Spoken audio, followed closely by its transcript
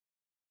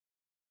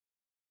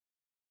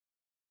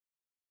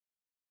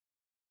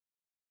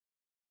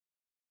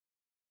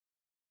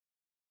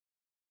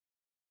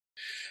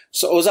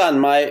So, Ozan,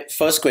 my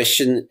first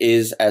question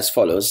is as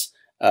follows.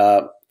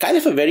 Kind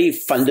of a very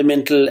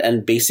fundamental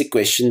and basic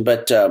question,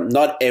 but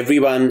not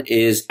everyone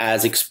is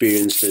as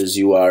experienced as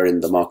you are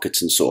in the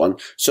markets and so on.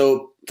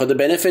 So, for the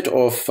benefit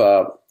of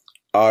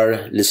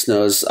our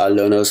listeners, our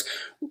learners,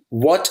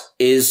 what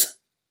is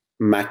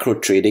macro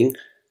trading?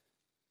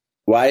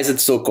 Why is it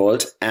so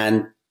called?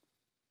 And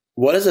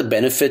what is the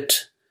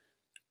benefit?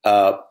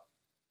 What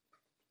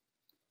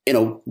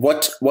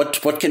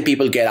can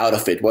people get out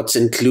of it? What's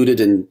included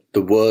in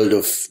the world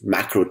of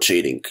macro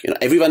trading?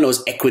 Everyone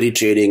knows equity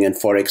trading and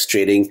forex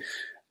trading.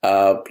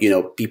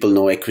 People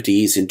know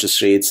equities,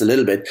 interest rates a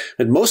little bit,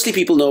 but mostly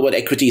people know about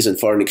equities and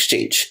foreign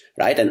exchange,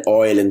 right? And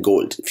oil and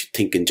gold. If you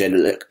think in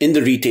general, in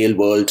the retail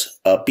world,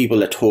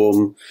 people at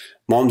home,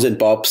 moms and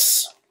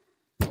pops,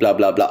 blah,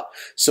 blah, blah.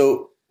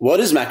 So what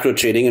is macro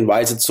trading and why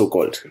is it so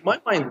called? In my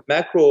mind,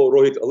 macro,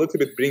 Rohit, a little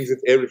bit brings it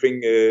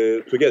everything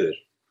together.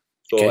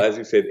 So okay. As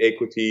you said,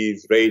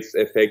 equities, rates,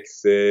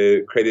 FX,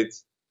 credit,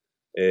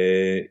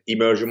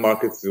 emerging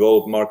markets,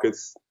 developed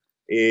markets.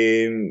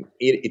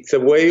 It's a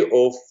way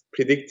of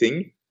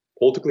predicting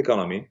political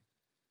economy,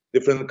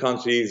 different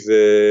countries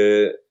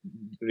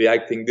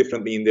reacting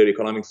differently in their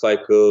economic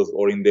cycles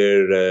or in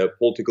their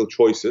political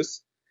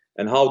choices,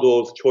 and how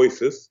those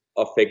choices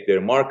affect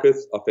their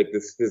markets, affect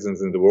the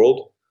citizens in the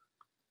world,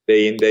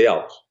 day in, day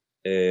out.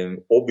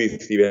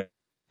 Obviously, we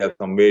have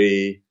some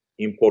very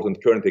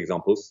important current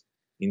examples.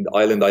 In the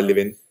island I live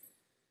in,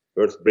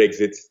 first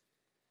Brexit,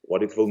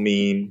 what it will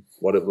mean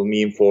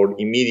for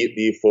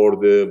immediately for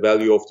the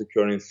value of the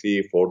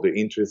currency, for the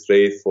interest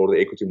rates, for the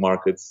equity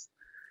markets,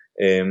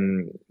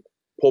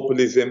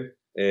 populism,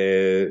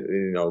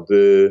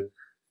 the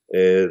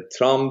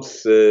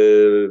Trump's,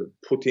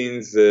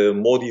 Putin's,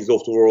 Modi's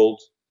of the world.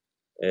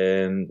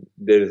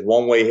 There's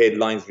one way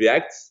headlines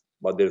react,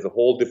 but there's a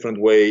whole different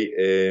way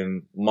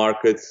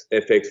markets,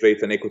 FX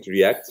rates, and equity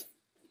react.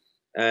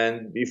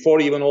 And before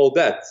even all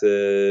that,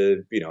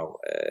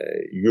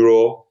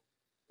 Euro,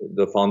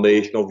 the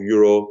foundation of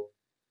Euro,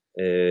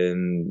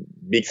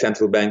 big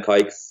central bank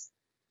hikes,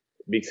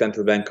 big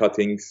central bank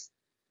cuttings,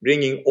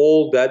 bringing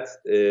all that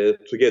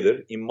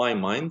together, in my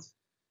mind,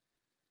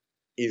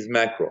 is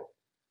macro.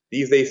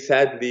 These days,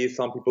 sadly,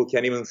 some people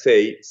can even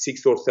say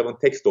 6 or 7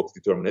 tech stocks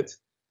determine it.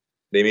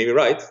 They may be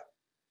right,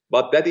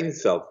 but that in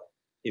itself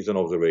is an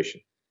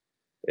observation.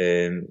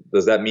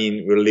 Does that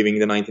mean we're living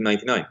in the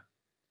 1999?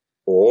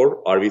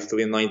 Or are we still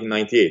in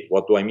 1998?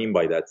 What do I mean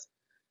by that?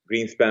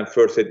 Greenspan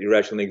first had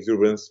irrational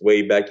exuberance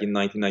way back in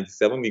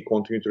 1997. We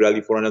continue to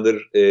rally for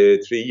another 3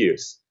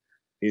 years.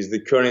 Is the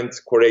current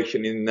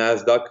correction in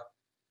NASDAQ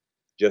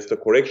just a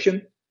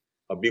correction,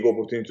 a big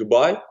opportunity to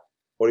buy,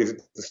 or is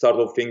it the start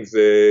of things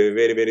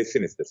very, very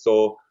sinister?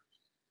 So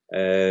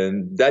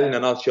that in a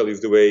nutshell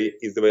is the way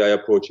I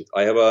approach it.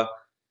 I have a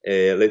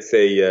let's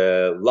say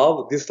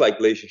love-dislike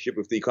relationship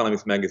with The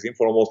Economist magazine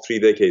for almost 3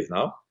 decades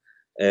now.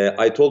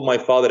 I told my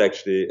father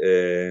actually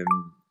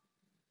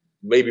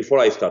way before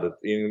I started,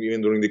 even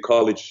during the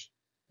college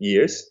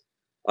years,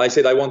 I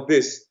said I want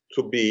this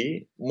to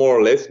be more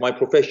or less my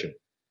profession,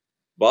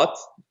 but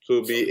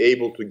to be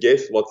able to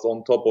guess what's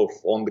on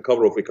the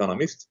cover of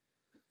Economist,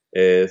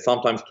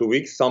 sometimes 2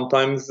 weeks,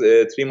 sometimes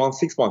 3 months,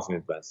 6 months in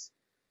advance.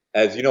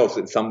 As you know,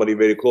 somebody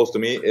very close to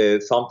me,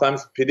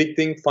 sometimes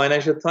predicting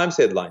Financial Times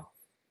headline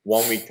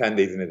 1 week, 10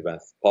 days in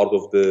advance, part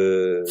of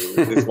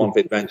this month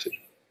adventure.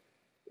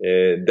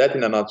 That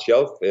in a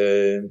nutshell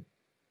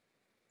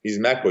is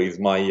macro, is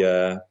my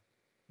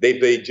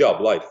day-to-day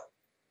job, life.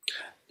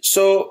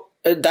 So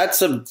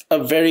that's a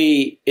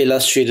very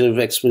illustrative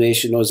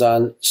explanation,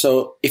 Ozan.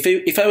 So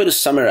if I were to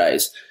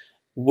summarize,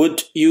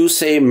 would you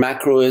say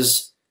macro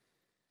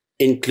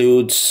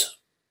includes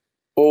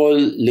all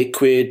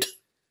liquid,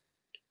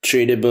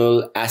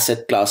 tradable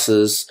asset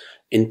classes,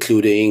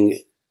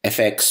 including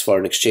FX,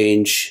 foreign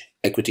exchange,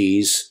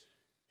 equities,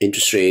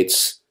 interest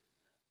rates,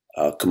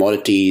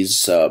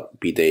 commodities,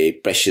 be they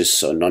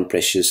precious or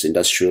non-precious,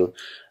 industrial,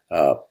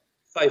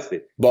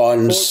 precisely,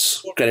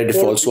 bonds, credit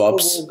default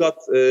swaps? Got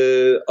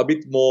a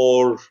bit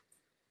more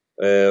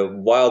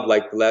wild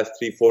like the last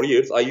 3-4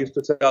 years. I used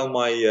to tell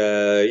my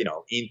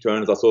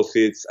interns,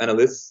 associates,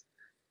 analysts,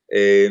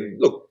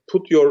 look,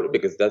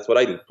 because that's what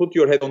I did. Put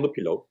your head on the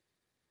pillow.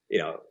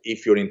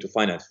 If you're into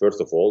finance, first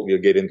of all, we'll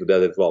get into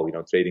that as well.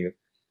 Trading.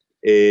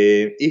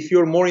 If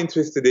you're more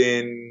interested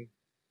in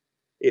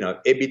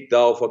EBITDA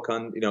of a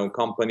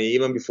company,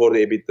 even before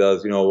the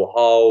EBITDAs,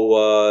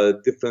 how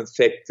different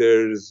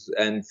sectors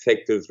and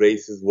sectors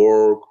races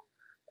work,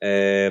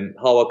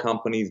 how a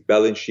company's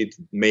balance sheet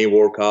may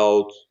work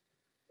out,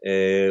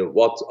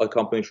 what a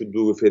company should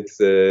do with its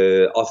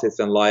assets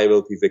and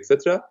liabilities,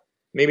 etc.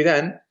 Maybe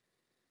then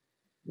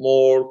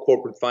more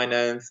corporate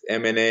finance,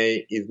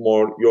 M&A is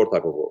more your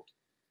type of world.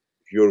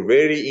 If you're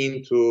very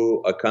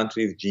into a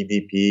country's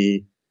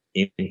GDP,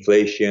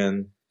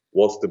 inflation,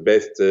 what's the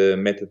best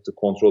method to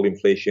control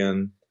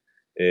inflation,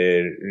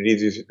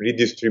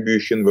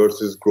 redistribution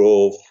versus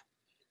growth,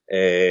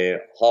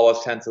 how a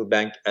central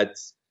bank at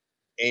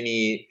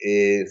any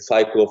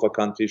cycle of a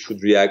country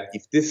should react.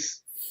 If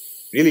this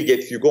really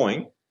gets you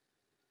going,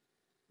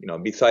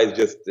 besides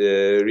just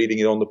reading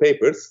it on the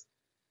papers,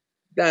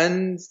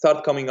 then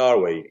start coming our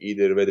way,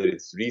 either whether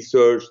it's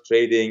research,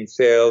 trading,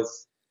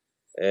 sales.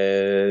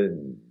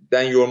 Then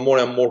you're more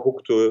and more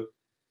hooked to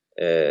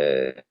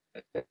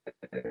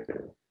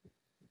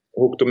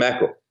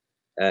macro.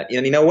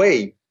 In a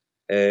way,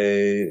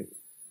 12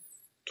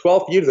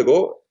 years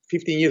ago,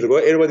 15 years ago,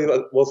 everybody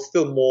was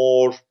still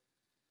more,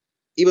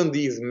 even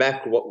these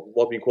macro,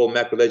 what we call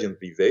macro legends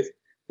these days,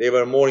 they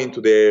were more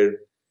into their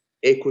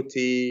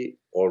equity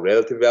or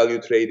relative value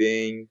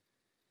trading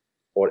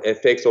or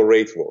FX or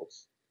rates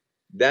worlds.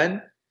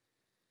 Then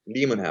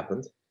Lehman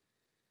happened.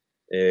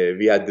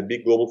 We had the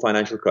big global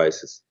financial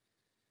crisis.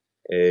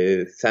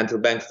 Central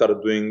banks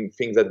started doing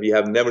things that we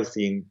have never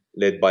seen,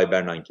 led by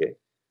Bernanke.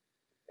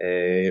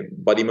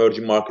 But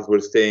emerging markets were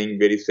staying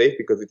very safe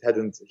because it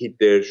hadn't hit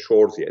their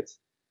shores yet.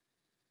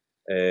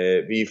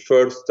 We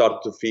first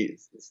started to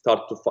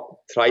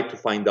try to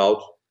find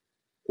out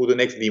who the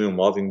next Lehman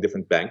was in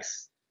different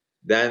banks.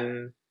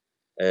 Then,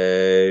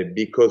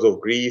 because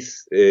of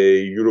Greece,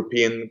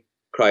 European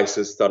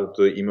crisis started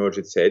to emerge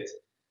its head.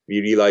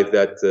 We realized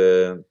that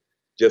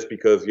just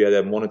because we had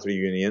a monetary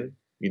union,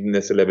 we didn't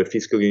necessarily have a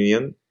fiscal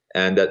union,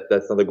 and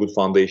that's not a good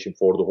foundation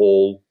for the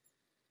whole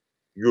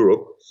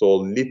Europe. So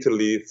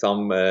literally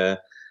some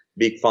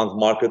big funds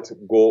market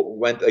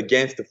went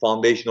against the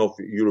foundation of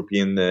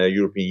European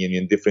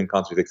Union, different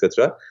countries,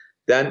 etc.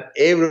 Then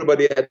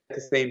everybody at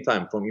the same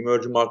time, from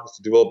emerging markets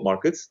to developed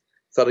markets,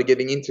 started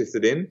getting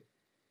interested in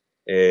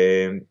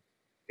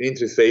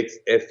interest rates,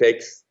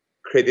 FX,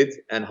 credit,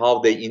 and how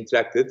they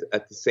interacted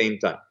at the same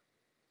time.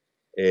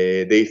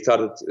 They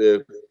started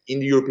in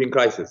the European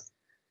crisis.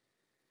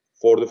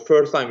 For the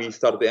first time, we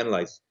started to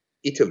analyze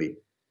Italy.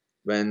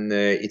 When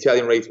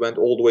Italian rates went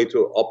all the way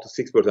to up to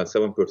 6%,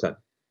 7%.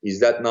 Is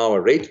that now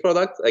a rate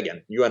product?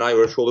 Again, you and I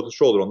were shoulder to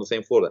shoulder on the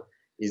same floor.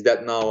 Is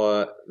that now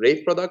a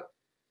rate product,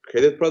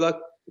 credit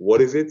product?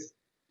 What is it?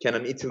 Can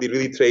an Italy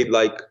really trade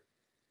like,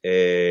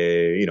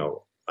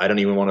 I don't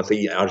even want to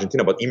say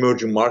Argentina, but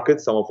emerging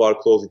markets? Some of our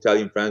close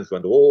Italian friends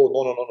went,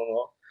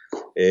 oh,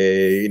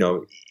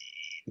 no.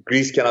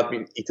 Greece cannot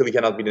be, Italy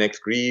cannot be the next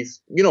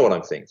Greece. You know what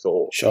I'm saying?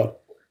 So sure.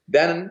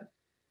 Then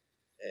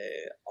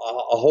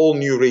a whole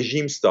new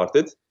regime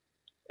started,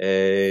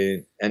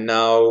 and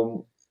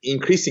now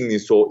increasingly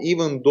so,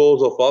 even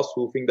those of us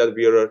who think that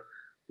we are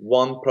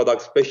one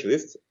product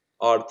specialists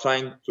are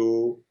trying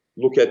to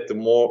look at the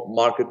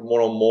market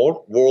more and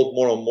more, world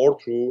more and more,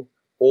 through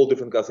all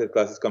different asset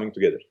classes coming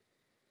together.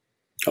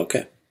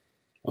 Okay,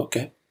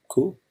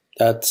 cool.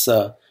 That's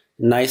a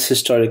nice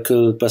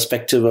historical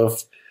perspective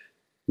of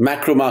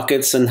macro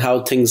markets and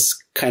how things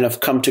kind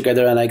of come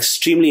together and are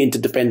extremely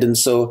interdependent.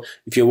 So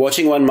if you're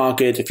watching one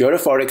market, if you're a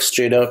Forex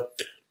trader,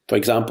 for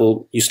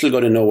example, you still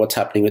got to know what's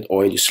happening with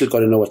oil. You still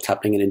got to know what's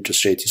happening in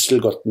interest rates. You still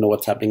got to know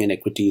what's happening in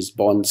equities,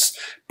 bonds,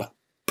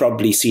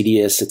 probably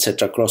CDS,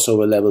 etc.,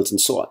 crossover levels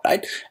and so on,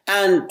 right?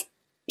 And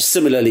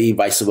similarly,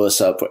 vice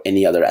versa for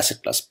any other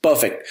asset class.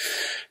 Perfect.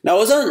 Now,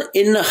 Ozan,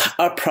 in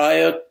our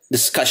prior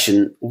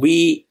discussion,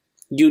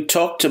 you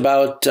talked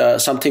about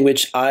something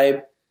which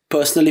I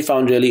personally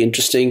found really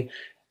interesting.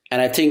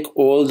 And I think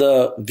all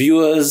the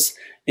viewers,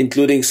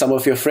 including some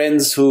of your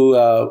friends who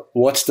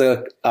watched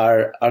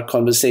our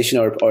conversation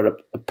or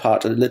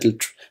a little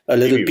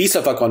piece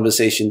of our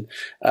conversation,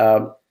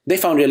 they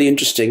found really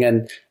interesting.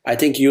 And I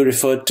think you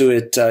referred to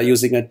it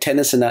using a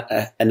tennis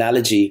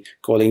analogy,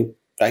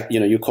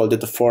 you called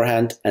it the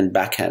forehand and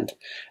backhand.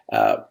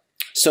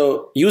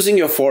 So using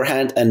your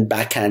forehand and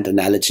backhand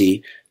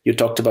analogy, you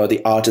talked about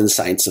the art and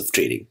science of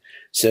trading.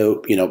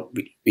 So,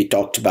 we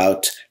talked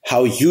about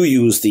how you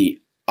use the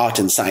art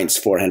and science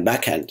forehand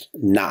backhand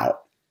now.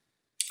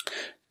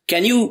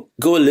 Can you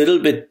go a little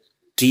bit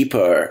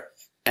deeper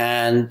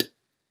and,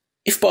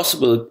 if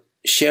possible,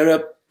 share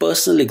a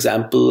personal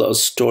example or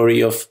story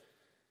of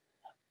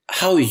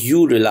how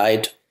you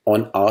relied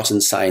on art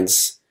and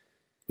science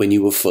when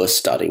you were first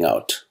starting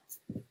out?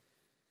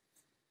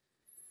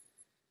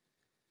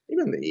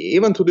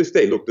 Even to this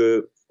day, look,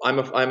 I'm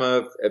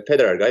a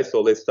Federer guy,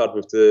 so let's start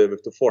with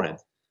the forehand.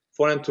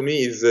 Forehand to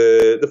me is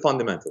the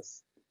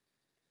fundamentals.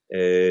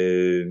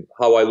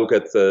 How I look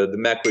at the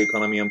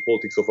macroeconomy and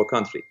politics of a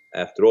country.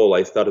 After all,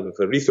 I started with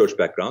a research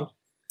background,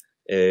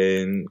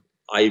 and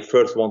I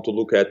first want to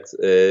look at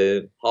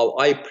how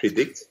I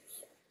predict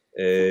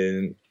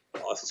a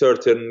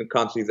certain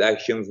country's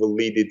actions will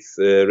lead its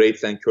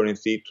rates and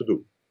currency to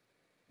do.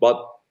 But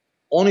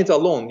on it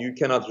alone, you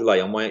cannot rely.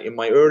 In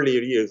my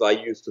earlier years, I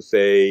used to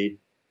say,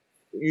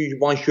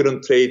 one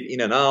shouldn't trade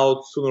in and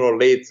out. Sooner or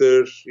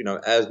later,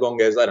 as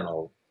long as,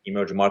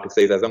 emerging market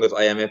says, as long as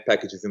IMF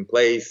package is in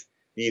place,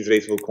 these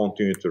rates will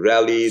continue to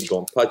rally,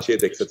 don't touch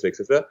it, etc.,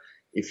 etc.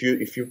 If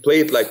you play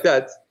it like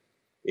that,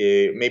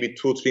 maybe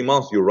 2-3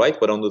 months you're right,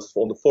 but on the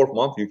fourth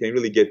month you can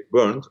really get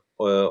burned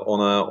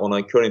on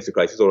a currency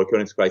crisis, or a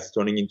currency crisis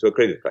turning into a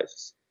credit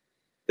crisis.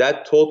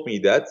 That taught me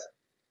that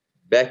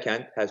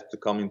backhand has to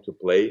come into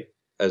play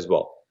as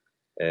well.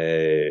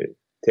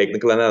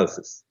 Technical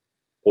analysis,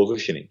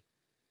 positioning,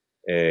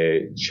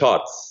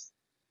 charts,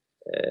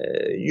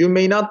 You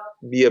may not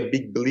be a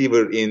big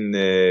believer in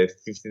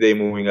 50-day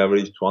moving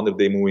average,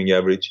 200-day moving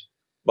average,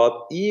 but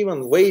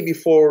even way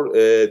before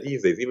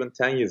these days, even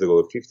 10 years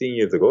ago, 15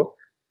 years ago,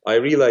 I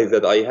realized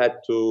that I had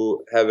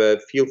to have a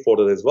feel for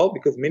that as well,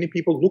 because many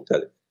people looked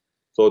at it.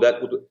 So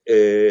that would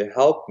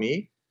help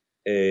me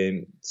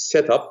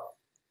set up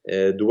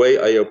the way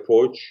I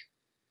approach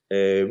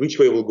which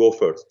way will go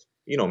first.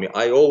 You know me,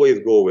 I always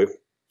go with,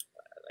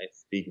 I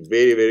speak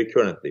very, very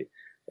currently.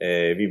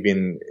 We've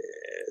been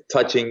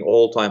touching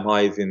all-time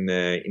highs in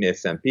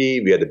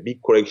S&P. We had a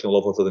big correction all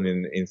of a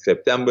sudden in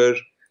September.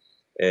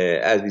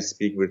 As we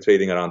speak, we're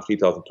trading around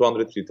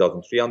 3,200,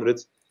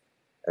 3,300.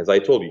 As I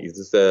told you, is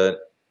this a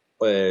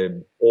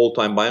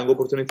all-time buying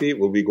opportunity?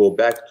 Will we go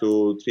back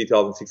to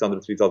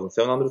 3,600,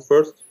 3,700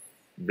 first,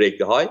 break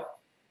the high?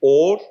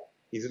 Or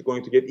is it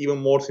going to get even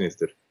more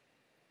sinister?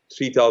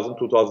 3,000,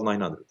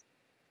 2,900.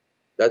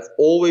 That's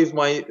always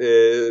my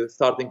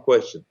starting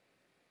question.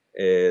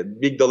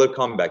 Big dollar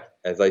comeback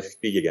as I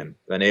speak again,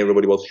 when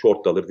everybody was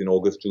short dollars in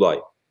August, July.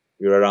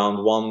 We're around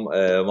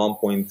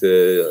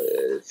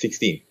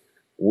 1.16.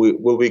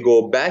 Will we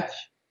go back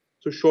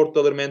to short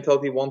dollar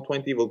mentality,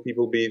 120? Will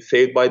people be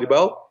saved by the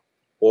bell?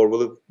 Or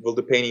will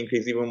the pain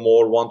increase even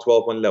more,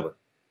 112, 111?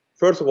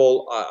 First of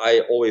all,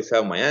 I always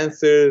have my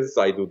answers.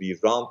 I do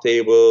these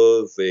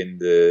roundtables in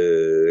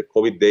the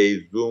COVID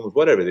days, Zooms,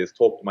 whatever it is,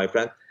 talk to my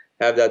friends,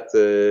 have that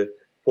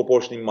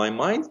proportion in my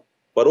mind,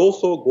 but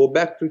also go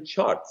back to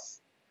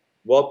charts.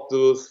 What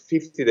does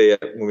 50-day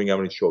moving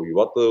average show you?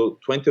 What the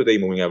 20-day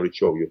moving average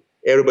show you?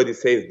 Everybody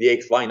says the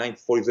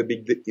XY94 is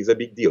a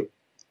big deal.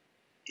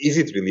 Is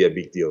it really a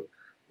big deal?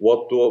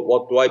 What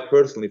do I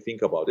personally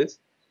think about it?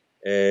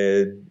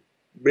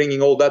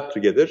 Bringing all that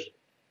together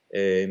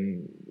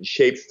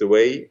shapes the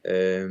way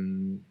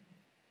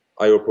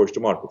I approach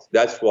the market.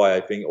 That's why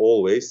I think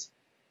always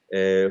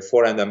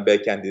forehand and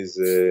backhand is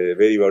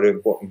very, very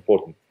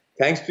important.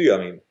 Thanks to you, I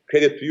mean,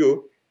 credit to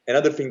you.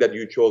 Another thing that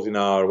you chose in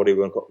our, what do you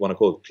want to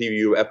call it,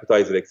 preview,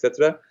 appetizer,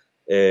 etc.,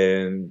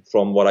 and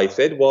from what I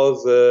said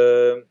was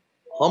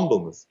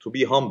humbleness, to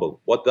be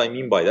humble. What do I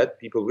mean by that?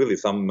 People really,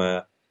 some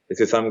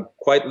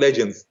quite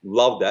legends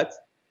love that.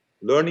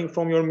 Learning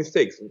from your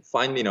mistakes,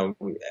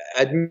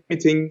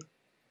 admitting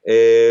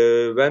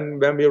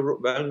when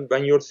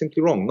you're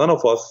simply wrong. None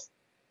of us,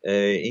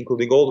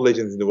 including all the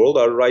legends in the world,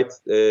 are right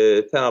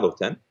 10 out of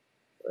 10.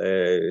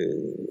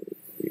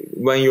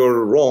 When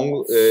you're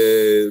wrong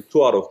 2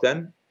 out of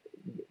 10,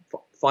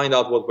 find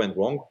out what went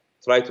wrong,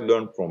 try to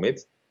learn from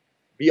it,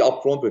 be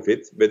upfront with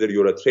it, whether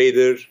you're a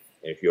trader.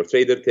 If you're a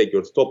trader, take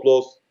your stop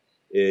loss.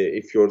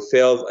 If you're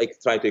sales,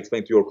 try to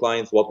explain to your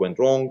clients what went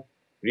wrong,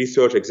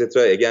 research,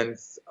 etc. Again,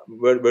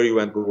 where you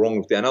went wrong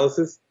with the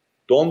analysis.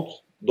 Don't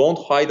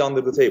hide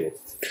under the table.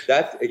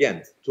 That,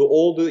 again, to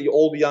all the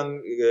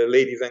young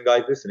ladies and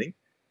guys listening,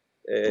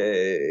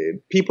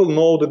 people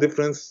know the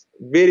difference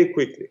very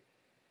quickly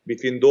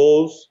between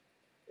those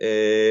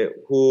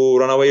who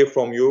run away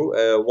from you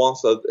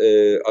once a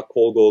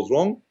call goes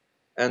wrong,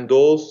 and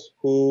those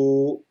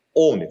who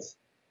own it.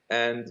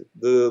 And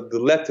the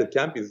latter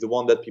camp is the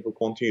one that people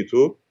continue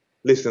to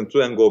listen to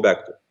and go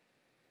back to.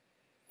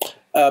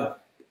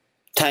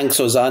 Thanks,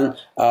 Ozan.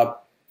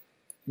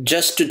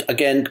 Just to,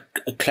 again,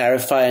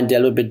 clarify and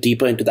delve a bit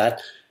deeper into that,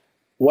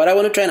 what I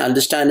want to try and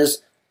understand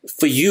is,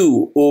 for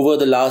you, over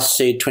the last,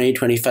 say, 20,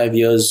 25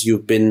 years,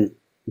 you've been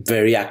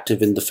very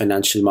active in the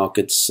financial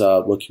markets,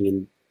 working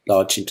in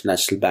large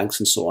international banks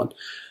and so on.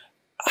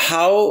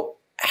 How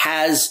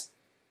has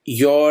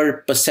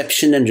your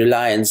perception and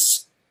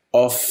reliance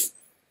of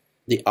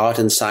the art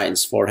and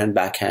science, forehand,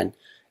 backhand,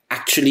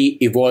 actually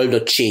evolved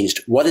or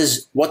changed?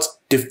 What's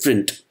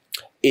different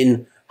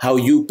in how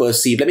you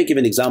perceive? Let me give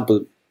an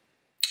example.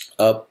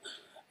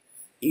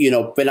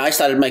 When I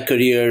started my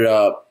career,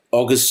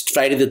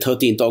 Friday the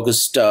 13th,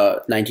 August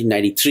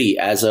 1993,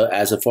 as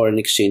a foreign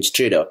exchange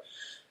trader,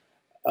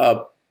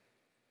 I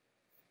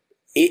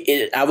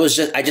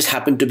just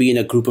happened to be in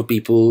a group of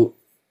people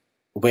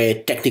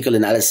where technical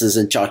analysis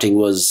and charting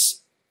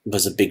was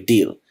a big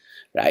deal,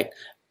 right?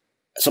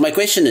 So my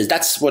question is,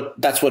 that's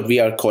what we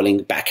are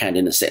calling backhand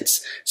in a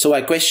sense. So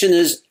my question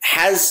is,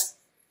 has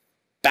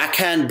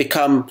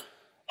the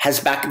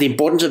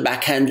importance of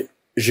backhand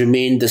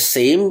remained the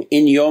same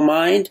in your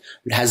mind?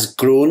 It has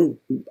grown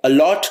a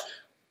lot,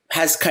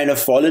 has kind of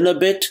fallen a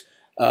bit,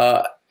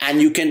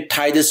 and you can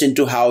tie this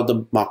into how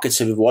the markets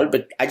have evolved.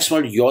 But I just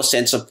wanted your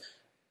sense of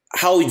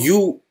how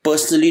you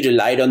personally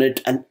relied on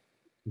it, and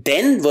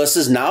then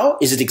versus now.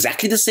 Is it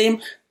exactly the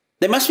same?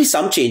 There must be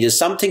some changes,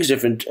 some things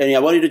different. And I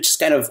want you to just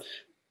kind of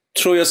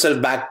throw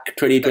yourself back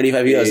 20,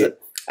 25 years.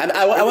 And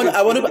I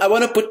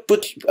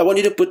want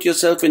you to put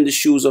yourself in the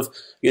shoes of,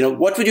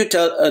 what would you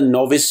tell a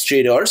novice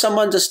trader or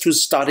someone just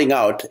who's starting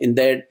out in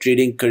their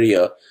trading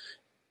career,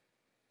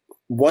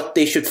 what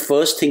they should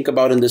first think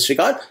about in this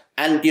regard?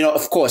 And,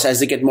 of course,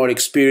 as they get more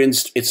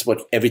experienced, it's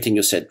everything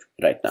you said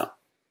right now.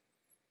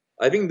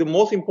 I think the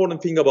most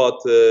important thing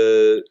about,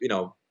 the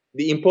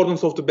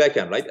importance of the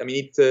backhand, right? I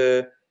mean,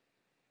 it's,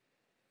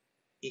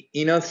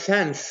 in a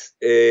sense,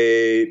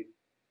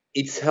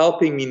 it's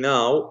helping me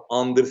now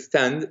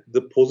understand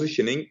the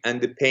positioning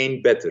and the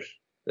pain better.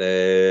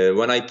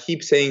 When I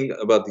keep saying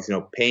about this,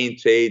 pain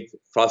trade,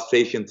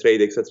 frustration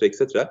trade,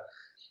 etc.,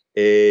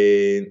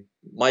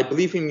 my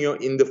belief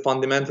in the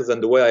fundamentals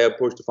and the way I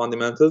approach the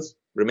fundamentals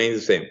remains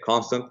the same,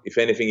 constant. If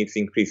anything, it's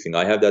increasing.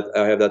 I have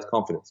that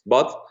confidence.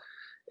 But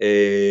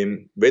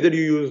whether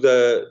you use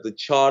the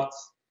charts,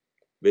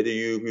 whether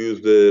you use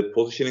the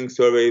positioning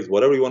surveys,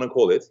 whatever you want to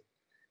call it,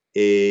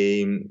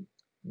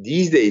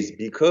 these days,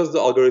 because the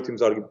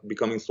algorithms are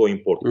becoming so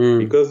important,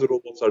 because the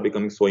robots are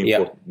becoming so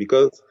important,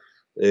 because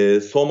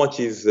so much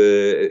is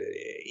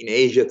in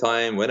Asia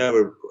time,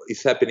 whenever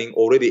it's happening,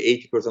 already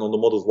 80% on the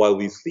models while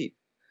we sleep.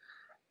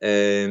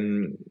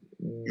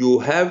 You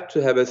have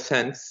to have a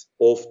sense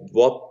of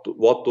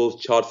what those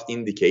charts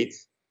indicate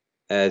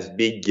as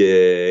big,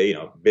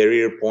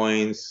 barrier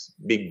points,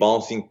 big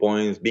bouncing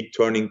points, big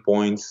turning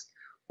points,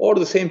 or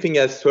the same thing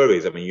as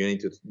surveys. I mean, you need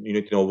to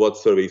know what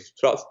surveys to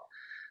trust,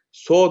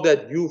 so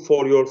that you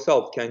for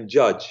yourself can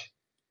judge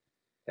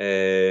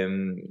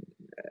whether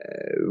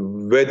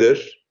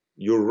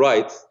you're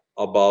right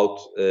about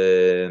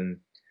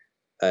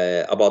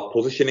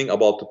positioning,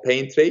 about the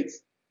pain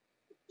trades,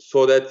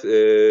 so that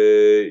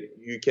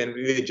you can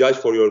really judge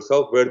for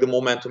yourself where the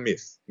momentum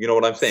is. You know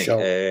what I'm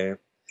saying?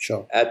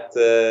 Sure. At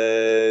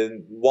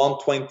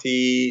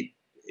 120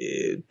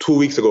 2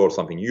 weeks ago or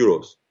something,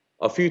 euros.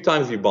 A few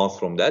times we bounced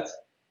from that.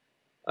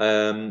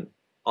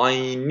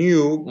 I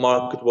knew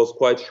market was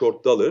quite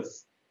short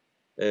dollars,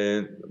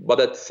 but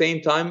at the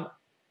same time,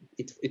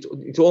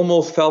 it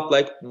almost felt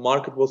like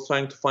market was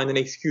trying to find an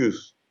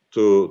excuse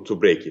to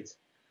break it.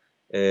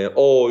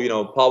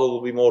 Powell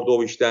will be more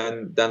dovish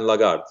than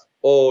Lagarde.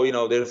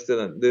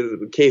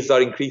 The cases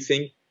are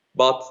increasing,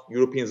 but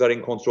Europeans are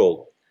in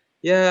control.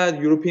 Yeah,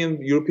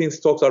 European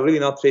stocks are really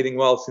not trading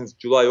well since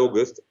July,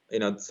 August.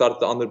 It started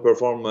to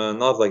underperform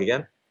Nasdaq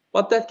again,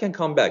 but that can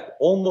come back.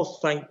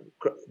 Almost trying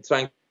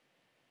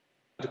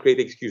to create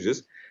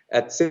excuses.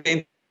 At the same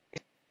time,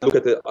 I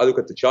look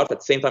at the chart. At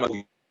the same time, I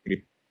look at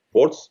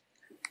reports.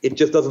 It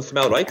just doesn't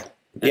smell right.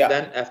 And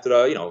then after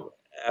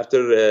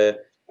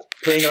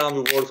playing around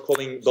with words,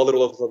 calling dollar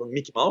all of a sudden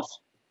Mickey Mouse,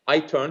 I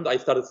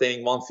started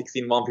saying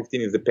 116,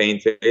 115 is the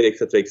pain trade,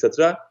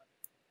 etc.,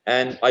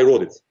 and I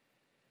wrote it.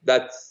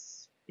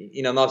 That's,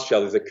 in a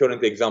nutshell, is a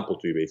current example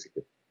to you,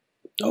 basically.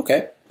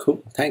 Okay,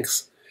 cool.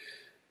 Thanks.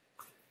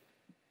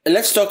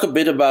 Let's talk a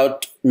bit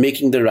about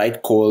making the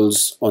right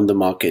calls on the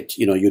market.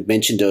 You'd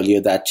mentioned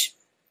earlier that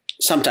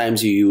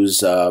sometimes you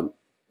use,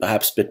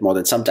 perhaps a bit more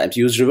than sometimes,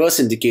 you use reverse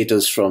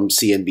indicators from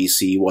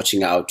CNBC,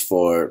 watching out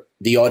for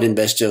the odd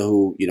investor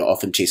who,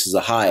 often chases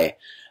a high,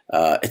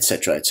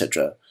 etc.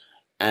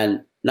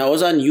 And now,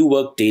 Ozan, you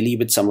work daily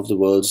with some of the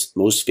world's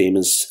most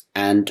famous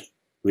and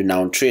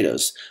renowned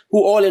traders,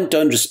 who all in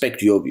turn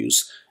respect your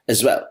views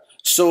as well.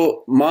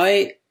 So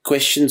my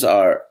questions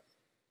are,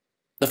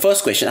 the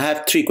first question, I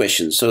have 3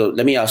 questions. So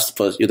let me ask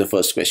you the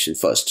first question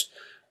first.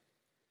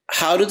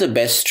 How do the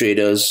best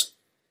traders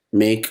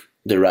make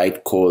the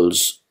right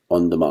calls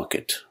on the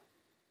market?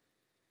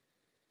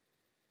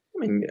 I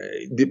mean,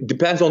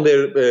 depends on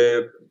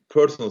their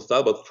personal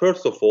style, but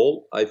first of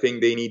all, I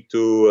think they need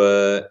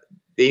to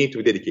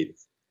be dedicated.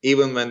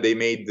 Even when they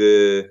made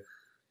the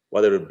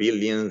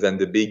billions and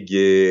the big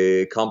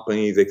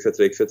companies,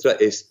 etc.,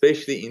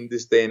 especially in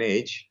this day and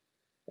age,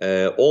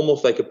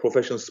 almost like a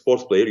professional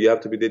sports player, you have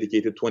to be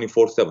dedicated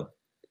 24/7.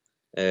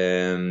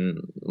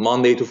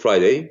 Monday to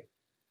Friday,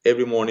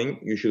 every morning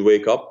you should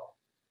wake up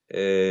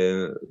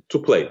to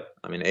play.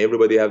 I mean,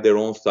 everybody have their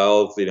own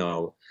styles,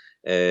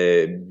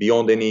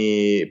 beyond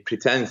any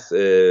pretense.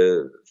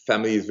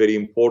 Family is very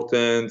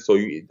important. So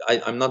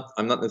I'm not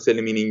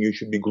necessarily meaning you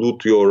should be glued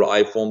to your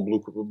iPhone,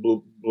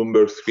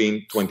 Bloomberg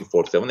screen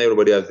 24/7.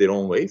 Everybody has their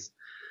own ways.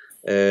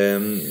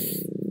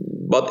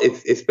 But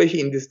especially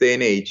in this day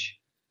and age,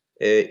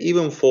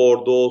 even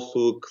for those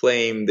who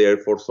claim they're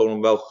for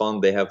sovereign wealth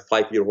fund, they have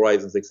 5-year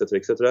horizons,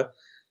 etc.,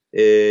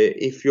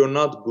 if you're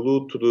not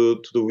glued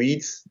to the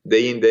weeds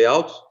day in, day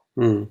out,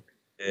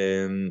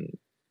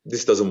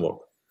 this doesn't work.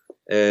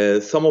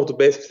 Some of the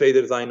best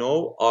traders I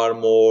know are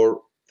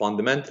more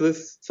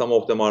fundamentalists. Some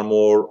of them are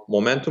more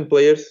momentum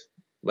players,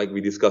 like we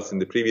discussed in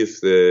the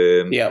previous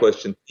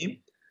question team.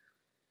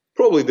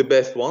 Probably the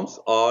best ones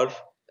are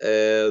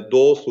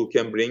those who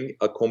can bring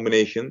a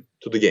combination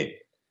to the game.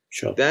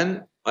 Sure.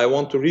 Then I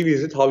want to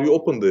revisit how you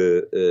open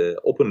the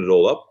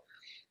roll up.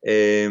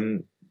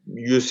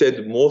 You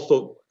said more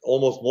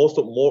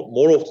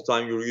of the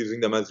time you're using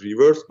them as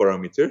reverse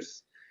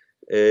parameters.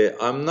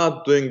 I'm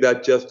not doing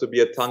that just to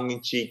be a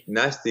tongue-in-cheek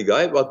nasty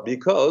guy, but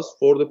because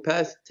for the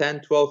past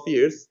 10, 12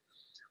 years,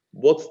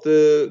 what's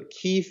the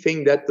key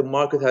thing that the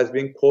market has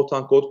been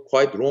quote-unquote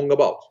quite wrong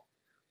about?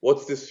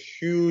 What's this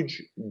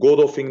huge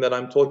Godot thing that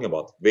I'm talking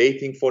about?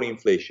 Waiting for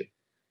inflation,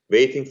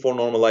 waiting for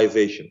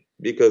normalization.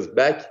 Because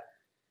back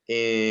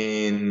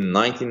in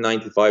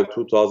 1995,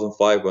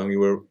 2005, when we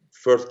were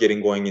first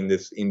getting going in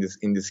this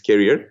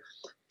career,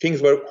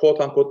 things were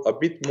quote-unquote a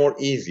bit more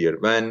easier.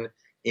 When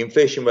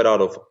inflation went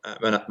out of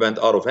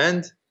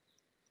hand,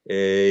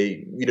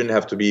 You didn't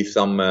have to be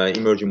some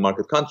emerging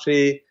market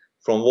country.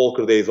 From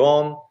Volcker days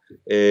on,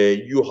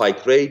 you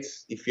hike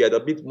rates. If you had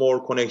a bit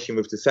more connection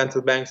with the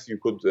central banks, you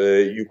could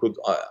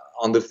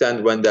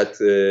understand when that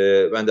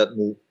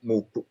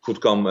move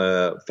could come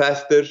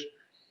faster.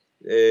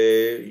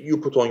 You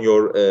put on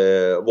your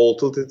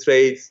volatility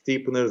trades,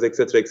 steepeners,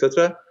 etc.,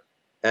 etc.,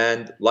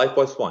 and life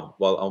was fine.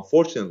 Well,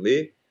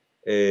 unfortunately,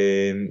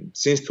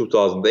 since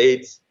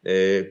 2008,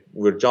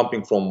 we're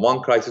jumping from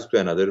one crisis to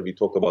another. We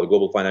talked about the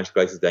global financial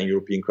crisis, then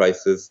European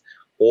crisis,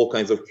 all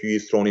kinds of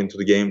QEs thrown into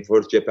the game.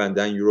 First Japan,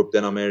 then Europe,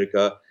 then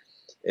America.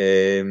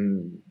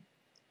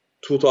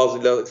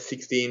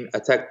 2016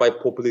 attacked by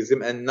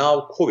populism, and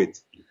now COVID.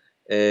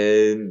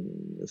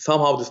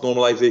 Somehow this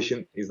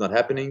normalization is not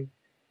happening.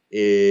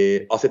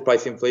 Asset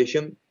price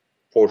inflation,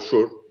 for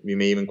sure, we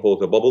may even call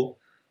it a bubble.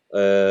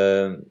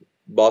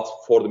 But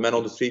for the man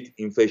on the street,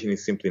 inflation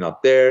is simply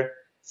not there.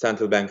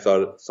 Central banks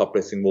are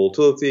suppressing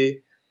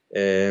volatility.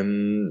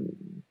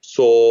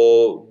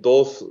 So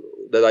those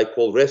that I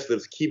call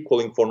wrestlers keep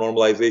calling for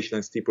normalization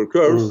and steeper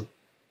curves.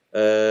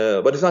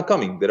 But it's not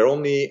coming. There are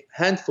only a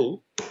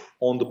handful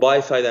on the buy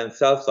side and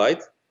sell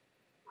side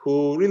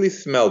who really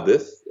smell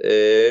this.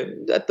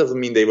 That doesn't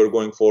mean they were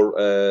going for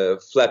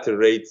flatter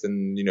rates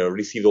and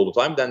received all the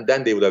time.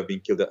 Then they would have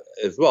been killed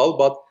as well.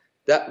 But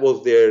that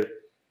was their,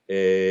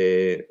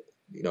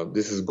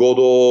 this is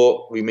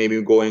Godot. We may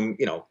be going,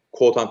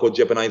 quote unquote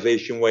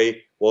Japanization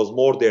way was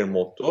more their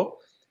motto.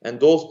 And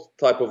those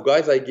type of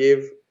guys I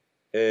give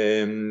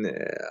a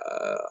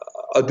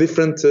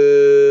different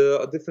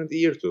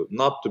ear to,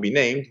 not to be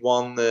named.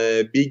 One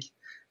big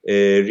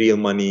real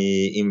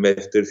money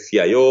investor,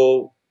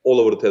 CIO, all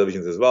over the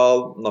televisions as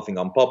well, nothing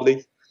on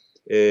public.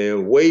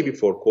 Way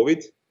before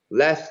COVID,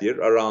 last year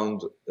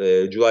around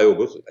July,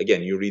 August,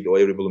 again, you read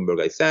every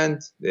Bloomberg I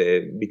sent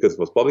because it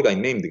was public, I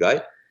named the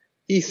guy.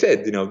 He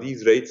said,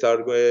 these rates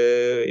are,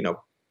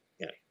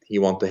 he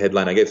wants the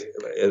headline, I guess,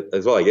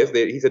 as well, I guess.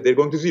 He said they're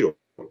going to zero.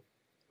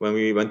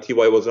 When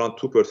TY was around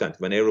 2%,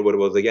 when everybody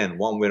was, again,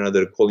 one way or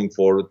another calling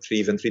for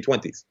 3s and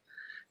 320s.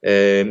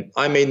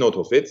 I made note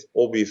of it.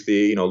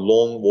 Obviously,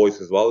 lone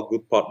voice as well,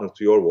 good partner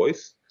to your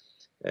voice.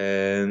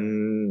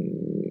 And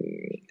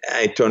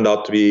it turned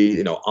out to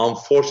be,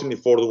 unfortunately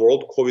for the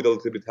world, COVID a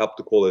little bit helped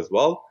the call as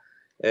well.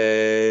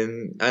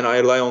 And I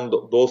rely on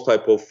those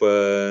type of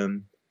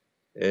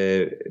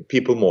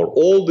people more.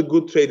 All the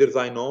good traders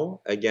I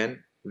know,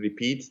 again,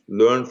 repeat,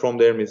 learn from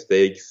their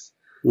mistakes.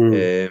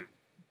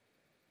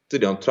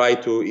 Try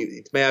to,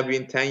 it may have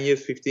been 10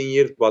 years, 15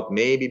 years, but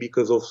maybe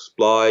because of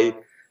supply,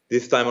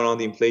 this time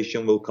around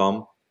inflation will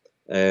come.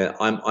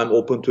 I'm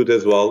open to it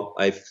as well.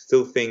 I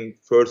still think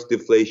first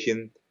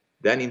deflation,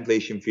 then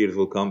inflation fears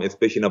will come,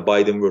 especially in a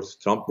Biden versus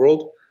Trump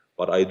world.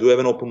 But I do have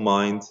an open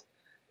mind.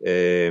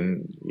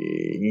 You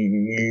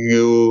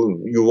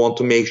want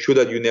to make sure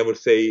that you never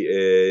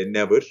say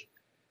never,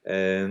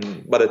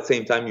 but at the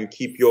same time you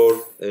keep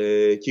your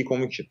key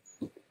conviction.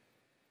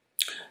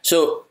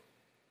 So,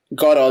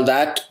 got all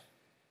that.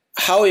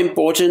 How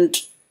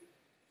important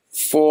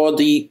for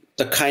the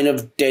kind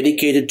of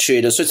dedicated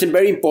trader? So it's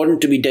very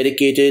important to be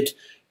dedicated.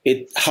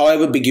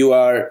 However big you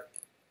are,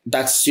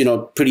 that's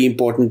pretty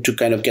important to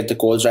kind of get the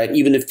calls right.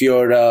 Even if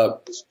you're a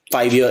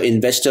 5-year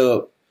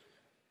investor,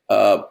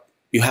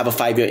 you have a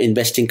 5-year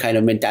investing kind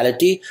of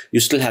mentality, you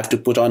still have to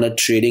put on a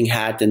trading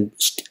hat and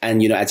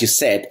as you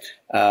said,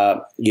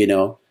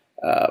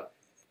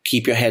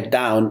 keep your head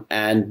down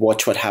and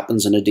watch what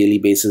happens on a daily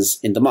basis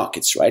in the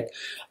markets, right?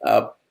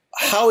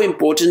 How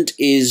important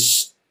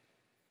is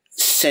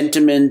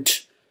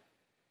sentiment,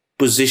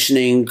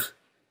 positioning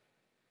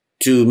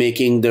to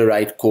making the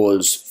right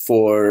calls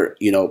for,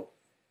 to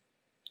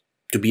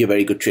be a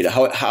very good trader?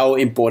 How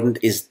important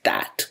is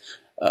that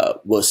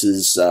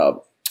versus,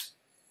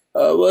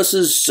 for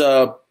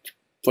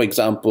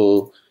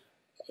example,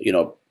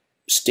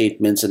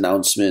 statements,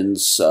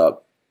 announcements,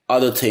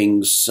 other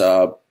things,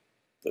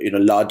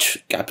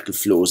 large capital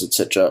flows,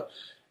 etc.,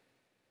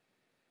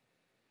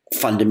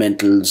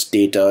 fundamentals,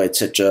 data,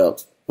 etc.,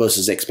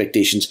 versus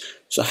expectations.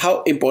 So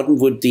how important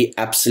would the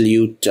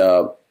absolute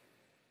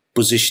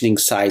positioning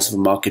size of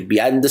a market be?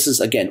 And this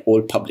is, again,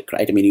 all public,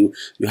 right? I mean,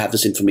 you have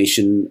this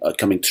information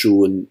coming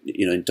through and,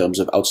 in terms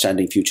of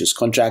outstanding futures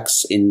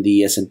contracts in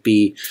the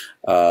S&P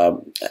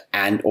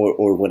and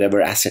or whatever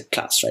asset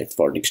class, right?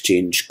 Foreign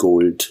exchange,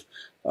 gold,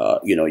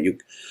 you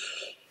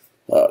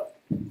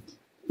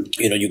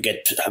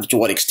get to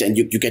what extent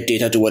you get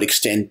data, to what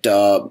extent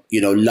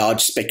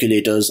large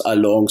speculators are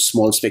long,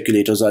 small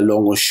speculators are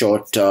long or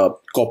short,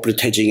 corporate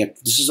hedging.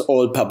 This is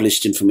all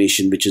published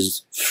information which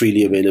is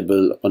freely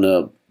available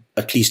on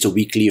at least a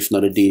weekly, if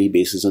not a daily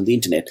basis on the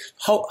internet.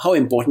 How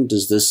important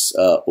is this,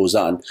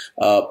 Ozan,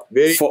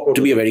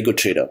 to be a very good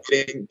trader?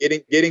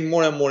 Getting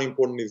more and more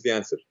important is the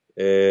answer.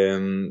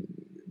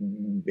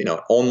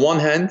 On one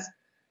hand,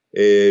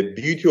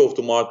 beauty of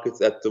the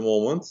markets at the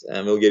moment,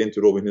 and we'll get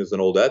into Robinhood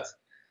and all that.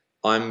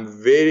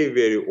 I'm very,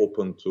 very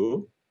open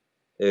to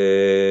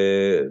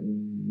the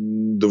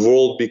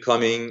world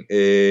becoming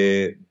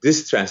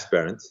this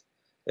transparent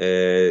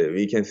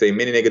We can say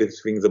many negative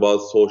things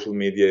about social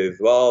media as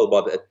well,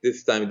 but at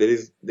this time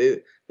there's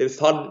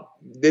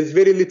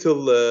very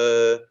little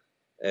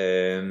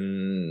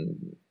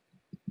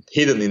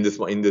hidden in this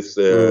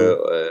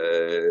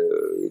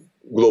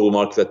global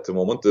markets at the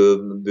moment.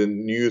 The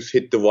news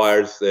hit the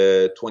wires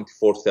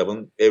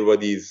 24/7.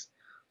 Everybody's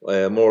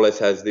more or less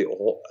has the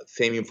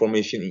same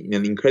information in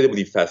an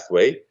incredibly fast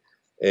way.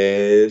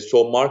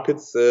 So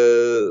markets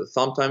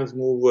sometimes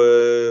move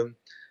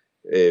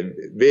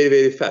very,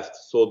 very fast.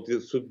 So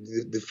to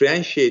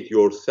differentiate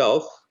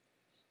yourself,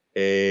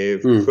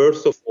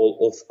 first of all,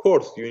 of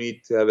course, you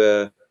need to have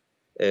a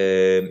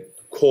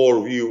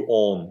core view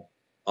on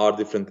our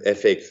different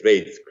FX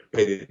rates,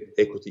 credit,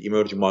 equity,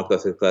 emerging market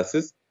asset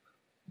classes.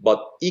 But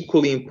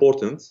equally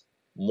important,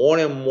 more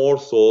and more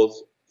so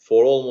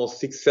for almost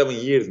 6-7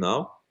 years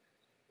now,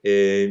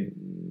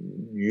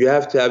 you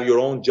have to have your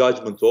own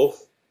judgment of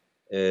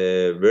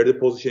where the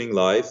positioning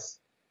lies,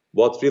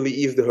 what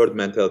really is the herd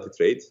mentality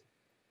trade.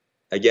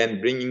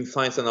 Again, bringing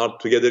science and art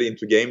together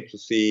into game to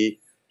see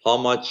how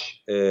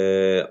much,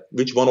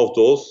 which one of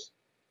those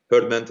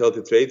herd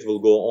mentality trades will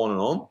go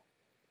on,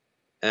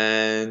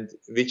 and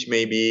which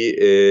may be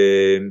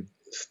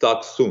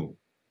stuck soon.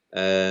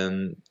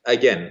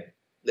 Again,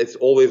 let's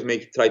always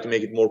try to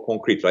make it more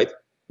concrete, right?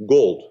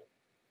 Gold.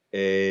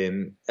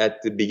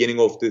 At the beginning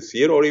of this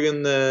year, or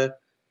even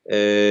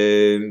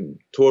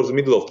towards the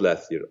middle of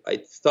last year,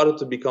 it started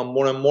to become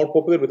more and more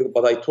popular,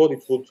 but I thought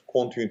it would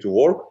continue to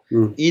work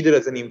either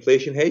as an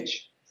inflation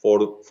hedge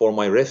for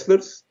my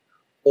wrestlers,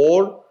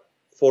 or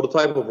for the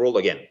type of role.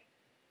 Again,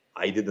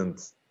 I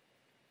didn't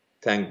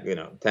thank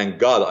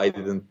God I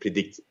didn't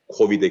predict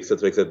COVID,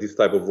 etc., this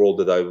type of role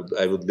that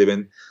I would live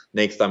in.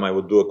 Next time I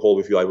would do a call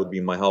with you, I would be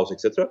in my house,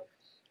 etc.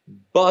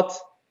 But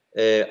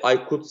I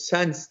could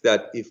sense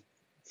that if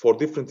for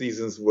different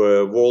reasons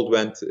where world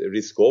went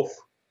risk off,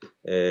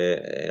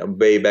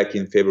 way back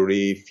in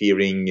February,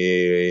 fearing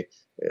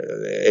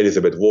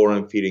Elizabeth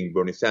Warren, fearing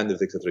Bernie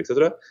Sanders,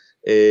 etc.,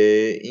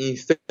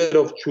 instead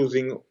of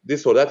choosing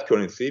this or that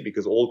currency,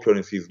 because all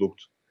currencies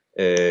looked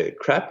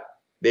crap,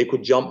 they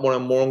could jump more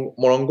and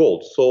more on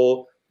gold.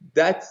 So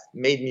that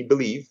made me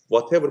believe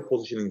whatever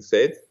positioning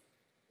said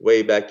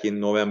way back in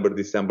November,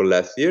 December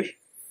last year,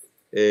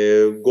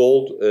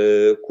 gold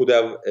could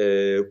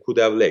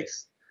have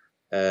legs.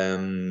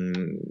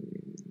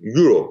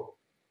 Euro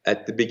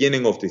at the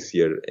beginning of this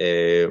year,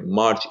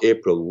 March,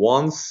 April,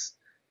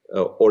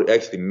 or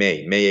actually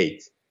May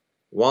 8th,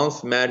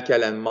 once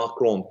Merkel and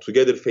Macron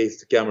together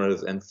faced the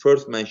cameras and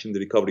first mentioned the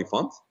recovery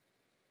fund,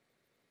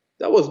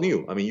 that was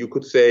new. I mean, you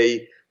could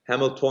say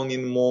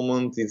Hamiltonian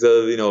moment is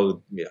a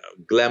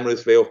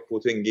glamorous way of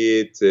putting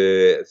it,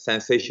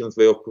 sensational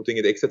way of putting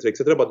it,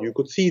 etc., but you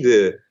could see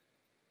the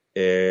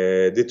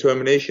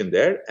determination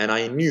there, and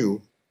I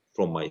knew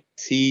from my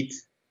seat,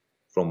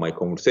 from my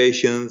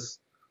conversations,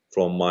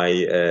 from my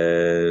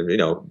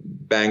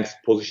bank's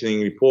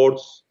positioning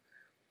reports,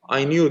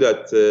 I knew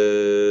that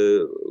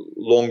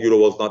long euro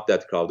was not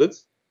that crowded.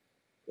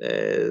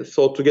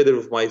 So together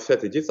with my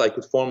strategists, I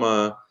could form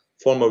a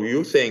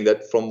view saying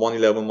that from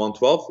 111,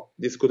 112,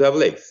 this could have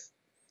legs.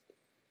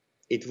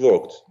 It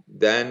worked.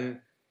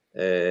 Then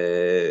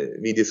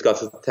we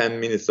discussed it 10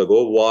 minutes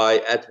ago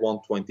why at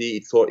 120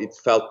 it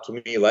felt to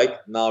me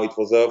like now it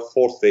was a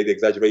forced rate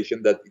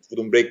exaggeration that it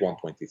wouldn't break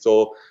 120.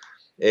 So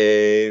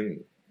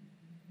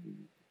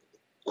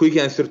quick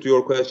answer to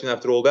your question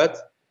after all that,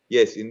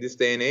 yes, in this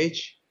day and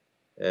age,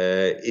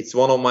 it's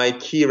one of my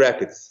key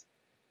rackets,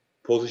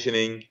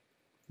 positioning,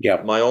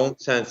 my own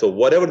sense of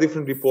whatever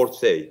different reports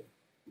say,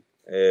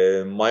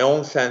 my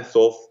own sense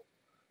of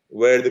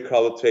where the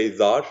crowded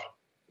trades are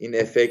in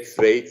FX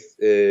rates,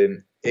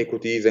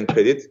 equities and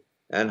credit,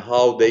 and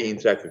how they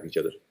interact with each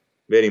other.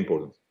 Very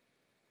important.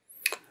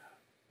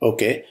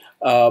 Okay.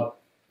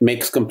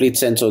 Makes complete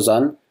sense,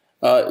 Ozan.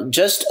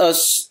 Just a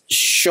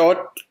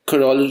short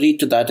corollary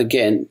to that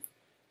again.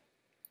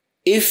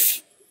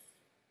 If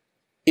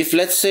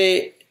let's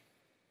say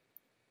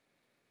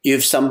you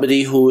have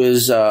somebody who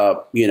is,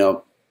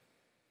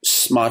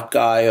 smart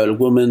guy or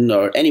woman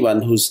or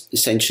anyone who's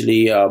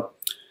essentially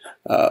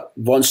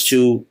wants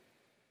to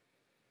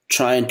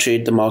try and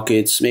trade the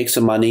markets, make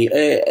some money,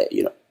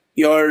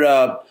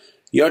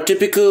 your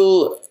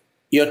typical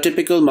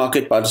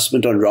market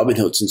participant on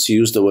Robinhood, since you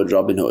use the word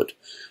Robinhood,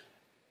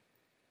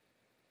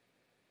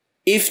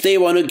 if they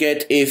want to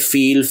get a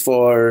feel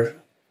for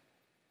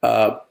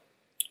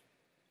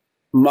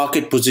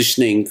market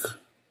positioning,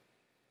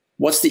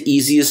 what's the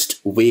easiest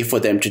way for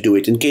them to do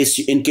it? In case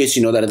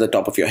you know that at the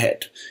top of your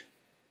head,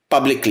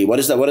 publicly, what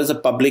is the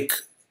public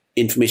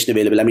information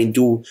available? I mean,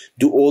 do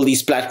all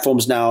these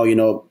platforms now,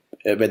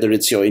 whether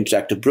it's your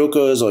interactive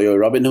brokers or your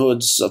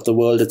Robinhoods of the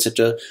world,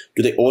 etc.,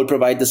 do they all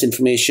provide this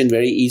information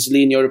very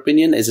easily? In your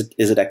opinion, is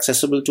it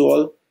accessible to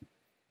all?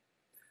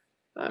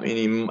 I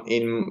mean,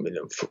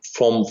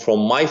 from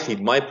my seat,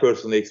 my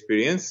personal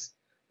experience,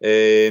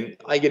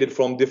 I get it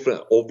from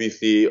different,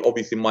 obviously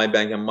my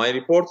bank and my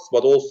reports,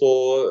 but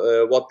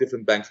also what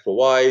different banks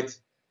provide.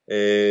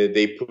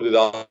 They put it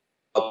out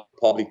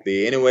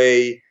publicly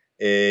anyway.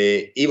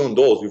 even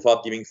those,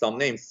 without giving some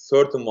names,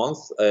 certain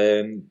ones,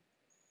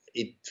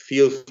 it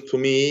feels to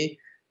me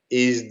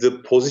is the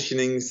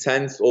positioning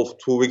sense of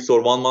 2 weeks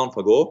or 1 month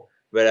ago,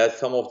 whereas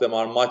some of them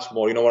are much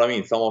more, you know what I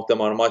mean? Some of them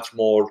are much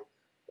more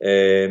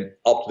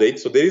up to date.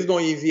 So there is no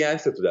easy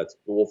answer to that.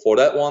 For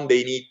that one,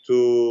 they need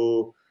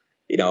to,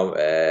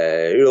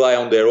 rely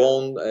on their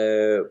own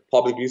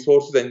public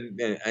resources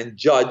and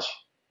judge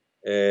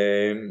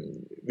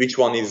which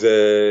one is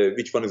a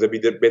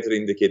better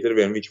indicator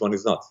and which one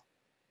is not.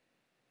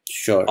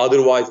 Sure.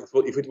 Otherwise,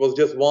 if it was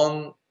just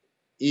one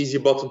easy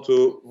button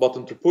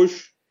to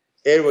push,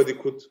 everybody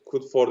could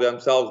for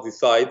themselves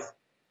decide.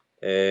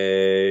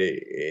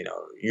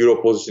 Euro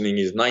positioning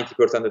is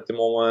 90% at the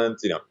moment.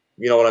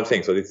 You know what I'm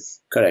saying. So it's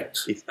correct.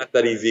 It's not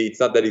that easy. It's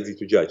not that easy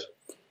to judge.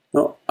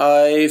 No,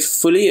 I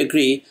fully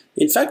agree.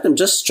 In fact, I'm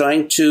just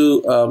trying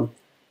to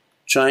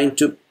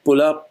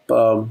pull up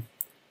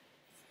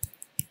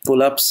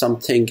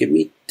something. Give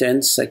me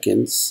 10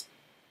 seconds.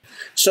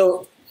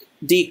 So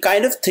the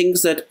kind of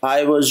things that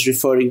I was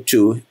referring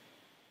to,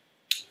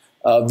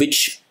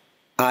 which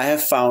I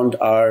have found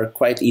are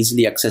quite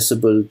easily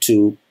accessible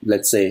to,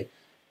 let's say,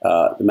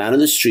 the man on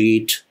the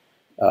street,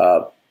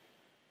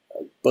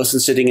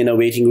 person sitting in a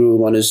waiting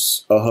room on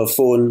his or her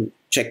phone,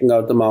 checking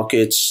out the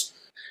markets.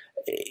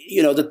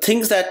 The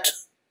things that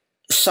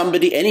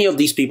any of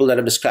these people that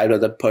I've described or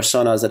the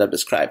personas that I've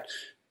described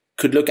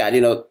could look at,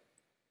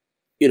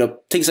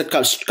 things that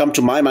come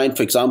to my mind,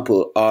 for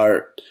example,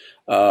 are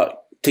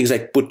things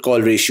like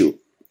put-call ratio,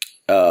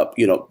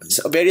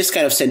 various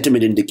kind of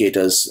sentiment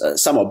indicators,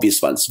 some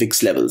obvious ones,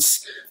 VIX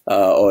levels,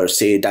 or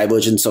say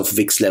divergence of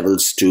VIX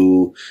levels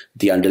to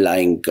the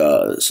underlying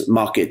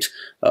market,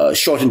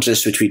 short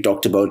interest, which we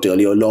talked about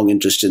earlier, long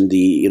interest in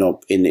the,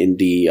 in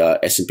the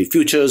S&P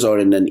futures or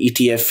in an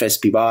ETF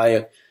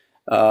SPY,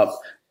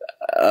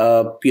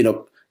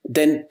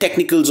 then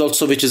technicals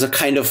also, which is a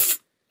kind of,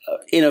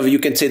 you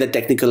can say that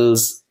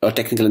technicals or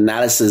technical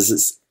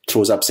analysis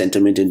throws up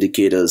sentiment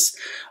indicators,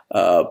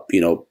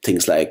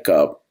 things like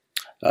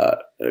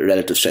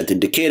relative strength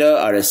indicator,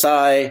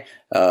 RSI,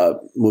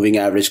 moving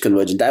average,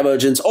 convergent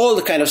divergence, all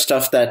the kind of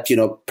stuff that,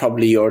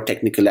 probably your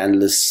technical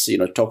analysts,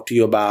 talk to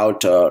you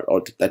about,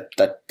 or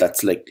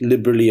that's like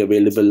liberally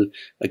available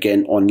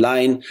again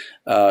online.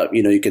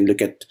 You can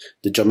look at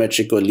the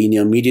geometric or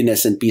linear median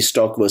S&P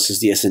stock versus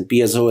the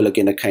S&P as a whole,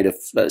 again, a kind of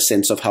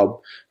sense of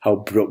how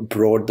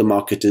broad the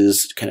market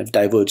is, kind of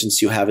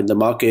divergence you have in the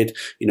market.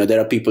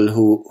 There are people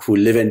who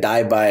live and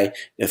die by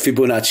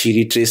Fibonacci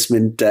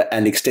retracement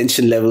and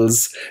extension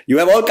levels. You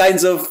have all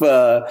kinds of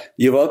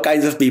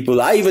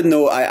people. I even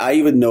know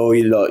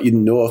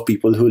of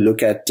people who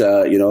look at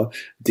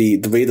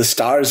the way the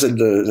stars and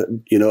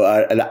the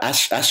are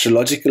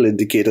astrological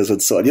indicators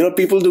and so on.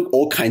 People do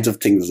all kinds of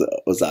things,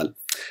 Ozan.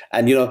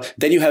 And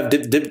then you have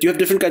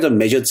different kinds of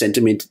measured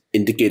sentiment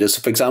indicators.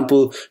 So, for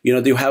example,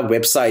 you have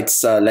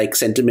websites like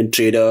Sentiment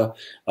Trader,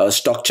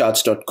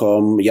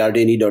 stockcharts.com,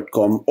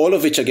 Yardeni.com, all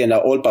of which again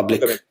are all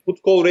public.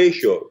 Put call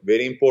ratio,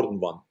 very important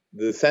one.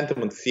 The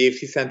sentiment,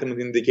 CFC sentiment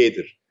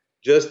indicator.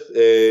 Just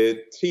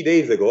 3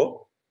 days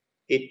ago,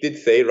 it did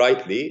say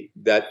rightly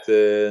that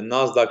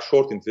Nasdaq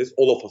short interest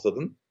all of a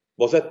sudden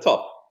was at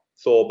top.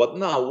 So, but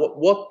now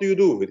what do you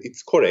do with it?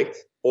 It's correct.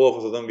 All of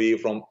a sudden,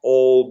 from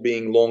all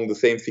being long the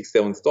same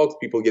 6-7 stocks,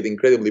 people get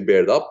incredibly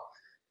bared up.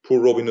 Poor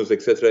Robinhood,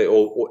 etc.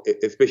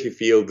 Especially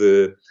feel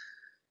the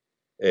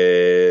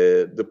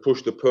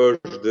push, the purge,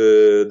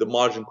 the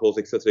margin calls,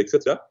 etc.,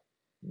 etc.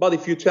 But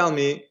if you tell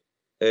me,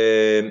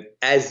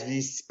 as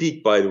we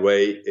speak, by the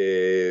way,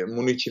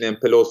 Mnuchin and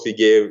Pelosi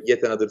gave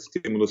yet another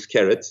stimulus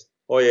carrot.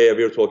 Oh yeah,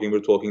 we're talking.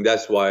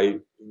 That's why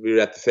we're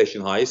at the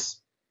session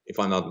highs, if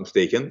I'm not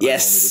mistaken.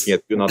 Yes. I'm only looking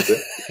at you, not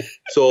the.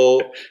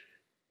 So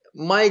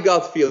my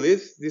gut feel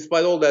is,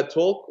 despite all that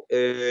talk,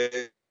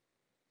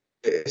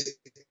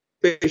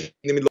 especially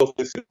in the middle of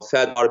this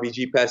sad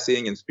RBG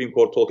passing and Supreme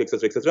Court talk,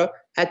 etc.,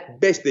 at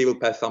best they will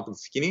pass something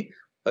skinny.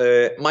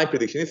 My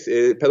prediction is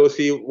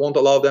Pelosi won't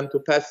allow them to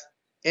pass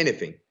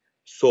anything.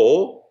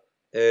 So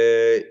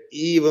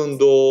even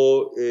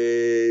though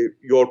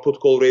your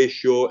put-call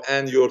ratio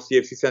and your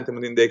CFC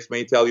sentiment index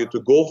may tell you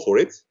to go for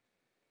it,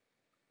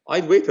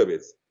 I'd wait a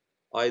bit.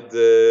 I'd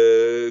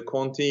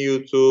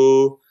continue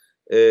to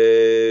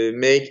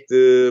make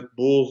the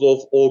bulls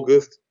of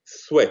August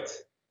sweat.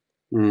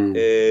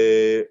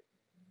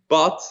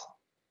 But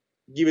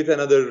give it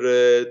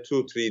another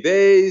 2-3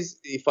 days.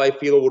 If I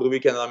feel over the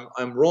weekend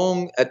I'm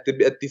wrong, at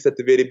least at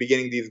the very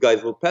beginning these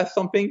guys will pass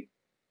something,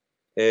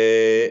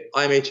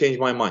 I may change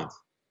my mind.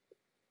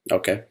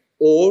 Okay.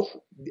 Or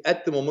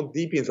at the moment,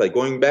 deep inside,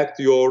 going back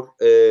to your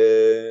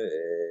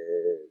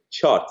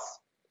charts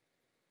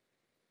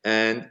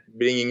and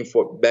bringing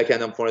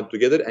backhand and forehand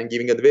together and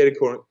giving a very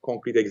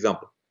concrete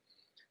example.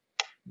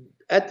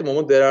 At the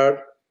moment, there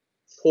are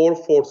 4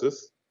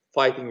 forces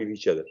fighting with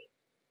each other.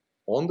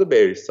 On the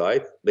bearish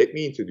side, let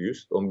me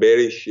introduce on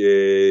bearish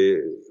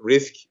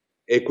risk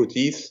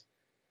equities,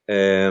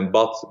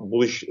 but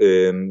bullish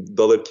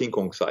dollar King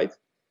Kong side.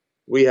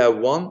 We have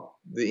one,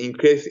 the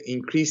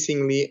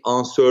increasingly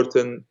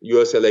uncertain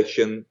US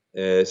election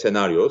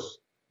scenarios.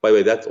 By the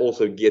way, that's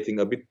also getting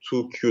a bit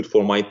too cute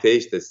for my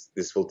taste.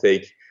 This will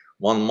take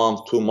 1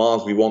 month, 2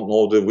 months. We won't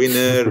know the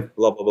winner,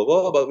 blah, blah, blah,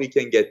 blah, but we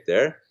can get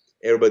there.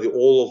 Everybody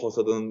all of a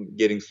sudden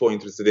getting so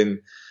interested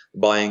in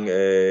buying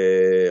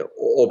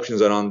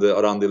options around the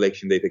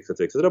election date,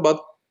 etc., etc. But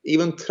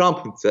even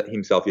Trump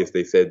himself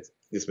yesterday said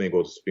this may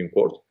go to Supreme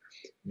Court.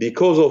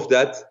 Because of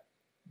that,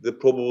 the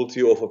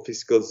probability of a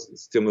fiscal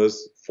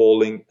stimulus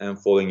falling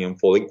and falling and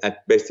falling,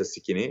 at best a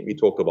skinny. We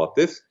talked about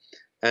this.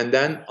 And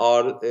then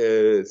our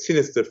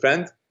sinister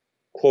friend,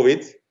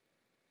 COVID,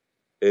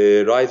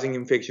 rising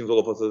infections all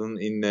of a sudden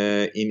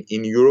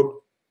in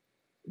Europe.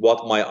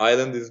 What my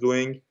island is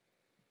doing.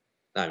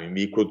 I mean,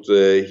 we could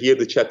hear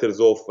the chatters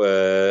of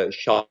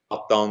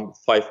shutdown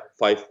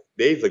five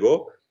days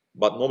ago,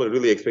 but nobody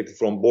really expected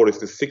from Boris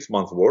the 6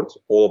 month word.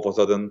 All of a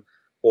sudden,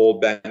 all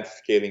banks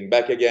scaling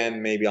back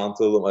again. Maybe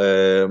until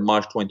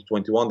March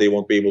 2021, they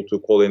won't be able to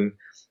call in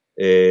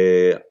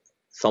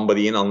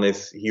somebody in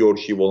unless he or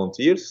she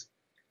volunteers.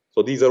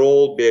 So these are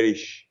all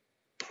bearish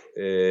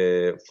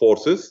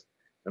forces.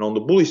 And on the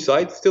bullish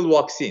side, still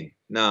vaccine.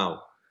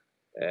 Now,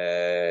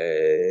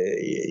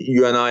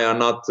 you and I are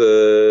not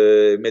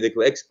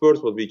medical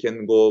experts, but we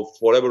can go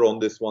forever on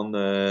this one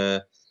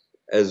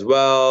as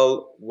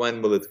well.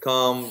 When will it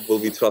come? Will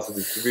we trust the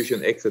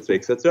distribution, etc.,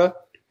 etc.?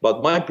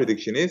 But my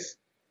prediction is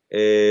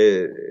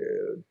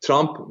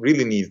Trump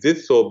really needs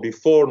this. So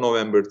before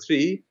November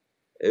 3,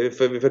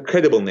 with a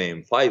credible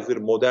name, Pfizer,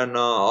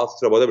 Moderna,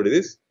 Astra, whatever it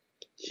is,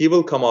 he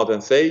will come out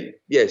and say,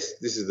 yes,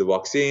 this is the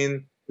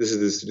vaccine, this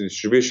is the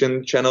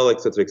distribution channel,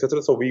 etc.,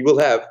 etc. So we will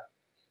have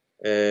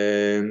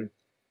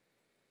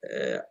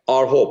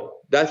our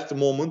hope. That's the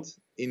moment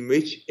in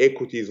which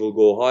equities will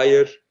go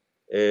higher,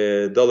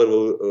 dollar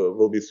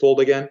will be sold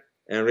again,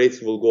 and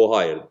rates will go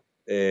higher.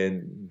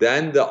 And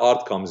then the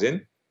art comes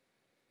in.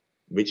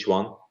 Which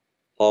one?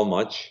 How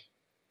much?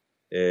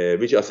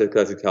 Which asset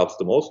class it helps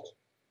the most?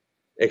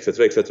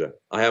 Etc., etc.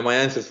 I have my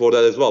answers for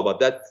that as well, but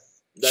that's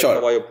sure.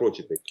 How I approach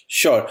it.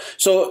 Sure.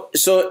 So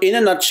in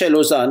a nutshell,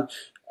 Ozan,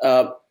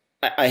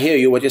 I hear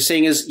you. What you're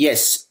saying is,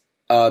 yes,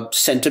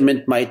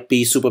 sentiment might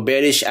be super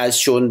bearish as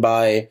shown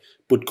by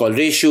put call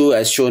ratio,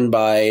 as shown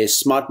by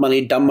smart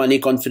money, dumb money,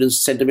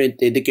 confidence sentiment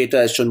indicator,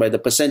 as shown by the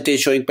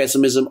percentage showing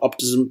pessimism,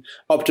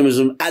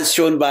 optimism, as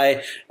shown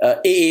by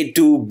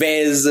AA2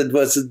 bears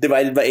versus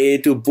divided by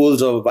AA2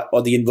 bulls,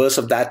 or the inverse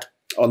of that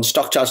on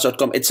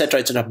stockcharts.com, etc.,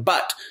 etc.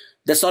 But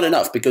that's not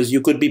enough, because you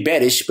could be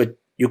bearish, but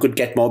you could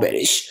get more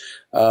bearish.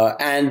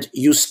 And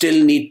you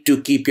still need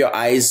to keep your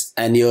eyes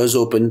and ears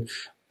open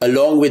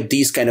along with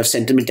these kind of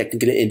sentiment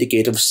technical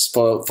indicators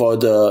for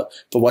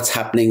what's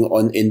happening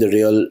in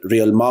the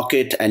real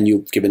market. And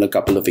you've given a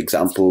couple of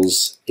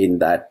examples in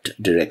that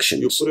direction.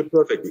 You put it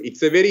perfectly.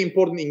 It's a very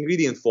important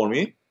ingredient for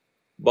me,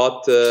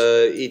 but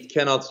it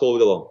cannot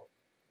solve it alone.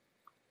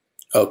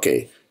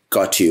 Okay,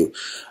 got you.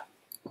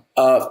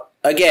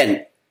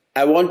 Again,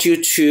 I want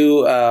you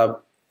to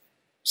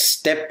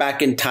step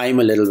back in time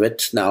a little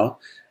bit now.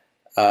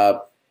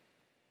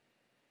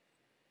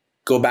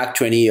 Go back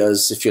 20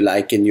 years, if you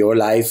like, in your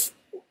life,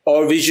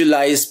 or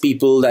visualize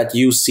people that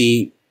you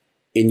see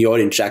in your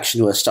interaction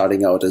who are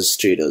starting out as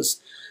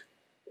traders.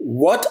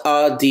 What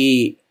are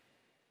the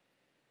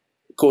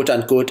quote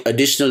unquote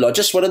additional, or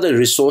just what are the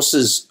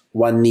resources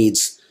one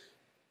needs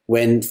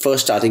when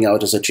first starting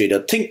out as a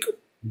trader? Think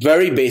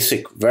very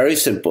basic, very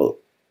simple.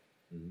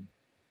 Mm-hmm.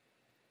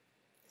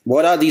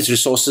 What are these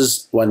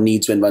resources one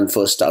needs when one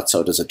first starts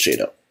out as a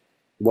trader?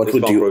 What this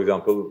would one, you? For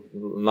example,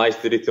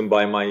 nicely written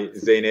by my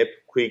Zeynep,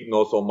 quick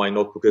notes on my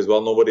notebook as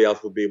well. Nobody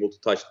else will be able to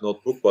touch the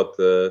notebook,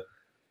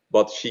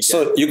 but she can.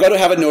 So you got to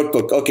have a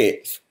notebook,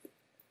 okay?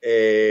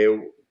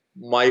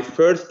 My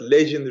first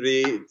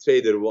legendary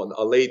trader,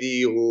 a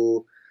lady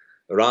who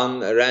ran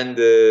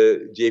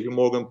the JP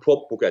Morgan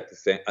prop book at the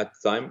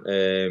time,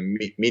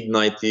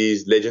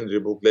 mid-90s, legendary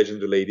book,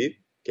 legendary lady,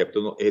 kept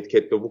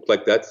a book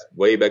like that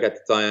way back at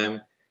the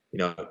time. You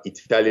know,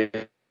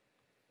 Italian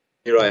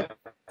era.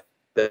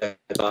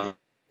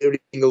 Every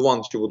single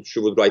one she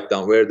would write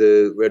down where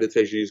the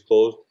treasury is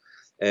closed,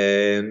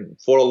 and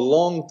for a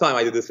long time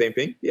I did the same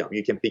thing. Yeah,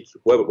 you can pick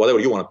whatever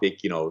you want to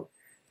pick. You know,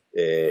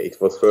 it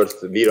was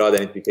first lira,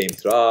 then it became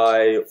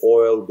TRY,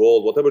 oil,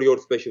 gold, whatever your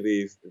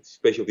specialties,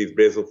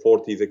 Brazil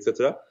 40s,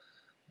 etc.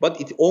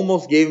 But it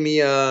almost gave me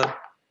a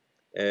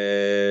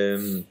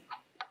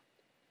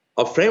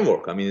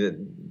framework. I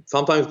mean,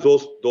 sometimes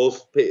those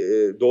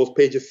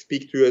pages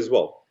speak to you as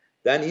well.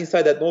 Then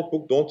inside that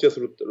notebook, don't just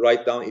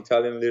write down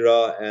Italian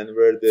lira and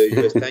where the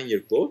US 10-year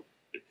closed,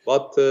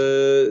 but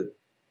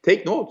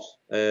take notes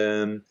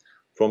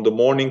from the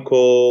morning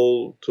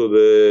call to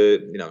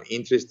the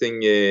interesting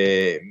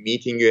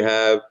meeting you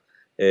have,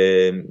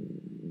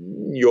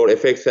 your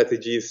FX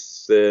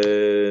strategies,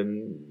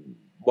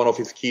 one of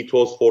its key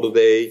tools for the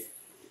day.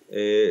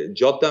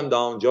 Jot them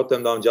down.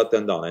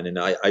 And then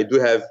I do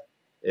have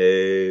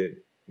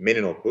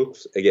many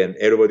notebooks. Again,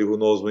 everybody who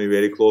knows me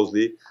very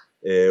closely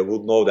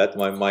would know that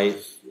my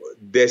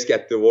desk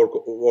at the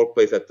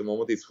workplace at the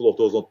moment is full of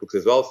those notebooks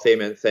as well.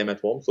 Same at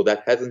home. So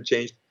that hasn't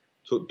changed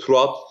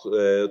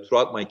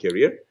throughout my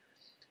career,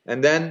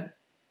 and then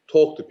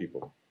talk to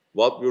people.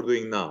 What we're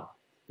doing now,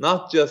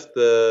 not just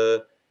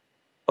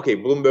okay,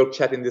 Bloomberg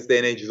chat in this day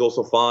and age is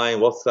also fine.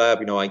 WhatsApp,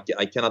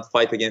 I cannot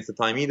fight against the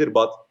time either,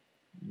 but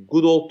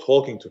good old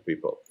talking to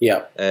people.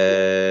 Yeah.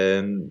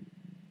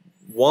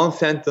 One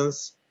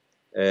sentence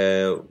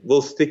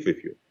will stick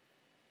with you.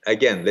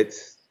 Again,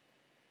 let's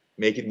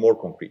make it more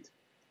concrete.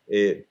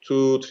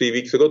 2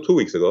 weeks ago,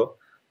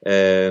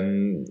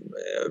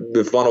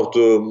 with one of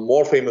the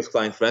more famous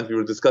client friends, we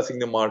were discussing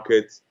the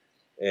market.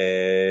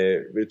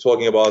 We're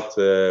talking about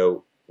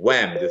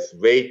WAM, this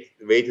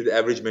weighted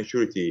average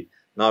maturity.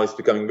 Now it's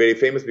becoming very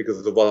famous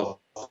because of what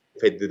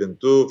Fed didn't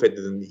do, Fed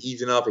didn't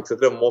ease enough,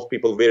 etc. Most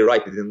people very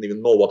rightly didn't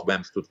even know what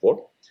WAM stood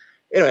for.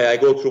 Anyway, I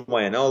go through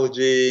my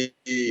analogy.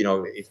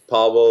 If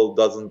Powell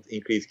doesn't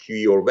increase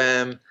QE or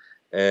WAM,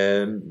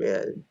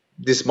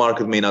 this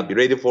market may not be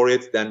ready for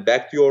it. Then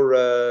back to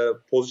your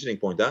positioning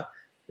point,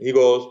 he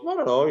goes,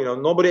 no,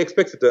 nobody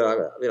expects it.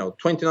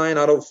 29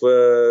 out of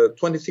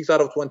 26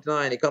 out of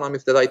 29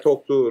 economists that I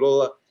talked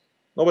to,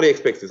 nobody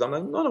expects this. I'm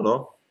like,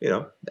 no.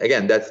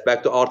 Again, that's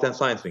back to art and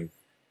science thing.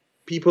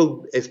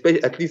 People,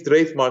 especially at least the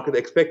rates market,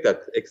 expects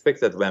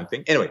that WAM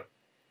thing. Anyway,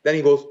 then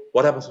he goes,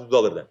 what happens to the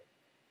dollar then?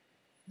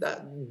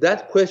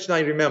 That question I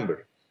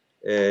remember,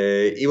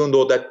 even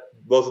though that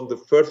wasn't the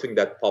first thing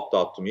that popped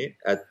out to me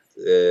at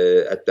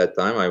that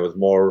time. I was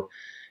more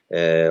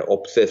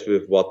obsessed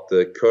with what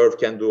the curve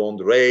can do on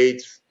the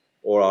rates,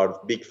 or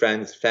our big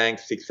friends, FANG,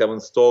 6-7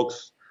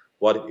 stocks,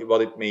 what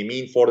it may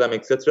mean for them,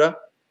 etc.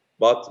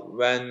 But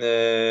when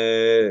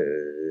the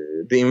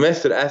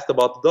investor asked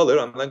about the dollar,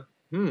 I'm like,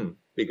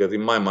 because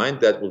in my mind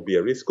that would be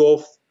a risk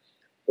off.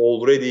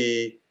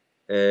 Already,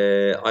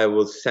 I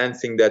was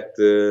sensing that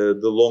the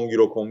long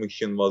euro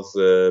conviction was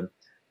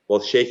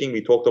shaking.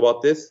 We talked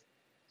about this.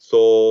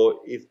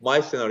 So if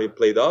my scenario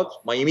played out,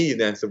 my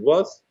immediate answer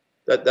was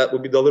that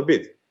would be dollar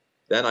bid.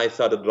 Then I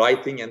started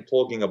writing and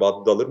talking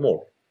about dollar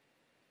more.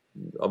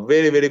 A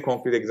very, very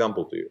concrete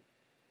example to you.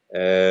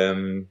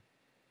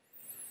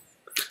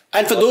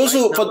 And for those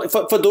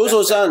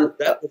Ozan,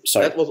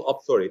 sorry, that was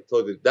up. Sorry,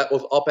 that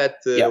was up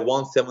at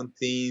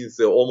 117s,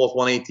 almost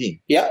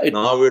 118. Yeah.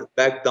 Now we're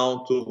back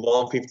down to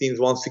 115s,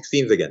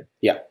 116s again.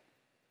 Yeah.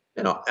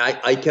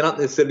 I cannot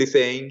necessarily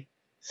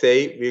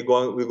say we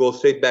go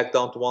straight back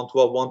down to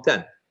 112,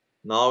 110.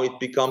 Now it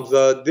becomes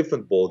a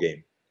different ball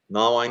game.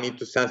 Now I need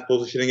to sense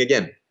positioning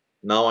again.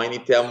 Now I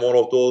need to have more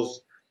of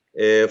those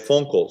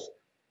phone calls.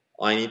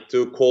 I need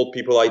to call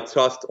people I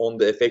trust on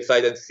the FX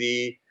side and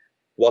see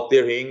what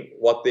they're hearing,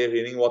 what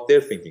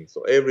they're thinking.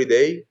 So every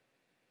day,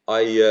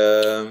 I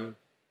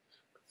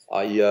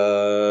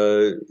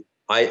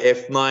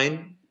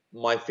F9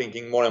 my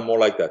thinking more and more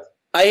like that.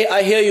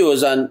 I hear you,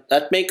 Ozan.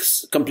 That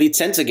makes complete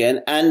sense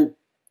again. And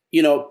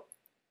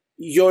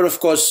you're of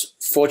course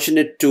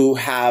fortunate to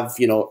have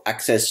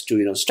access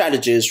to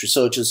strategists,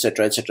 researchers,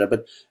 etc., etc.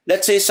 But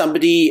let's say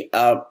somebody,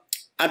 I'm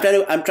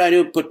trying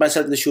to put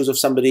myself in the shoes of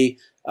somebody,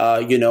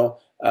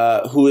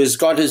 who has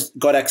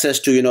got access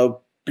to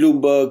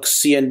Bloomberg,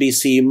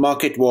 CNBC,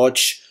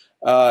 MarketWatch,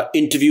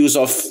 interviews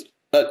of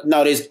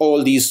nowadays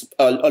all these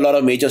a lot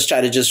of major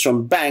strategists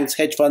from banks,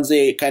 hedge funds.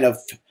 They kind of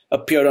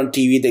appear on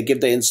TV. They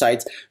give their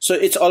insights. So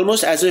it's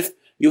almost as if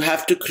you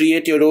have to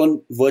create your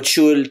own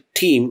virtual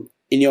team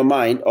in your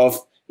mind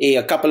of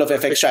a couple of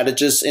FX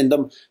strategists in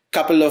them,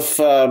 couple of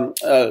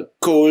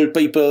coal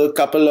people,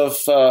 couple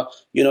of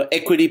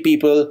equity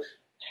people.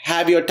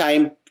 Have your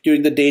time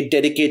during the day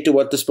dedicate to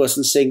what this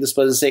person's saying,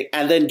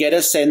 and then get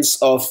a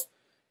sense of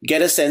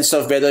whether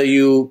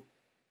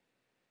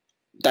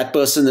that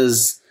person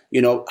is,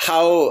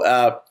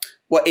 how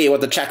what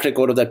the track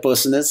record of that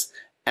person is,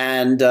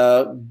 and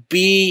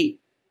B,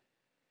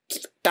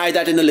 tie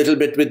that in a little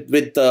bit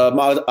with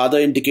other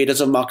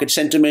indicators of market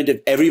sentiment.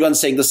 If everyone's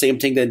saying the same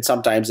thing, then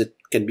sometimes it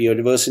can be a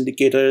reverse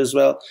indicator as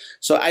well.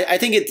 So I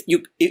think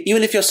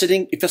even if you're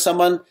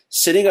someone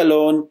sitting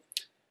alone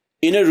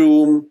in a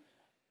room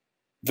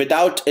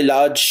without a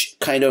large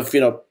kind of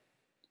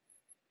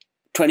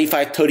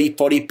 25, 30,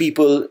 40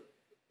 people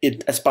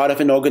as part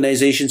of an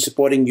organization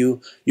supporting you,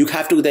 you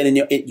have to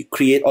then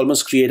create a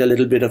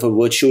little bit of a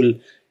virtual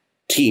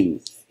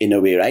team in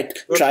a way, right?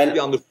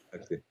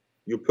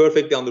 You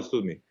perfectly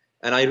understood me.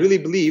 And I really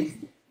believe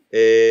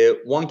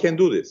one can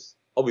do this.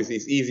 Obviously,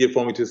 it's easier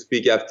for me to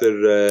speak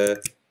after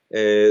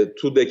 2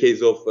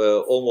 decades of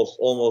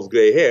almost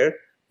gray hair.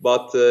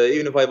 But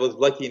even if I was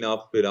lucky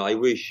enough, I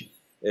wish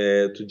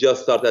to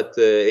just start at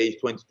age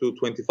 22,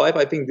 25,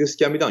 I think this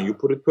can be done. You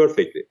put it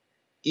perfectly.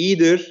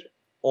 Either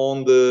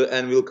and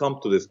we'll come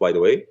to this, by the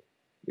way.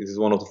 This is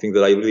one of the things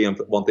that I really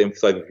want to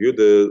emphasize with you,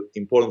 the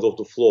importance of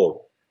the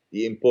floor.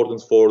 The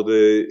importance for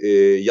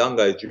the young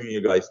guys, junior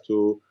guys,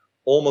 to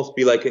almost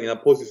be like in a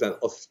position,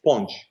 a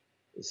sponge,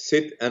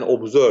 sit and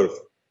observe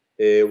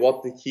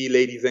what the key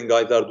ladies and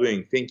guys are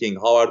doing, thinking,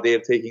 how are they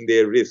taking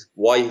their risk?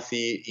 Why is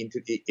he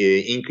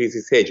increase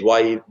his hedge?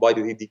 Why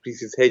did he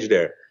decrease his hedge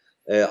there?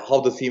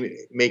 How does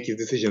he make his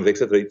decisions,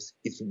 etc.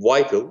 It's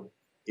vital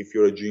if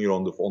you're a junior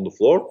on the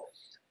floor.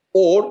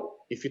 Or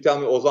if you tell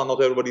me, Ozan,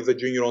 not everybody is a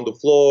junior on the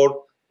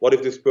floor. What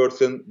if this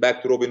person,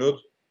 back to Robinhood,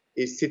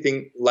 is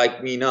sitting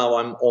like me now?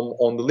 I'm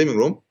on the living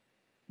room.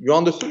 You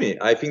understood me.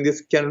 I think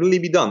this can really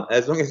be done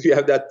as long as you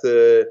have that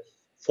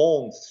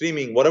phone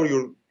streaming, whatever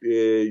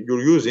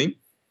you're using.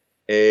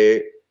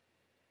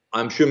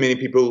 I'm sure many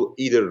people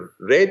either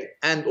read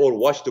and or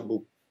watched the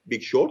book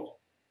Big Short.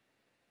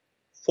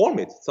 Form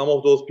it. Some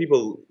of those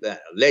people,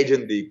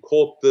 legendary,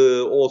 caught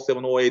the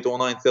 07, 08,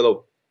 09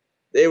 sell-off.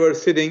 They were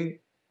sitting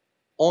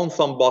on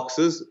some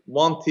boxes,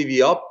 one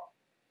TV up,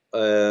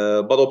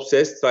 but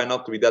obsessed. Try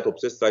not to be that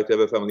obsessed. Try to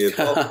have a family as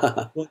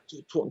well.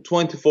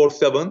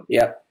 24/7.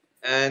 Yeah.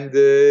 And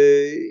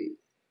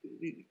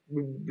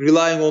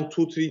relying on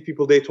 2-3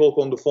 people they talk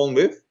on the phone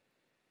with,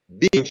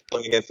 being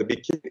against a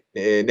big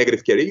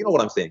negative carry. You know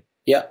what I'm saying?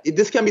 Yeah.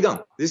 This can be done.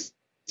 This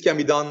can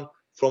be done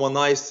from a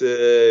nice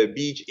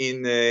beach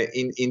in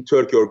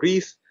Turkey or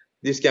Greece.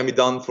 This can be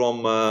done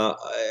from a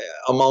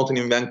mountain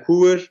in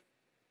Vancouver.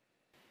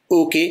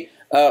 Okay.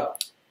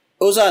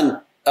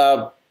 Ozan,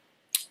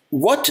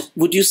 what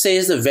would you say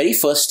is the very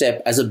first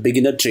step as a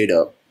beginner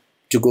trader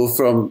to go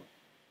from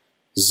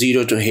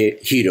zero to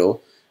hero?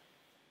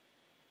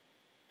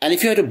 And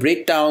if you had to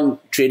break down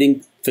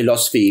trading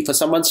philosophy for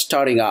someone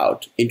starting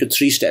out into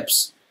 3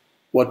 steps,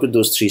 what would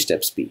those 3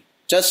 steps be?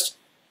 Just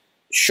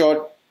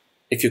short,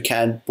 if you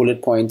can,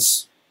 bullet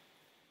points.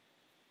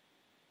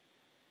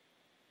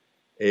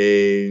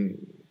 We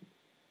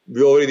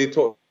already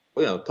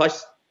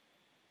touched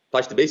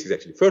the basics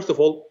actually. First of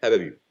all, have a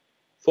view,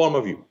 form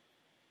a view.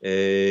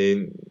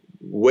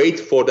 Wait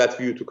for that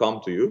view to come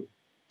to you.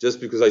 Just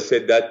because I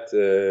said that,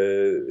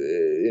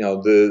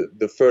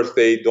 the first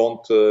day,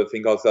 don't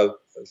think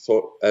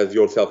as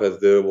yourself as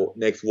the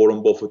next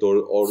Warren Buffett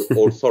or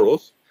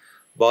Soros.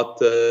 But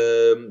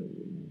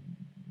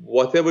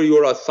whatever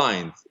you're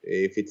assigned,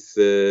 if it's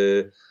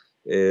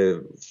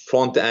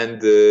front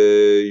end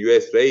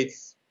US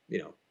rates,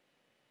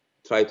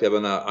 try to have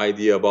an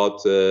idea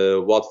about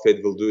what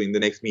Fed will do in the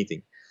next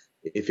meeting.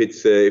 If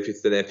it's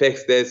an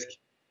FX desk,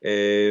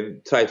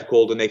 try to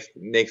call the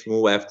next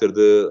move after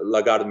the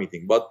Lagarde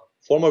meeting. But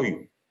form a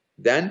view.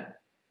 Then,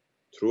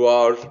 through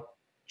our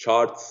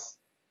charts,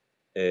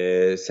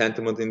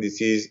 sentiment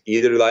indices,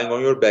 either relying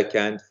on your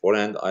backhand,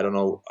 forehand, I don't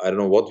know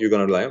what you're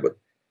gonna rely on, but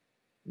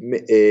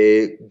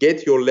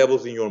get your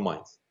levels in your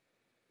mind.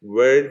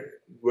 Where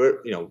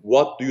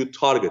what do you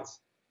target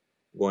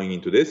going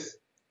into this,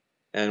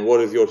 and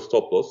what is your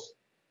stop loss,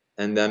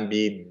 and then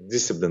be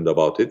disciplined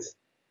about it.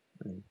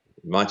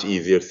 Much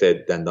easier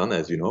said than done,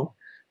 as you know,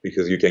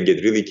 because you can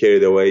get really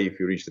carried away if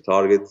you reach the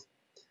target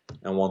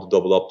and want to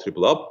double up,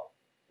 triple up.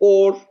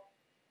 Or,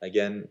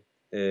 again,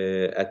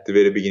 at the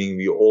very beginning,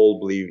 we all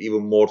believe,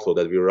 even more so,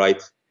 that we're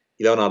right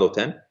 11 out of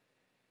 10.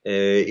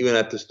 Even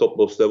at the stop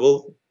loss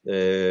level,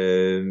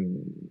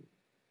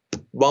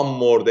 one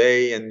more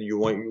day and you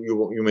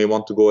may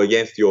want to go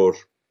against your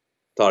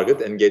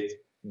target and get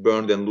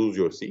burned and lose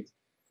your seat.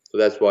 So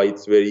that's why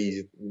it's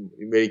very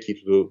key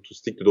to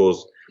stick to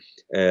those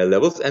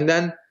levels. And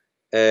then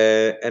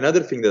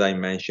another thing that I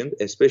mentioned,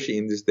 especially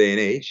in this day and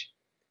age,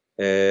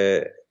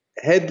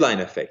 headline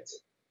effect.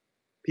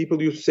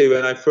 People used to say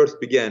when I first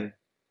began,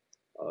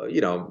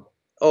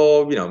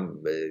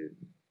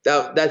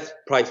 that's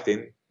priced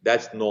in,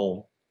 that's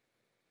known.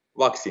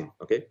 Vaccine,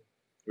 okay?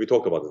 We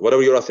talk about it.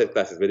 Whatever your asset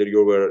classes, whether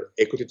you were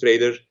equity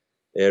trader,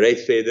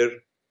 rate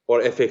trader, or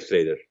FX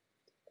trader,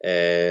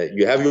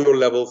 you have your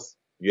levels,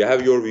 you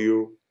have your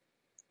view.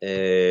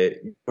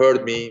 You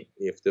heard me.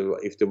 If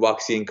the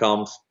vaccine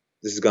comes,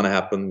 this is gonna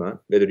happen,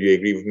 whether you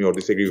agree with me or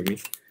disagree with me.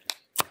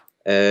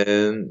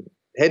 And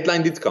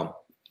headline did come.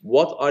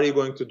 What are you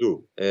going to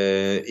do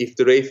if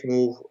the rates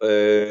move,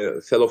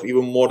 sell off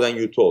even more than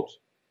you thought?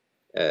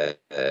 Are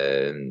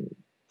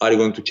you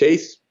going to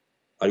chase?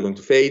 Are you going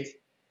to fade?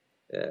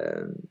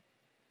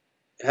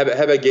 Have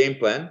a game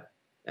plan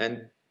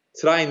and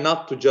try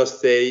not to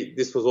just say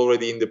this was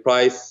already in the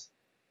price,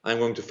 I'm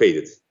going to fade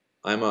it.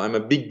 I'm a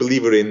big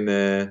believer in,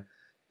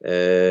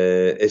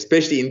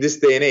 especially in this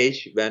day and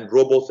age when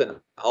robots and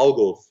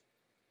algos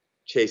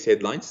chase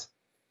headlines.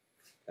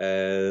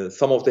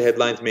 Some of the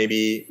headlines may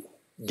be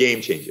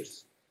game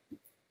changers.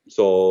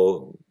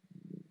 So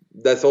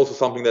that's also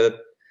something that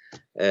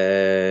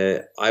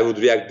I would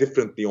react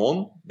differently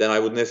on than I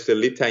would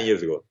necessarily 10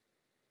 years ago.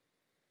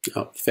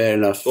 Oh, fair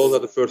enough. Those are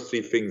the first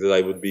 3 things that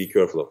I would be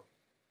careful of.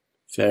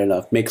 Fair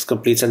enough. Makes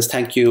complete sense.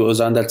 Thank you,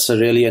 Ozan. That's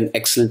really an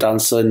excellent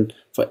answer, and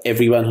for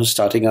everyone who's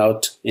starting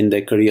out in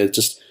their career,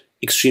 just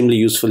extremely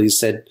useful. You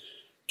said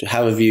to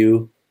have a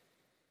view,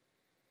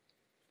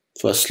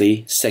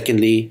 firstly.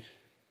 Secondly,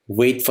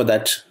 wait for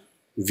that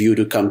view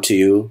to come to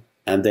you,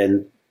 and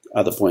then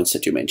other points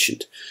that you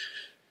mentioned.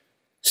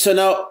 So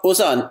now,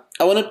 Ozan,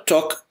 I want to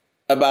talk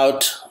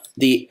about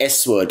the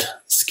S word,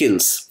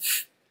 skills.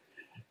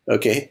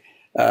 Okay.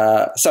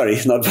 Sorry,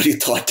 not what you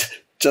thought,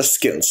 just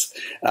skills.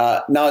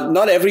 Now,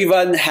 not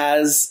everyone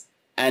has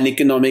an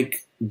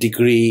economic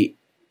degree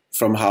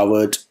from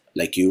Harvard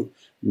like you.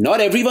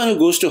 Not everyone who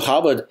goes to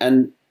Harvard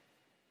and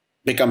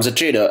becomes a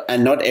trader,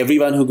 and not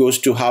everyone who goes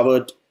to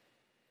Harvard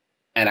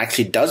and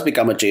actually does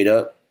become a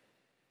trader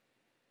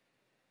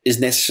is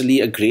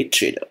necessarily a great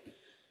trader.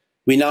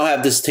 We now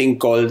have this thing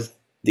called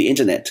the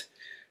internet.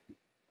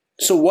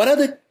 So what are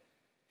the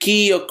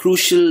key or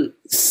crucial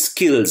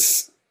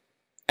skills?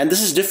 And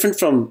this is different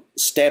from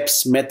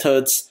steps,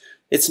 methods.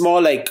 It's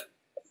more like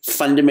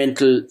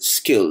fundamental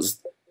skills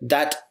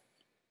that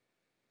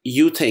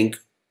you think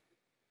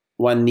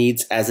one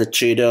needs as a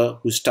trader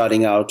who's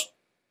starting out,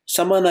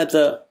 someone at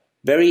the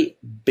very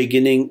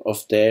beginning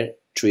of their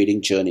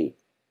trading journey.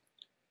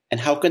 And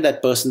how can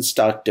that person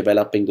start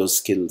developing those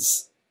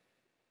skills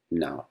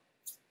now?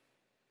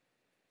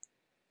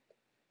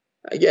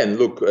 Again,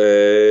 look,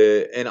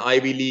 an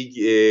Ivy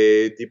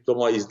League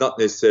diploma is not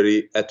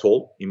necessary at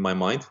all in my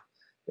mind.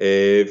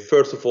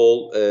 First of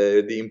all,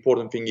 the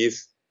important thing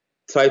is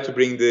try to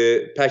bring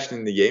the passion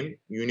in the game.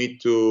 You need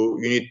to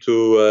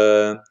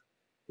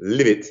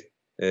live it.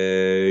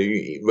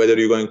 Whether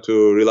you're going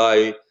to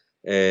rely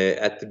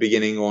at the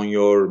beginning on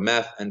your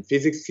math and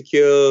physics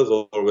skills,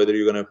 or whether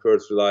you're going to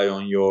first rely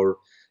on your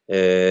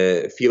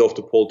feel of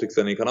the politics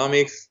and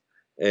economics.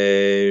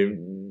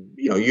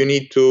 You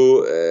need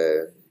to.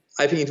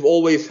 I think it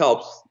always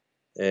helps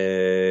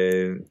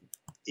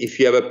if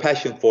you have a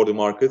passion for the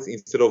markets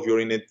instead of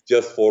you're in it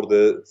just for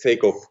the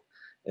sake of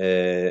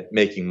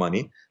making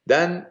money.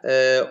 Then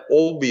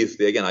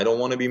obviously, again, I don't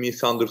want to be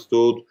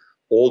misunderstood.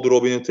 All the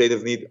Robinhood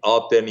traders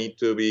out there need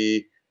to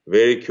be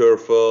very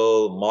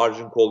careful.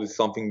 Margin call is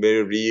something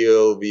very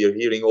real. We are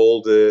hearing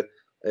all the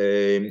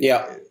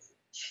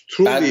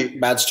truly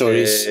bad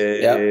stories,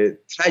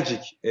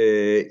 tragic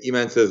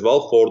events as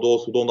well for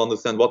those who don't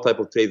understand what type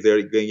of trades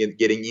they're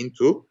getting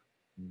into.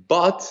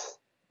 But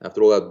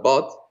after all that,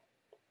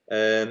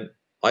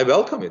 I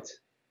welcome it.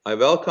 I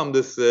welcome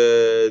this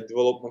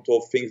development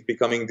of things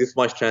becoming this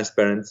much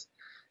transparent.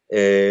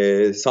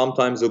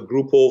 Sometimes a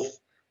group of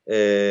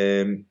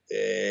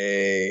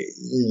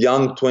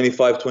young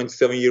 25,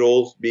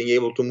 27-year-olds being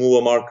able to move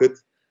a market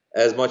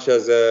as much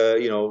as a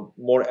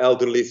more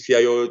elderly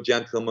CIO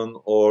gentleman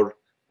or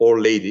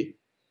lady.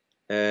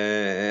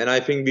 And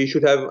I think we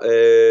should have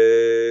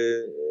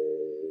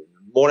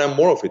more and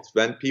more of it.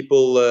 When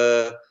people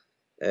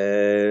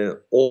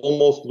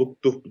almost look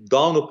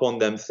down upon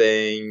them,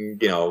 saying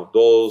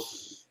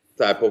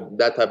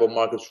that type of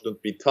market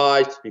shouldn't be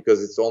touched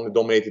because it's only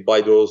dominated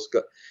by those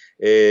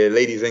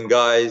ladies and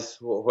guys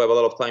who have a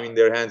lot of time in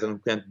their hands and who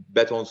can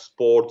bet on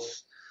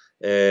sports,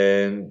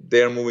 and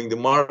they're moving the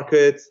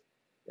market.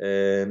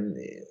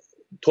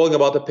 Talking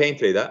about the pain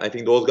trader, I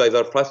think those guys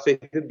are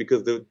frustrated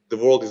because the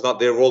world is not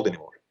their world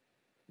anymore.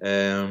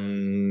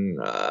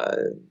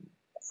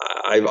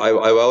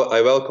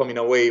 I welcome, in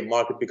a way,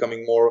 market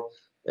becoming more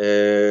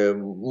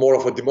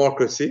of a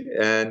democracy,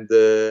 and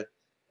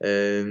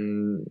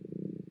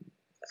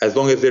as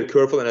long as they're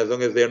careful and as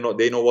long as they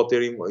know what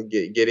they're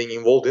getting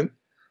involved in,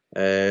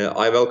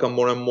 I welcome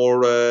more and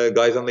more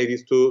guys and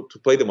ladies to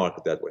play the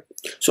market that way.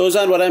 So,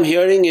 Ozan, what I'm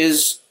hearing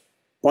is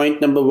point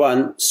number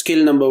one,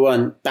 skill number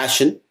one,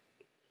 passion.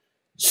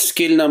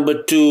 Skill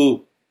number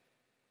two,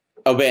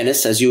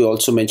 awareness, as you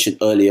also mentioned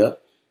earlier.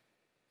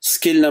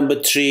 Skill number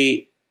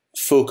three,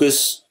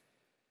 focus.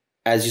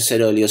 As you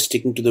said earlier,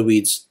 sticking to the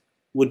weeds.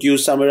 Would you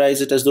summarize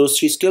it as those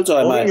three skills,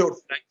 or knowing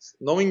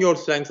your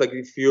strengths? Like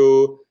if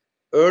you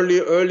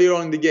earlier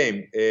on in the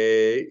game,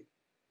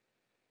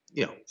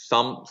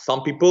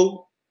 some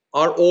people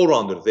are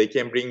all-rounders. They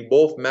can bring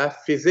both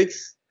math,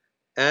 physics,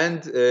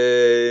 and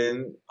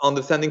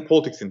understanding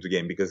politics into the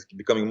game, because it's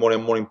becoming more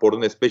and more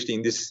important, especially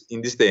in this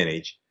day and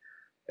age.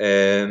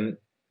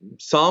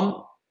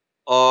 Some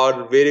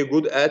are very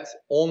good at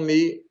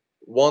only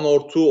one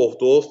or two of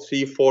those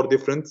 3-4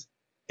 different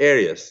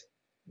areas.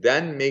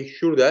 Then make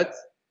sure that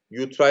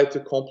you try to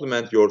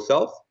complement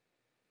yourself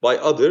by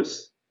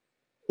others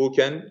who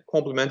can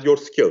complement your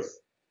skills.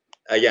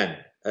 Again,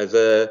 as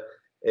a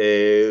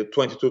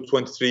 22,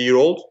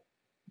 23-year-old,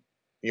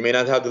 you may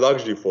not have the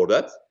luxury for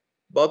that,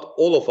 but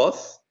all of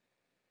us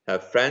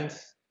have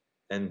friends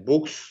and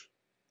books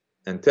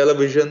and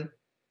television.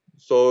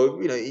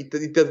 So, a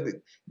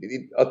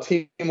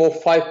team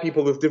of 5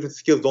 people with different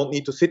skills don't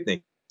need to sit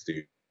next to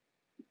you.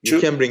 You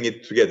can bring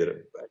it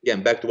together.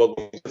 Again, back to what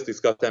we just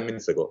discussed 10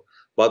 minutes ago.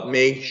 But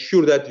make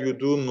sure that you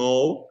do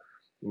know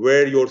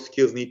where your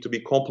skills need to be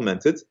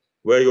complemented,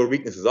 where your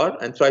weaknesses are,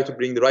 and try to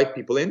bring the right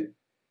people in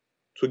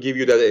to give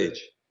you that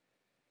edge.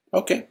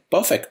 Okay,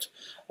 perfect.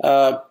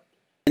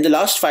 In the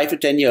last 5 to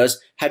 10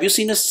 years, have you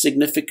seen a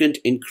significant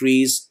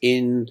increase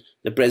in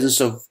the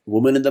presence of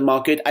women in the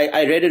market?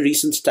 I read a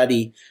recent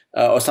study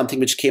or something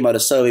which came out, a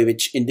survey,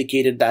 which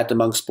indicated that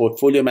amongst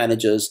portfolio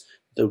managers,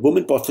 the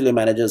women portfolio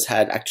managers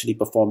had actually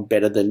performed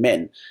better than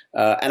men.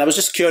 And I was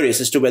just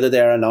curious as to whether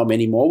there are now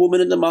many more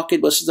women in the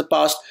market versus the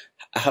past.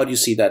 How do you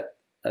see that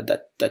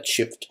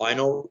shift? I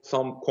know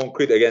some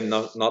concrete, again,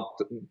 not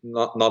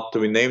to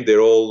be named.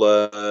 They're all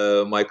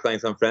my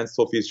clients and friends,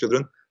 Sophie's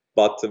children,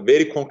 but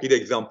very concrete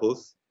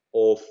examples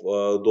of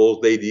those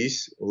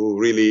ladies who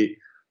really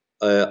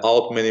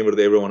outmaneuvered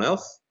everyone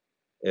else.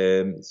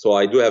 So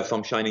I do have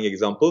some shining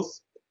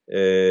examples.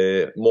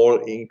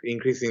 more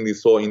increasingly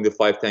so in the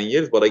 5-10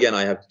 years. But again,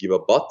 I have to give a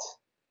but.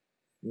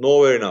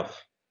 Nowhere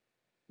enough.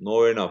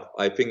 Nowhere enough.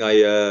 I think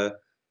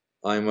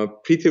I'm a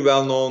pretty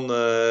well-known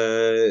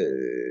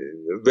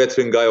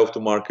veteran guy of the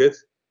market.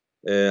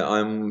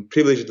 I'm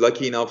privileged,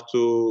 lucky enough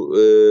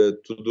to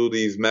do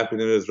these macro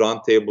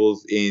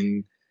roundtables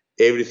in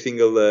every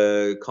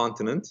single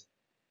continent.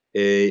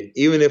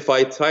 Even if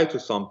I try to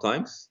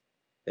sometimes,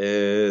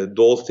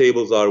 those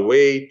tables are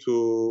way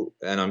too,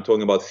 and I'm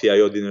talking about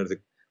CIO dinners,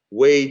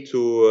 way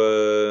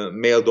too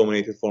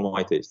male-dominated for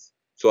my taste.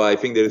 So I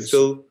think there is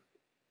still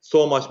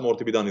so much more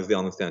to be done is the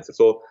honest answer.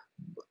 So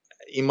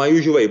in my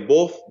usual way,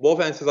 both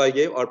answers I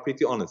gave are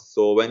pretty honest.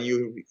 So when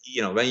you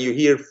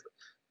hear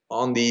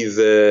on these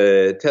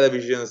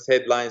televisions,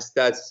 headlines,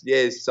 stats,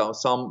 yes,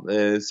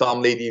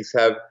 some ladies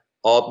have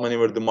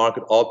outmaneuvered the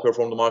market,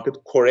 outperformed the market.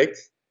 Correct.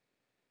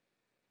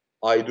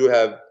 I do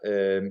have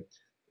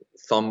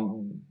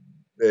some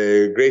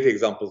great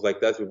examples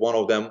like that. With one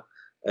of them,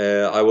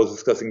 I was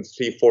discussing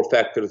 3-4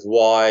 factors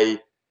why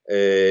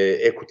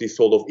equity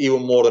sold off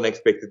even more than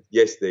expected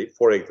yesterday,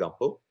 for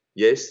example.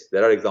 Yes,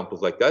 there are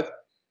examples like that.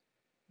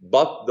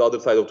 But the other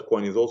side of the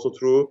coin is also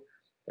true.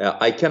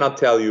 I cannot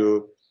tell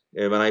you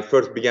when I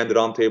first began the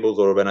roundtables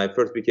or when I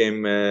first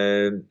became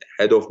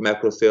head of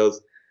macro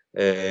sales,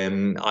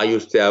 I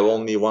used to have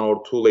only 1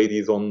 or 2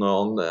 ladies on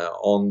the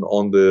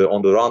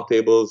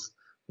roundtables.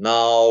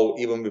 Now,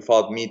 even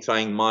without me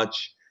trying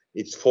much,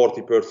 it's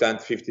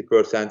 40%,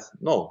 50%.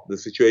 No, the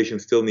situation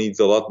still needs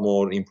a lot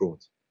more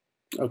improvement.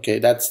 Okay,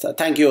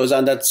 thank you,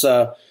 Ozan. That's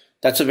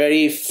a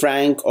very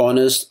frank,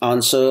 honest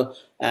answer,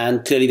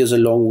 and clearly there's a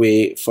long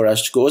way for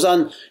us to go.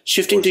 Ozan,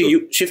 shifting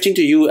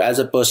to you as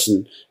a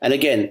person, and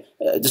again,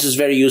 this is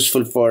very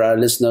useful for our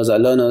listeners, our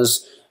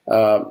learners,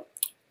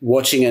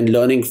 watching and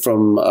learning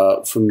from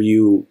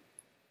you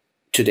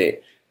today.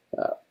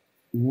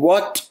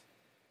 What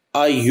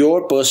are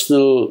your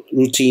personal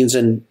routines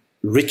and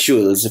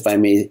rituals, if I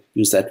may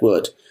use that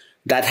word,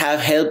 that have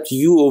helped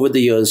you over the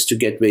years to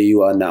get where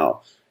you are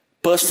now?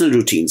 Personal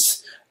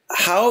routines.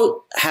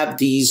 How have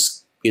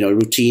these,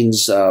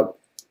 routines,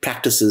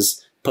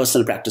 practices,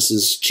 personal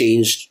practices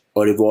changed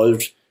or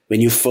evolved when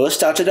you first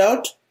started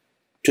out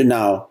to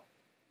now?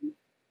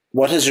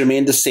 What has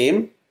remained the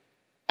same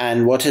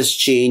and what has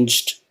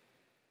changed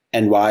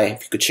and why?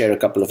 If you could share a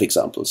couple of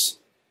examples.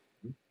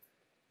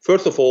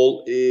 First of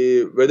all,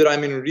 whether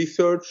I'm in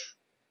research,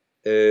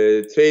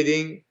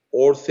 trading,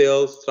 or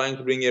sales, trying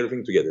to bring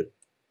everything together,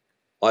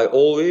 I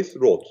always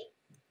wrote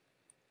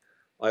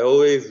my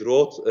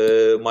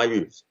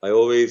views. I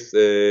always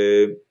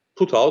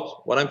put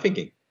out what I'm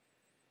thinking.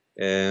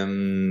 At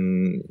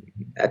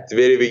the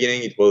very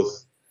beginning, it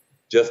was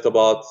just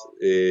about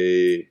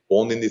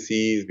bond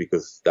indices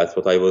because that's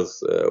what I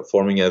was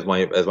forming as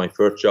my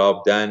first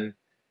job. Then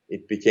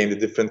it became the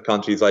different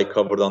countries I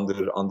covered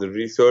under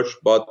research.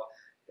 But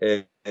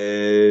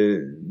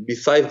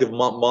besides the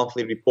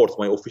monthly reports,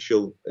 my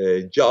official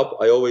job,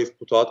 I always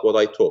put out what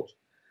I thought.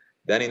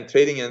 Then in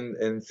trading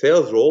and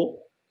sales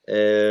role,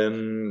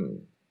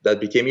 that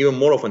became even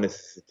more of a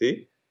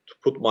necessity to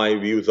put my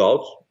views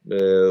out,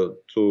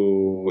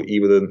 to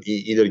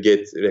either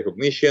get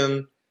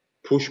recognition,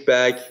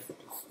 pushback,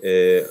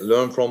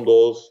 learn from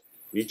those,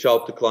 reach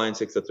out to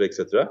clients, etc.,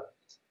 etc.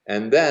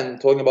 And then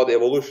talking about the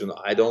evolution,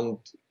 I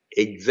don't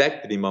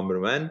exactly remember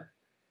when,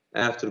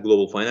 after the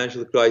global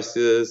financial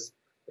crisis,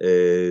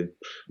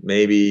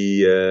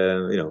 maybe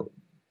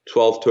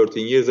 12,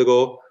 13 years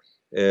ago,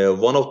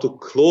 one of the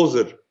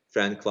closer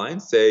friend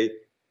clients said,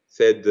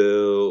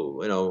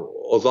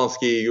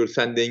 Ozansky, you're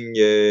sending,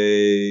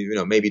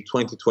 maybe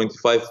 20,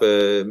 25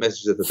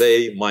 messages a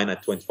day. Mine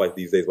at 25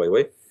 these days, by the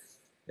way.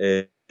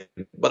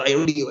 But I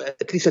really,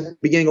 at least at the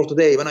beginning of the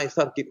day, when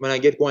I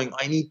get going,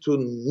 I need to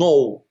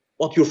know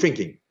what you're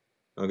thinking.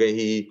 Okay,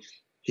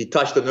 he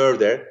touched the nerve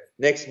there.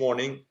 Next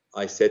morning,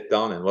 I sat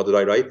down and what did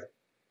I write?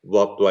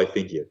 What do I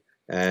think here?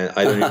 And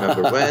I don't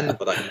remember when,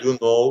 but I do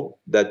know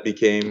that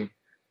became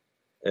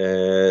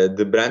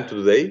the brand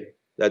today.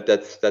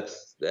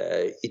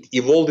 It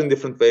evolved in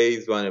different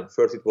ways. When at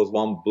first it was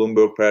one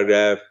Bloomberg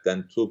paragraph,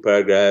 then 2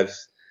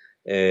 paragraphs.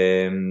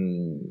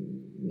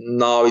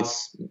 Now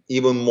it's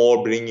even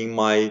more bringing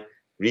my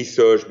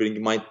research,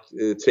 bringing my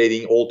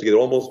trading all together,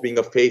 almost being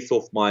a face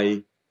of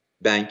my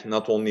bank.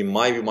 Not only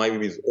my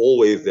view is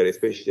always there,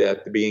 especially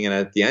at the beginning and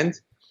at the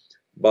end,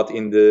 but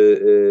in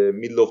the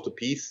middle of the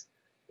piece,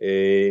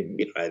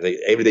 as an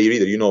everyday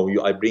reader,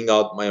 I bring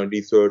out my own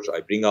research,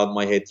 I bring out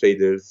my head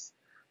traders.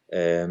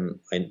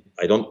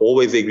 I don't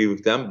always agree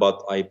with them,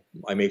 but I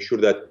make sure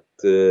that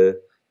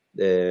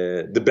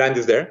the brand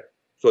is there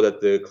so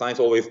that the clients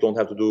always don't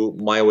have to do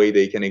my way.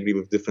 They can agree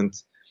with different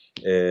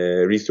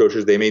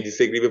researchers. They may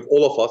disagree with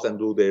all of us and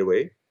do their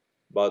way,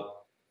 but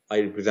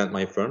I represent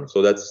my firm.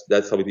 So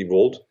that's how it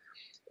evolved.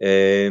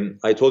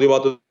 I told you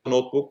about the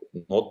notebook.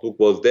 Notebook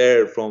was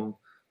there from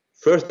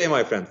first day,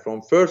 my friend.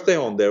 From first day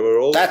on, there were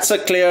all. That's a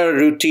clear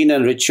routine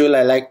and ritual.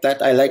 I like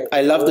that.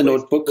 I love the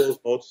notebook. Those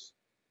notes.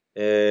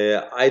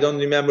 I don't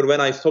remember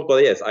when I stopped,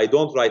 but yes, I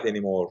don't write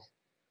anymore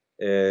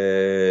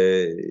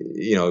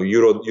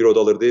euro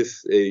dollar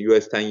this,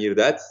 US 10-year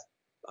that.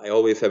 I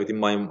always have it in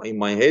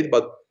my head,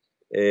 but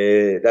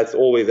that's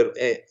always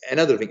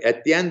another thing.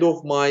 At the end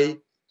of my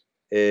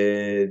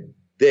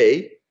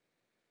day,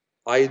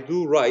 I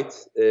do write.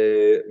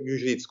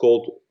 Usually, it's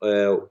called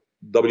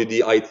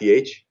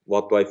WDITH.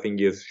 What do I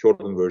think is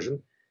shortened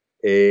version?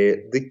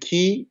 The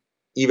key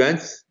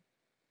events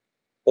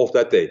of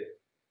that day.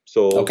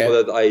 So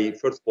that I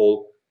first of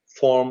all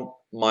form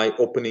my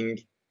opening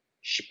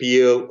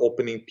spiel,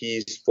 opening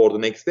piece for the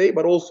next day,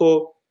 but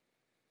also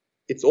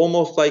it's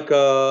almost like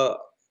a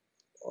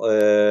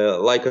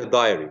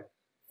diary.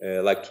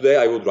 Like today,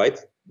 I would write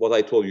what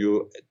I told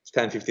you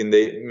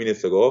 10-15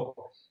 minutes ago.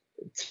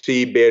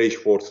 3 bearish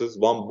forces,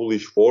 1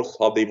 bullish force,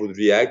 how they would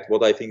react,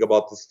 what I think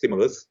about the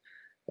stimulus.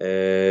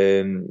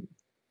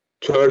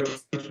 Turkey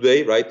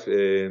today, right?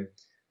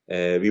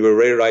 We were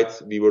very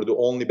right. We were the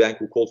only bank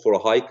who called for a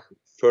hike,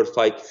 first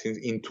hike since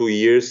in 2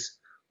 years.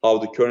 How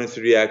the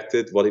currency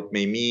reacted, what it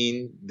may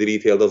mean. The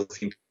retail doesn't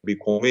seem to be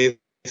convinced.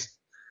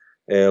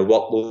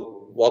 What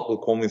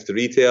will convince the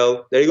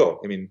retail? There you go.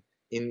 I mean,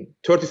 in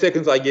 30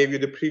 seconds, I gave you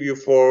the preview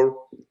for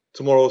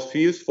tomorrow's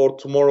views. For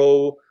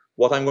tomorrow,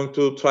 what I'm going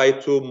to try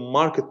to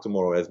market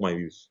tomorrow as my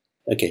views.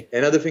 Okay.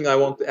 Another thing I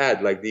want to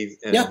add, like these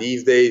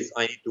days,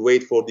 I need to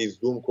wait for these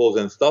Zoom calls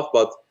and stuff.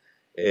 But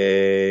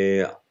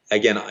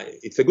again,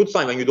 it's a good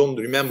sign when you don't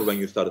remember when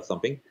you started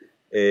something.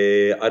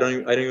 I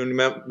don't even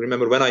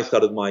remember when I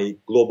started my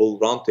global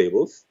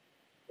roundtables.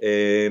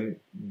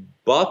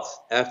 But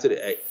after,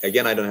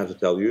 again, I don't have to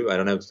tell you. I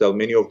don't have to tell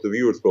many of the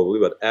viewers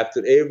probably. But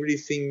after every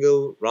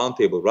single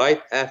roundtable,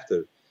 right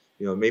after,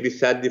 maybe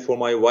sadly for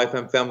my wife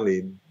and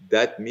family,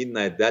 that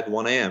midnight, that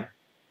 1 a.m.,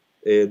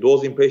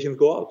 those impressions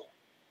go out.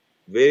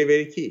 Very,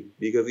 very key.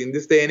 Because in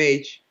this day and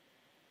age,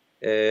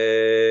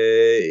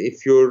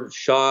 if you're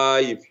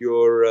shy, if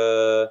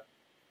you're,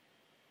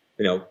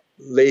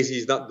 lazy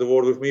is not the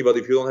word with me, but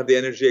if you don't have the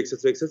energy,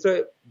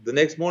 etc., the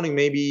next morning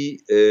maybe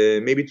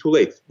too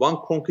late. One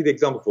concrete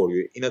example for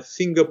you: in a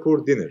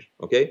Singapore dinner,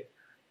 okay,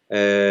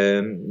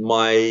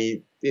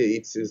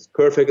 it's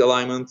perfect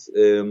alignment.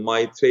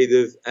 My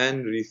traders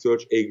and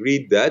research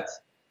agreed that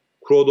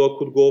Crodo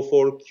could go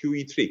for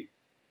QE3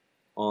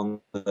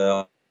 on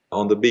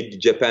the big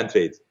Japan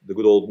trade, the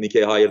good old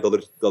Nikkei higher,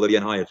 dollar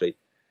yen higher trade.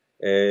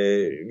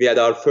 We had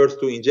our first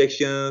 2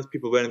 injections.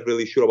 People weren't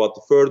really sure about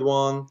the third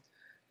one.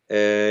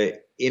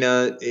 In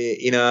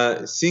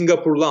a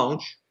Singapore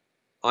lounge,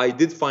 I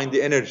did find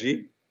the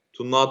energy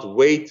to not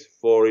wait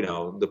for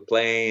the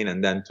plane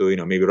and then to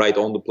maybe write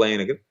on the plane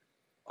again.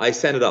 I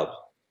sent it out.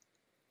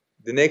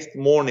 The next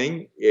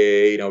morning,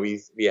 we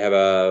have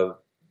a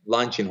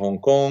lunch in Hong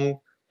Kong.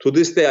 To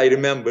this day, I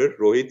remember,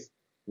 Rohit,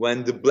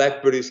 when the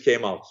blackberries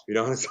came out.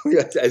 as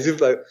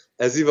if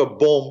a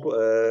bomb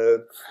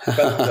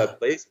fell in that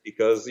place,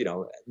 because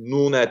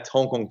noon at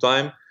Hong Kong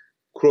time.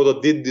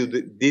 Croda did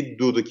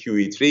do the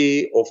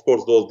QE3. Of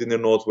course, those dinner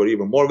notes were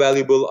even more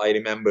valuable. I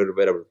remember,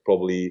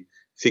 probably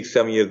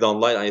 6-7 years down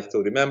the line, I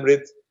still remember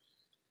it.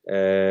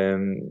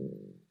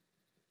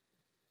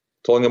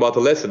 Talking about a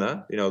lesson,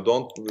 huh?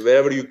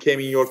 Wherever you came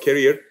in your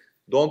career,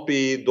 don't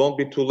be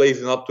too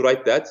lazy not to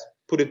write that.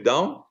 Put it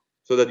down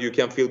so that you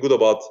can feel good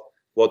about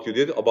what you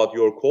did, about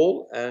your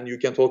call, and you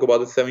can talk about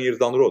it 7 years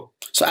down the road.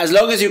 So as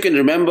long as you can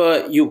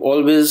remember, you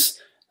always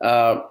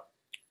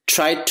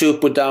try to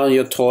put down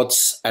your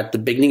thoughts at the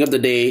beginning of the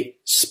day,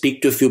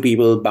 speak to a few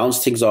people,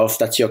 bounce things off.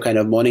 That's your kind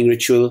of morning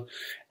ritual.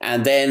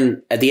 And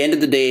then at the end of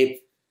the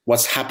day,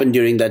 what's happened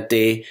during that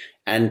day,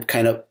 and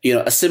kind of,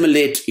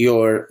 assimilate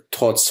your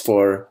thoughts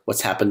for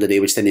what's happened the day,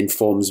 which then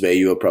informs where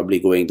you are probably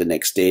going the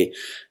next day.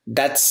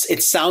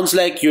 It sounds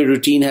like your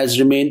routine has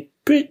remained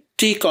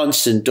pretty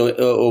constant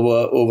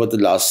over the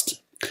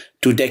last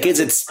 2 decades.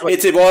 It's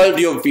evolved.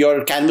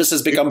 Your canvas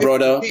has become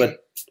broader, but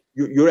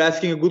you're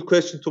asking a good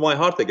question to my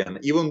heart again.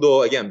 Even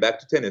though, again, back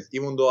to tennis,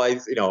 even though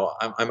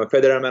I'm a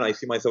Federer man, I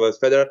see myself as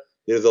Federer,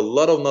 there's a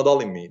lot of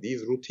Nadal in me.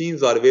 These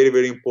routines are very,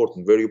 very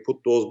important, where you put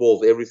those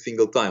balls every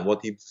single time.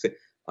 What you say.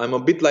 I'm a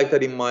bit like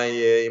that in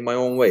my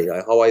own way.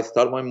 How I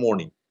start my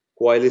morning,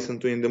 who I listen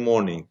to in the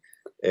morning,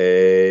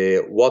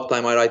 what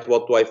time I write,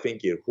 what do I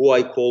think here, who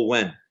I call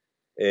when,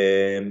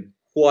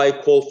 who I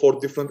call for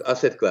different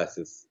asset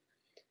classes.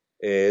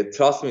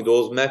 Trust me,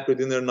 those macro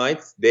dinner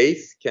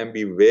days can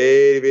be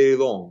very, very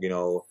long.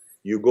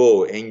 You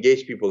go,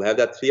 engage people, have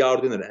that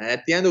 3-hour dinner. And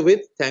at the end of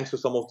it, thanks to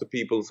some of the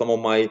people, some of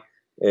my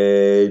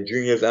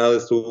juniors,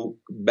 analysts who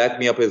back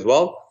me up as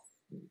well,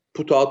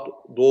 put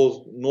out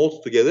those notes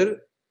together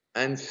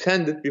and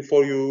send it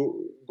before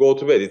you go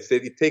to bed. It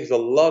takes a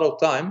lot of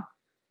time,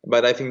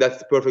 but I think that's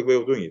the perfect way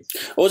of doing it.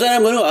 Ozan,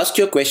 I'm going to ask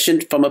you a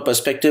question from a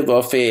perspective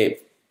of a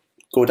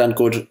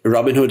quote-unquote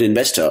Robin Hood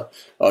investor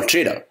or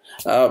trader.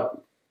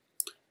 How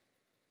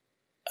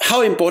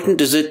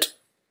important is it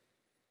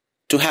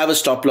to have a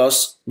stop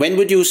loss? When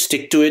would you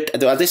stick to it?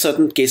 Are there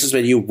certain cases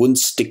where you wouldn't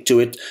stick to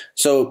it?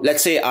 So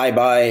let's say I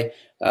buy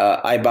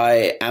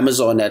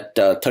Amazon at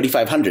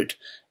 3,500.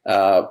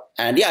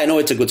 And yeah, I know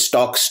it's a good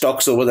stock.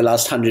 Stocks over the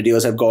last 100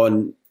 years have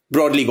gone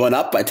broadly gone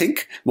up, I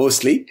think,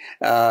 mostly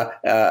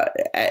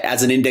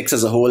as an index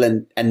as a whole,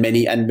 and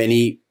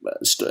many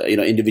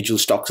individual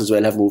stocks as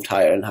well have moved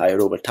higher and higher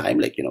over time,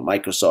 like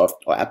Microsoft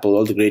or Apple,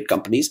 all the great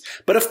companies.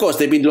 But of course,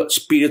 there've been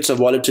periods of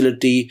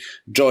volatility,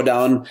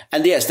 drawdown,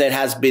 and yes, there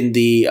has been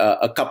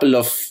a couple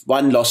of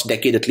one lost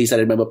decade at least. I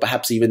remember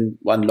perhaps even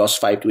one lost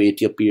 5 to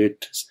 8 year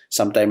period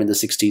sometime in the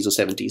 60s or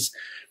 70s.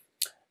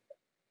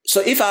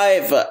 So if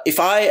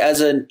I as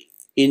an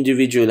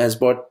individual has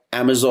bought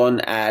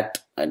Amazon at,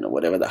 I don't know,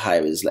 whatever the high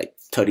is, like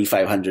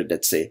 3,500,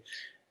 let's say,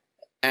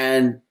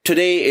 and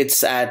today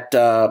it's at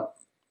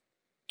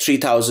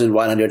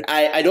 3,100.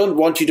 I don't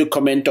want you to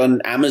comment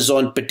on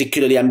Amazon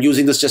particularly. I'm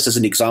using this just as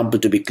an example,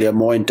 to be clear,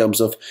 more in terms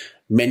of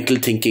mental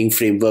thinking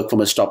framework from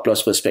a stop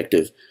loss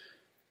perspective.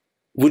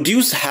 Would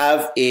you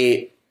set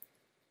a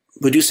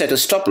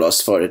stop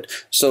loss for it?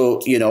 So,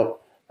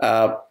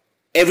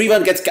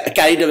 everyone gets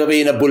carried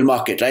away in a bull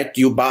market, right?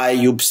 You buy,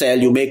 you sell,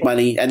 you make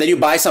money, and then you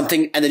buy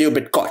something and then you're a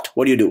bit caught.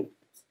 What do you do?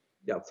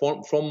 Yeah,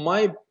 from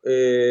my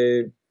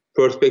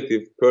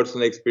perspective,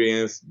 personal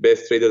experience,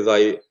 best traders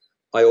I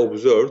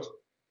observed,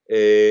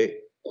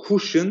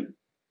 cushion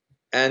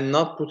and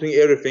not putting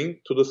everything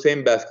to the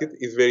same basket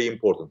is very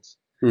important.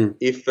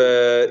 If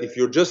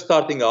you're just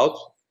starting out,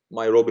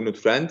 my Robinhood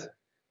friend,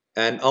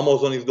 and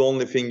Amazon is the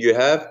only thing you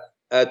have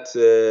at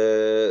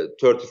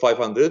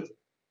 3,500,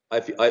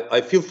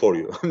 I feel for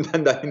you.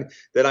 then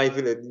I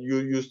feel that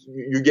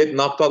you get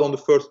knocked out on the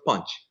first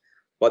punch.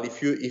 But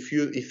if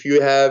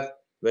you have,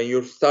 when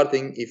you're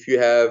starting, if you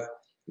have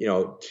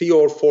 3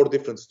 or 4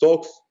 different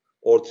stocks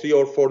or 3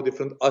 or 4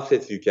 different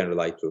assets you can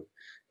rely to,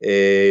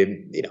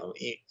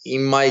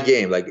 in my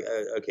game, like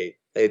okay,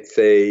 let's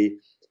say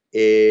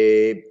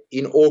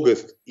in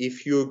August,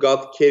 if you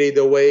got carried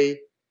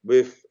away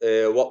with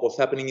what was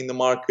happening in the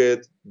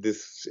market,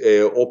 this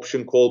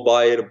option call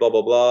buyer, blah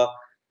blah blah,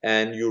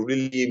 and you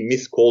really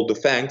miscalled the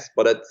FANGs,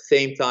 but at the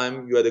same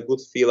time you had a good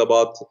feel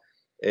about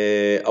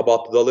the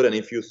dollar, and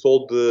if you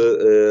sold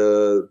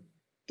the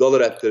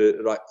dollar at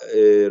the right,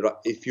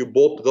 if you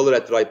bought the dollar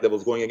at the right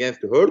levels going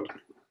against the herd,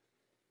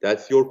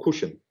 that's your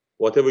cushion.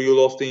 Whatever you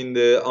lost in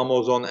the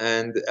Amazon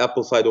and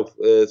Apple side of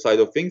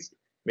things,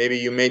 maybe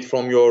you made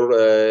from your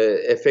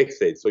FX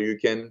trade, so you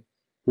can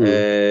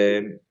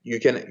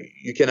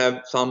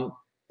have some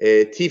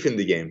teeth in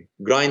the game,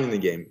 grind in the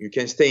game. You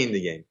can stay in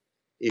the game.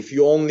 If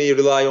you only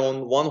rely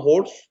on one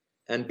horse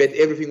and bet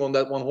everything on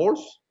that one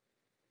horse,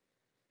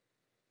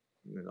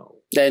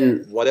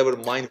 then whatever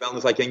mind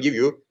balance I can give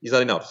you is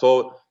not enough.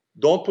 So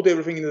don't put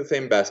everything in the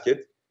same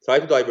basket. Try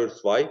to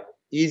diversify.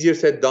 Easier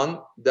said than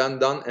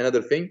done.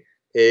 Another thing,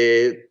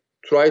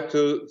 try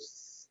to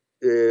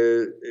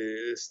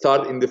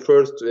start in the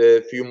first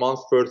few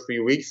months, first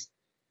few weeks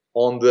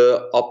on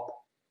the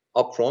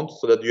up front,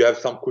 so that you have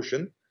some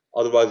cushion.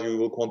 Otherwise, you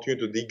will continue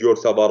to dig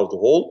yourself out of the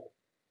hole.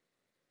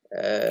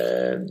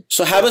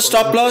 So have a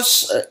stop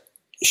loss.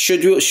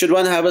 Should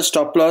one have a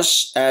stop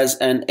loss as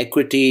an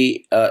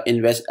equity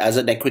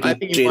equity I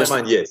think trader?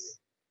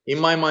 In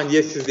my mind,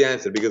 yes is the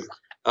answer, because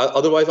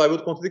otherwise I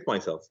would contradict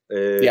myself.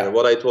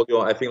 What I told you,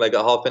 I think like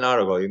a half an hour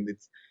ago,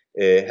 it's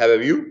have a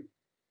view,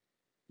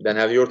 then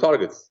have your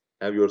targets,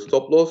 have your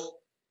stop loss,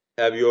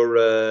 have your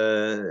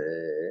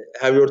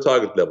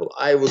target level.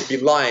 I would be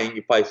lying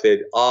if I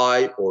said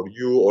I or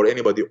you or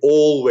anybody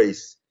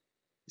always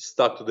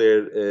stuck to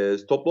their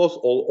stop loss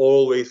or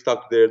always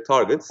stuck to their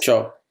targets.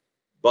 Sure.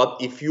 But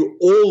if you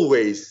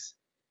always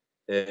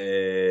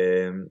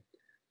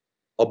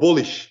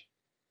abolish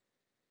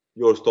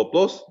your stop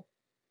loss,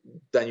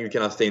 then you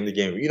cannot stay in the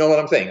game. You know what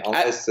I'm saying?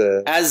 Unless,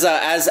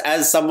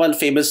 as someone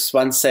famous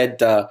once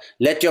said,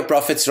 let your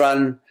profits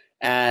run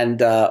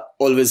and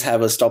always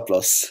have a stop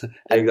loss.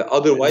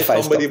 Otherwise,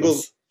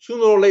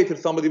 sooner or later,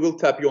 somebody will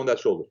tap you on that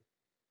shoulder.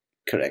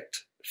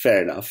 Correct.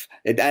 Fair enough.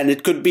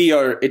 It could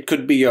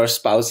be your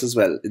spouse as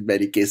well in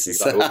many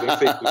cases. I was going to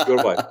say it could be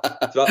your wife.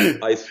 So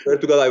I swear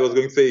to God, I was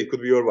going to say it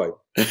could be your wife.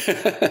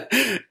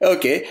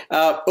 Okay.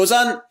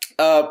 Ozan,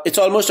 it's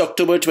almost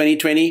October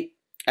 2020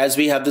 as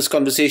we have this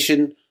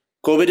conversation.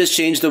 COVID has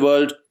changed the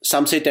world.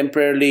 Some say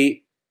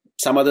temporarily,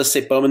 some others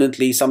say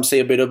permanently, some say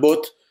a bit of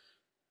both.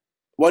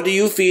 What do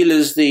you feel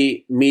is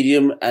the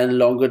medium and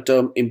longer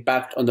term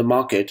impact on the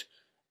market?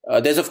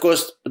 There's, of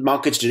course,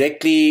 markets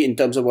directly in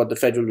terms of what the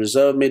Federal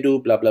Reserve may do,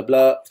 blah, blah,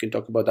 blah. We can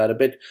talk about that a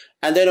bit.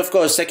 And then, of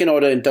course, second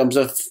order in terms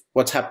of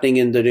what's happening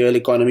in the real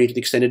economy to the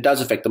extent it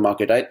does affect the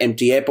market, right?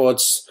 Empty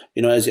airports,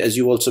 as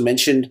you also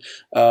mentioned,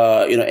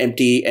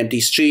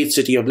 empty streets,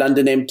 City of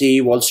London empty,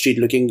 Wall Street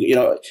looking,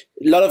 a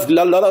lot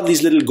of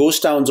these little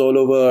ghost towns all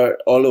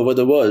over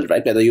the world,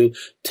 right? Whether you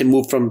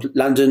move from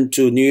London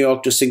to New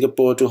York to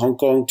Singapore to Hong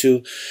Kong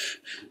to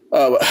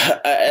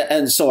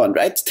and so on,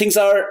 right? Things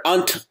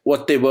aren't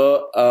what they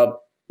were.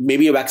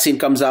 Maybe a vaccine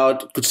comes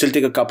out, could still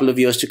take a couple of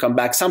years to come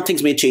back. Some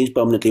things may change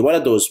permanently. What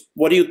are those?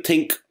 What do you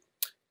think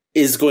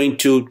is going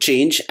to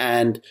change,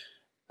 and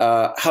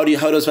how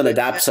does one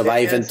adapt,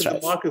 survive, and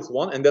thrive? The markets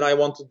one, and then I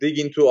want to dig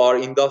into our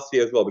industry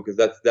as well, because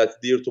that's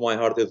dear to my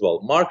heart as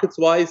well. Markets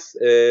wise,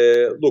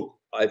 look,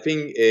 I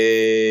think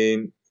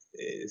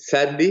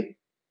sadly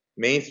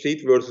Main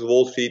Street versus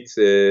Wall Street,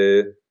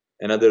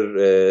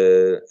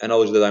 another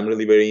analogy that I'm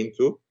really very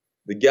into.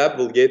 The gap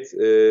will get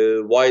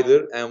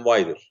wider and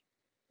wider.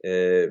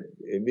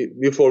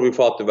 Before we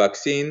fought the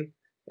vaccine,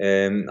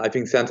 I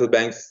think central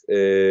banks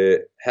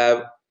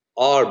have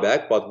our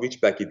back, but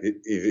which back is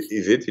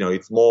it?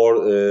 It's more,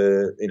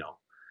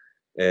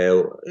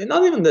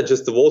 not even that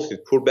just the Wall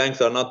Street. Poor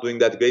banks are not doing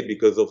that great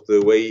because of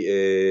the way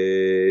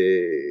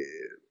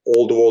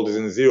all the world is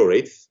in zero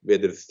rates,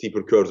 whether it's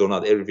steeper curves or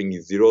not, everything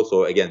is zero.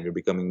 So again, we're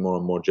becoming more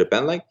and more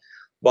Japan-like.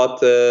 But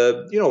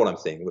you know what I'm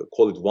saying? We'll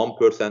call it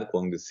 1%,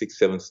 calling it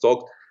 6-7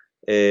 stock.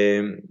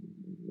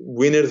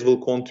 Winners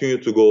will continue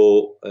to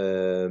go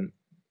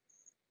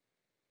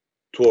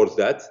towards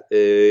that.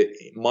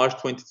 March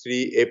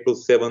 23, April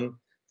 7,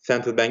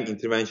 central bank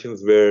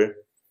interventions were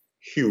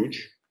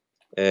huge.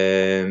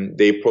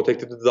 They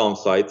protected the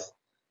downside,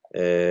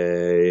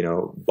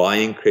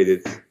 buying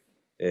credit,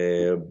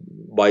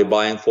 by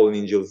buying fallen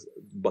angels,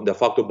 de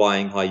facto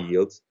buying high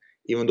yields,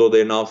 even though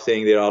they're now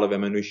saying they're out of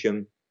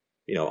ammunition.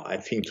 I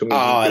think to me.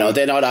 Oh, no,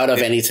 they're not out of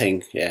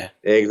anything. Yeah,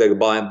 exactly.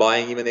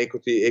 Buying even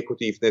equity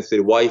if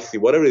necessary, YC,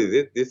 whatever it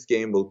is, this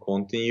game will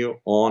continue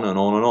on and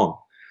on and on.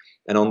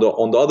 And on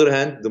the other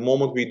hand, the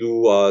moment we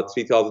do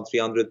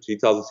 3,300,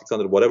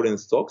 3,600, whatever in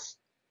stocks,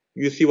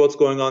 you see what's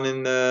going on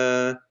in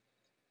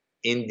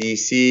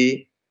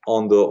DC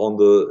on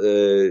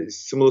the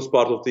stimulus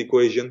part of the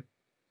equation.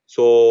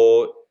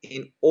 So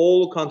in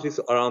all countries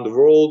around the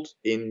world,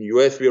 in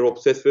US we are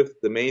obsessed with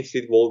the Main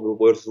Street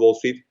versus Wall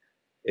Street.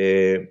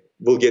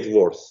 Will get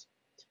worse.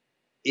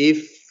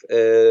 If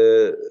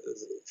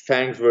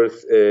FANGs were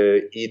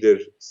either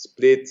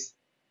split,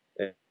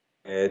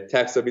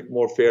 taxed a bit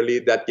more fairly,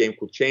 that game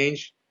could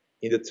change.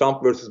 In the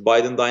Trump versus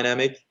Biden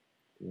dynamic,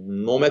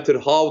 no matter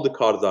how the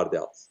cards are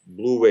dealt,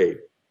 blue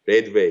wave,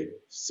 red wave,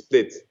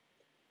 split,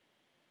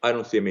 I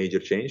don't see a major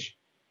change.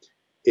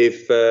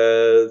 If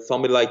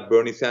somebody like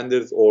Bernie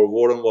Sanders or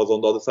Warren was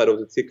on the other side of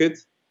the ticket,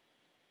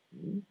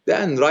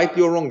 then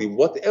rightly or wrongly,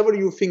 whatever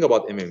you think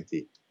about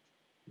MMT,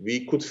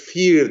 we could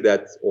fear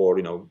that, or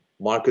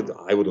market,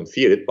 I wouldn't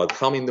fear it, but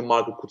some in the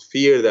market could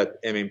fear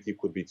that MMT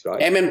could be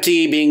tried.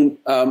 MMT being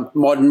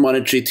modern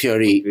monetary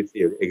theory.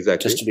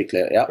 Exactly. Just to be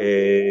clear, yeah.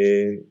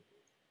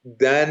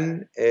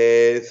 Then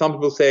some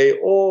people say,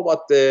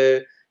 but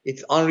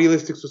it's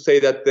unrealistic to say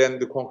that then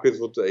the Congress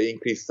would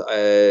increase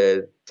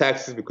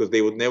taxes because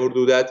they would never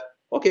do that.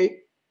 Okay,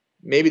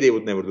 maybe they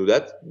would never do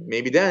that.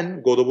 Maybe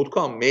then Godot would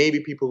come. Maybe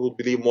people would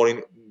believe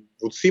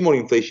would see more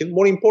inflation.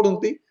 More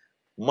importantly,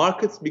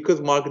 markets, because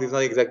market is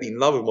not exactly in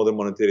love with modern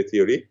monetary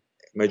theory,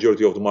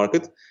 majority of the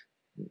market,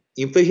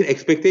 inflation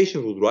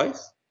expectations would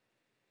rise.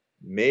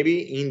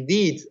 Maybe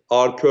indeed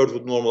our curves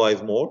would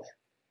normalize more.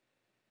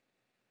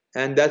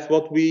 And that's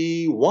what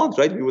we want,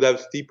 right? We would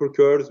have steeper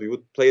curves. We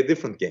would play a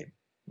different game.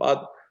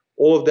 But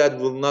all of that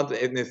will not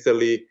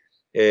necessarily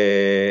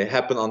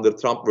happen under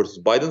Trump versus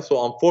Biden.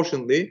 So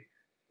unfortunately,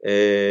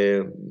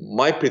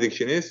 my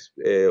prediction is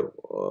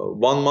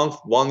 1 month,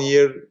 1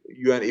 year,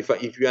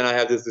 if you and I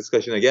have this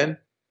discussion again,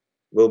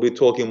 we'll be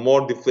talking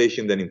more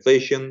deflation than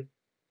inflation,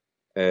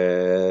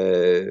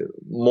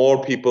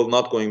 more people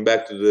not going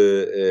back to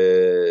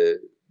the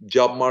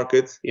job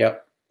market,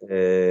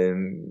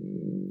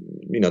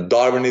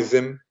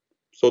 Darwinism.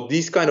 So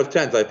these kind of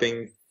trends, I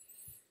think,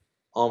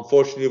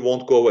 unfortunately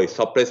won't go away.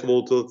 Suppressed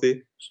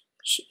volatility.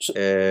 So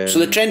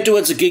the trend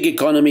towards a gig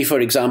economy, for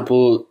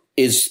example,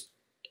 is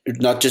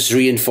not just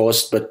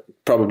reinforced, but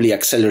probably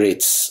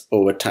accelerates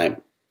over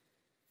time.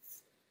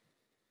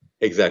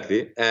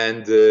 Exactly.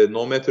 And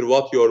no matter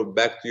what your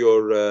back to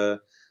your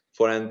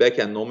forehand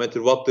backhand, no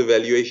matter what the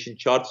valuation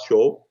charts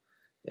show,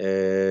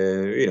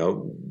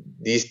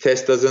 these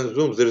Teslas and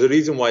Zooms, there's a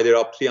reason why they're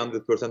up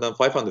 300% and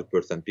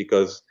 500%,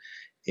 because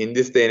in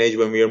this day and age,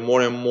 when we are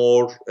more and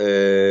more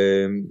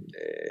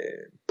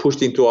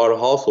pushed into our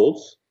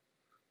households,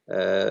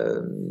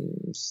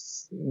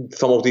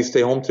 some of these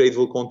stay-home trades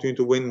will continue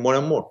to win more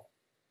and more.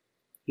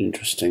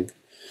 Interesting.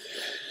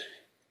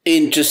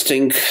 We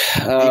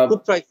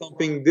could try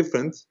something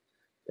different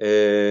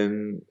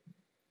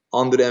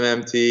under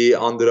MMT,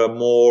 under a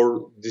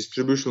more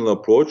distributional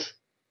approach.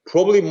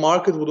 Probably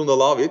market wouldn't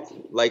allow it,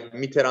 like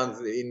Mitterrand's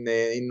in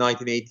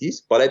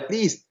 1980s, but at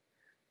least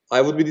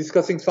I would be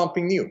discussing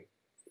something new.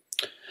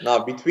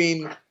 Now,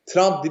 between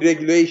Trump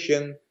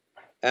deregulation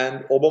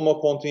and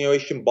Obama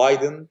continuation,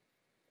 Biden,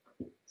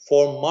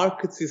 for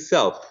markets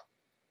itself,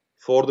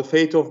 for the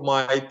fate of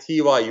my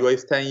TY,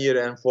 US 10-year,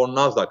 and for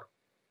NASDAQ,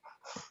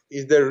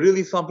 is there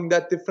really something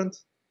that different?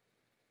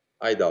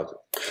 I doubt it.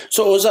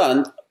 So,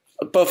 Ozan,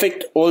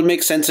 perfect, all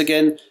makes sense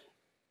again.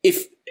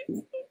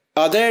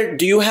 Do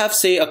you have,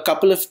 say, a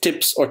couple of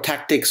tips or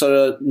tactics or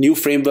a new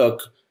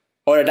framework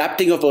or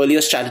adapting of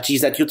earlier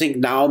strategies that you think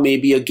now may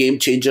be a game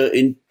changer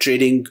in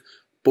trading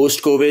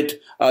post-COVID?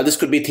 This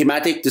could be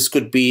thematic, this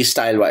could be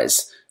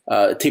style-wise.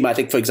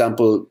 Thematic, for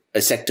example,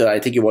 a sector, I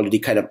think you've already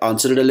kind of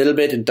answered it a little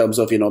bit in terms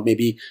of,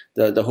 maybe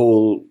the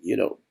whole,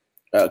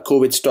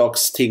 COVID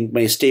stocks thing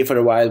may stay for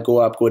a while, go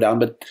up, go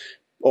down,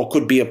 or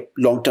could be a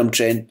long-term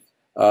trend.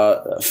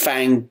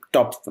 FANG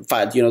top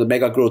five, the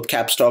mega growth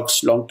cap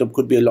stocks long term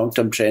could be a long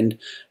term trend.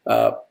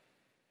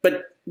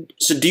 But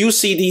so do you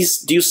see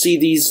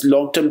these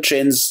long term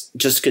trends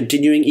just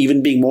continuing,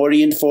 even being more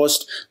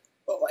reinforced?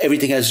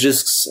 Everything has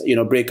risks,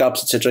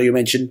 breakups, etc. You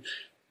mentioned,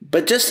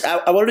 but just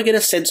I want to get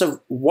a sense of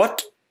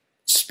what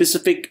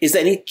specific is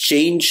there any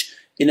change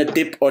in a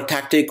tip or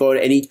tactic or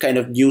any kind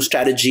of new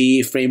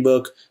strategy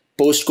framework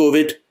post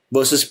COVID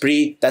versus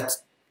pre that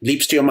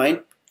leaps to your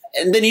mind?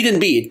 And there needn't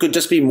be. It could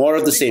just be more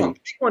of the same.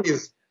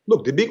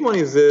 The big one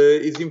is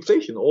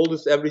inflation. All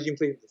this average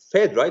inflation.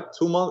 Fed, right?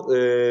 2 months.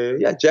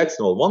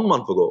 Jackson Hole 1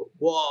 month ago.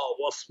 Wow,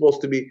 what's supposed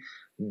to be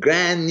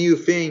grand new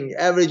thing?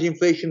 Average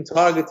inflation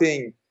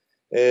targeting.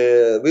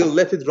 We'll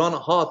let it run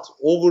hot,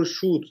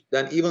 overshoot.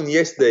 Then even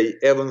yesterday,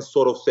 Evans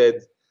sort of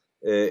said,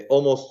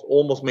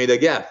 almost made a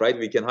gaffe, right?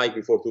 We can hike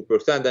before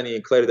 2%. Then he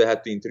declared they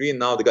had to intervene.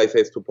 Now the guy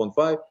says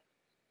 2.5.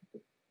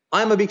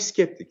 I'm a big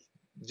skeptic.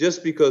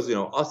 Just because,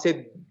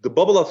 the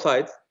bubble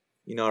aside,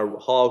 in our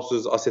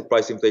houses, asset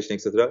price inflation,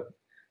 etc.,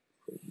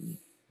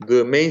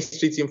 the Main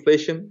Street's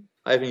inflation,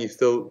 I think, is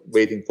still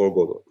waiting for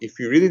Godot. If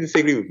you really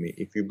disagree with me,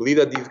 if you believe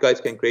that these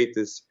guys can create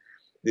this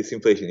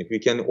inflation, if we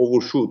can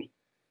overshoot,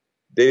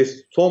 there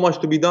is so much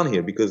to be done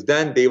here, because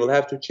then they will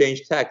have to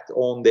change tact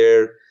on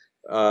their.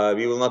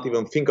 We will not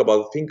even thinking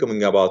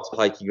about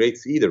hiking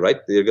rates either, right?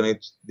 They're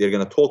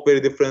gonna talk very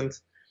different.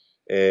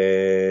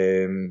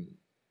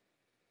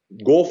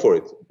 Go for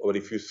it. But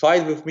if you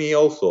side with me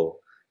also,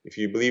 if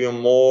you believe in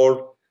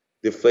more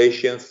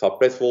deflation,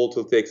 suppressed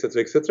volatility,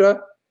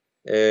 etc.,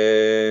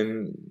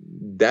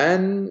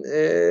 then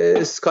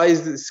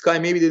sky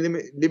may be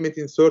the limit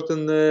in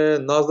certain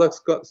Nasdaq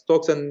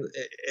stocks and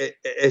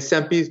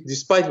S&Ps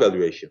despite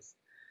valuations.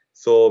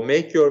 So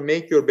make your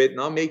bet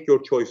now, make your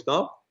choice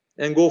now,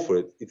 and go for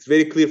it. It's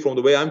very clear from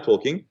the way I'm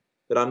talking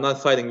that I'm not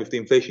siding with the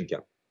inflation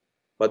cap,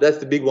 but that's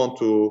the big one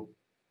to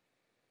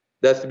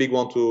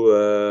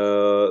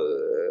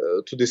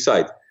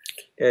decide.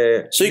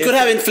 So you could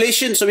have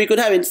inflation. So we could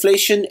have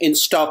inflation in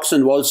stocks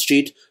on Wall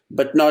Street,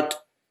 but not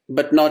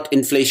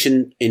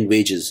inflation in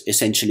wages.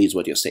 Essentially, is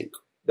what you're saying.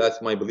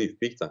 That's my belief,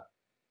 big time.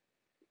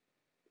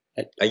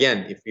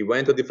 Again, if we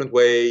went a different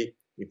way,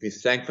 if we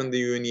strengthened the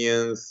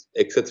unions,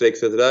 etc.,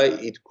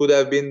 it could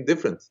have been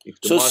different. If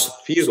the market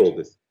fears all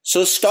this.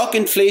 So stock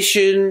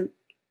inflation,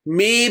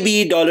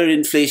 maybe dollar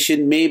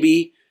inflation,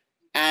 maybe,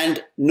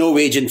 and no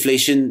wage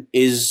inflation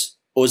is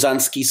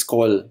Ozanski's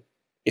call.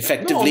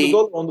 Effectively,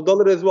 no, on the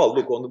dollar as well.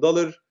 Look, on the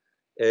dollar,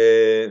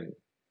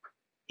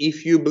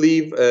 if you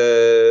believe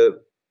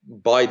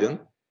Biden,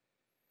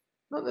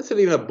 not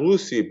necessarily even a blue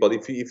sweep, but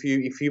if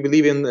you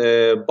believe in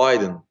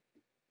Biden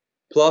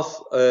plus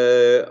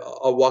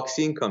a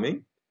vaccine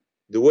coming,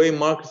 the way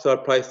markets are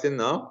priced in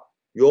now,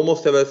 you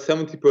almost have a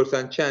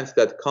 70% chance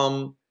that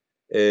come.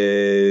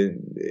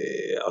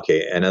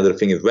 Another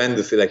thing is when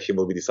this election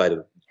will be decided.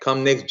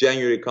 Come next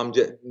January,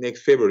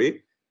 next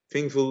February,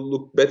 things will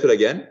look better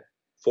again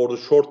for the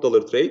short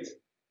dollar trade,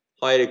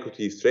 higher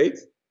equities trade,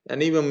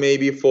 and even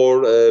maybe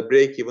for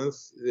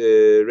break-evens,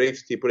 rate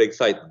steeper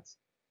excitement.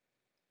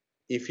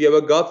 If you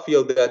have a gut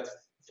feel that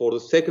for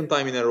the second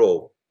time in a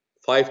row,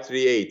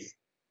 538,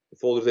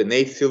 for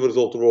Nate Silver's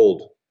of the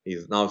world,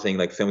 he's now saying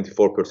like 74%,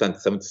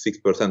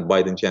 76%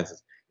 Biden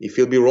chances. If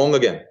he'll be wrong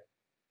again,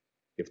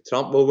 if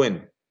Trump will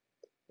win,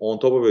 on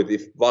top of it,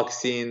 if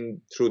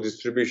vaccine through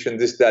distribution,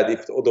 this, that,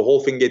 if the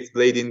whole thing gets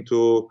delayed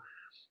into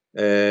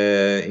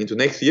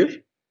next year,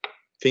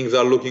 things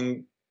are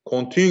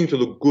continuing to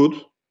look good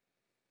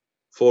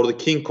for the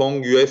King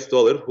Kong US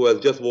dollar who has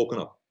just woken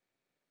up.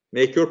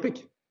 Make your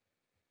pick.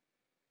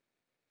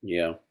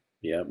 Yeah,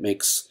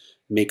 makes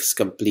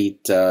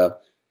complete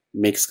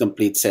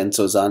sense,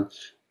 Ozan.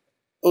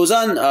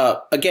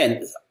 Ozan,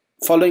 again,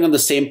 following on the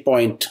same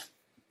point,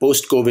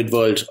 post-COVID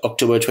world,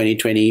 October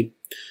 2020,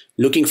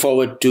 looking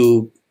forward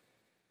to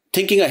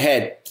thinking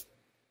ahead,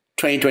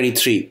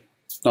 2023,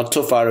 not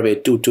so far away,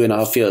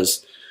 2.5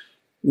 years.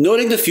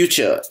 Knowing the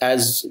future,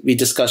 as we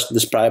discussed in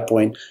this prior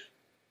point,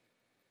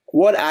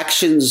 what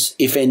actions,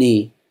 if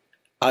any,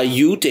 are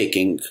you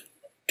taking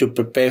to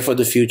prepare for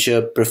the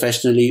future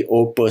professionally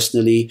or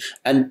personally?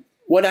 And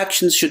what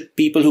actions should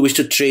people who wish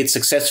to trade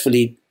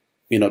successfully,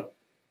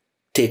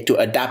 take to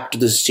adapt to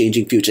this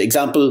changing future?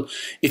 Example,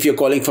 if you're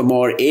calling for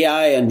more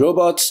AI and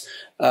robots,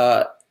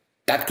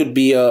 that could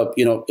be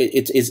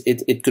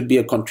it could be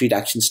a concrete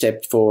action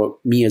step for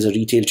me as a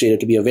retail trader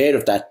to be aware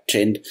of that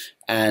trend,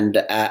 and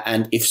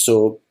if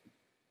so,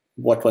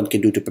 what one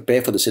can do to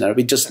prepare for the scenario.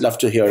 We'd just love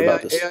to hear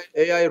about this.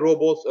 AI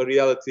robots are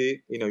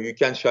reality. You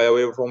can't shy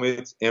away from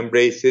it.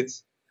 Embrace it.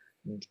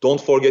 Don't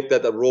forget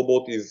that a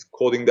robot is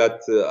coding that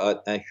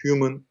a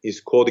human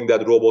is coding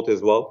that robot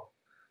as well.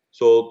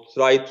 So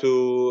try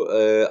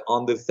to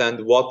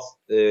understand what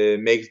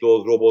makes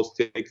those robots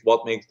tick,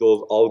 what makes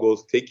those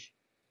algos tick.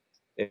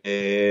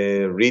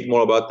 Read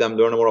more about them,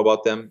 learn more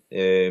about them.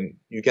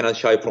 You cannot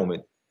shy from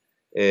it.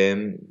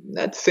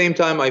 At the same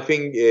time, I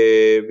think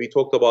we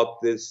talked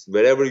about this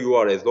wherever you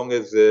are, as long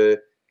as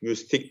you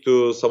stick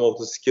to some of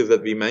the skills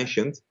that we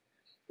mentioned,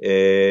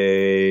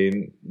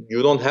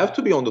 you don't have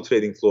to be on the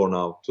trading floor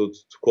now to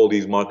call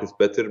these markets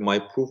better. My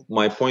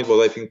point was,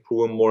 I think,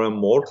 proven more and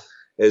more.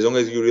 As long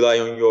as you rely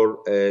on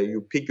you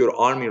pick your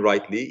army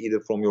rightly, either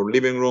from your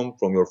living room,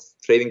 from your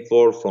trading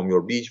floor, from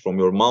your beach, from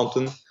your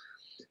mountain,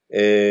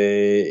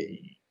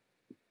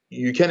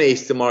 you can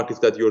ace the markets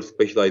that you're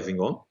specializing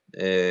on.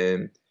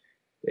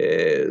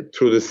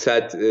 Through the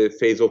sad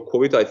phase of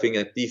COVID, I think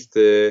at least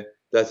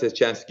that's a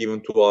chance given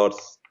to our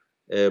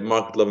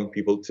market-loving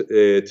people,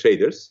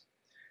 traders.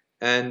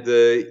 And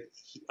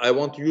I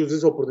want to use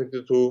this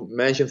opportunity to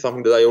mention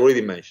something that I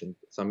already mentioned,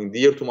 something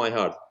dear to my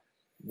heart.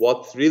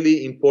 What's really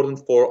important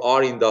for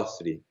our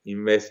industry,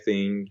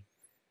 investing,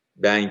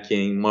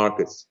 banking,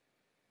 markets,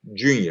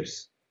 juniors,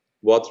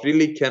 what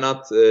really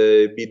cannot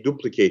be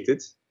duplicated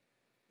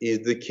is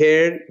the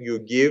care you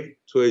give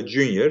to a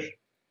junior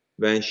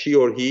when she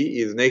or he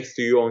is next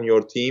to you on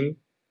your team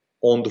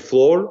on the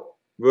floor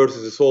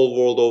versus this whole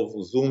world of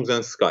Zooms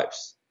and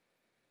Skypes.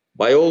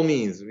 By all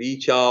means,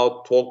 reach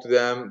out, talk to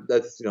them.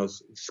 That's,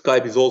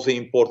 Skype is also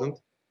important,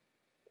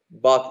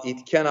 but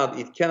it cannot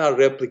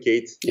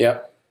replicate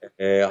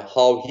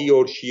how he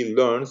or she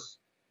learns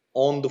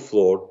on the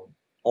floor,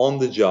 on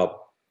the job,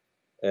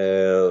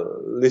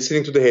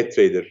 listening to the head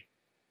trader.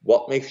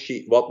 What makes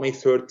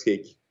her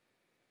tick?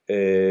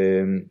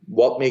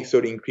 What makes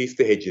her increase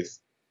the hedges,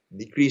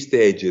 decrease the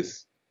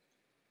hedges,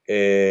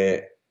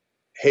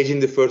 hedge in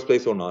the first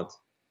place or not?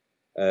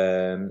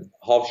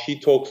 How she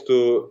talks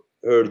to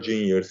her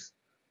juniors,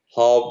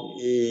 how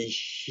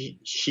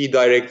she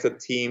directs a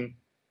team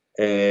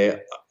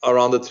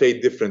around the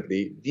trade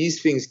differently.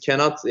 These things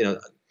cannot,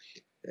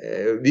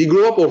 we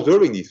grew up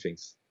observing these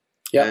things.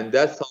 Yeah. And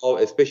that's how,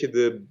 especially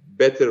the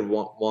better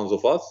ones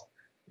of us,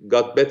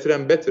 got better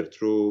and better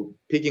through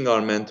picking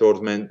our mentors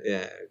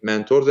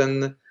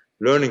and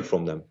learning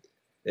from them.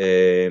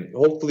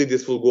 Hopefully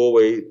this will go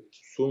away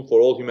soon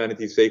for all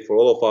humanity's sake, for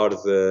all of our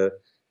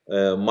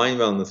mind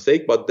wellness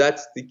sake. But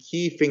that's the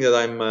key thing that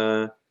I'm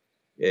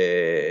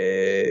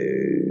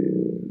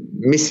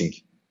missing.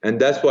 And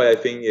that's why I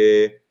think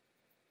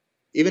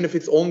even if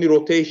it's only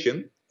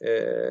rotation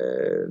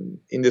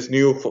in this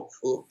new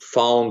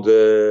found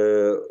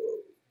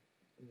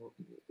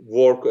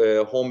work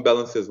home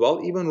balance as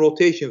well, even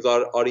rotations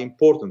are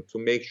important to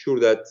make sure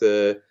that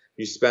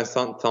you spend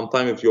some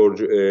time with your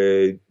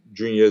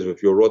juniors,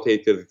 with your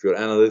rotators, with your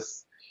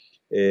analysts.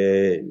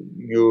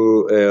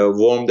 You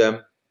warm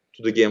them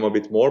to the game a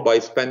bit more by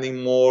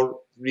spending more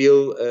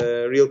real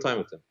time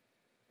with them.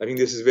 I think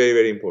this is very,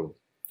 very important.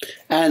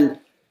 And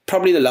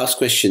probably the last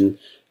question,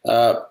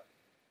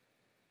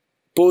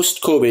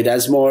 post-COVID,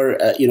 as more,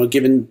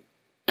 given,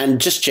 and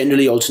just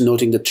generally also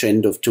noting the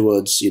trend of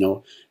towards,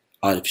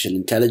 artificial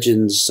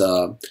intelligence,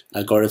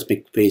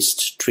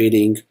 algorithmic-based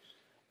trading,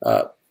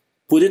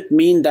 would it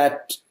mean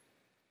that,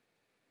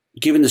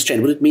 given this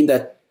trend, would it mean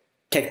that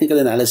technical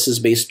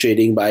analysis-based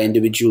trading by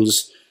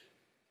individuals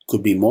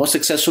could be more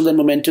successful than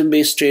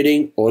momentum-based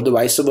trading, or the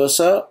vice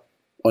versa,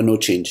 or no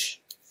change?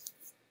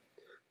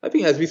 I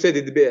think, as we said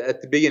at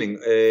the beginning,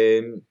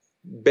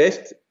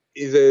 best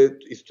is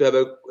to have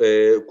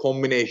a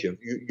combination.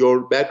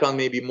 Your background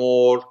may be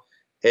more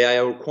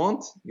AI or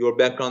quant, your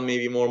background may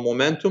be more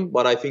momentum,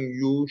 but I think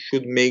you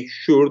should make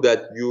sure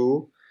that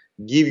you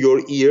give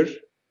your ear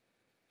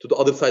to the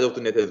other side of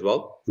the net as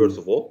well, first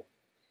of all.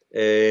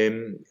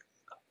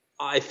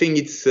 I think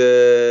it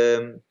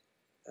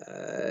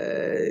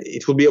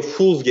will be a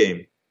fool's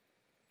game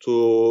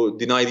to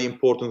deny the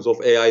importance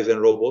of AIs and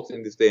robots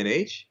in this day and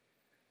age.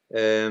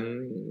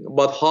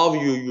 But how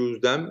you use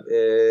them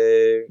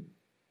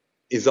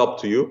is up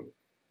to you.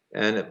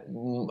 And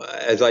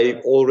as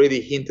I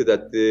already hinted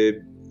at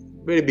the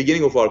very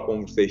beginning of our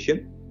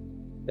conversation,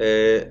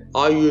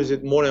 I use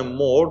it more and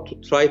more to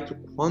try to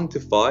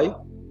quantify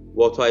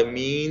what I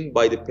mean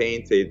by the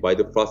pain trade, by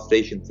the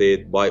frustration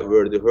trade, by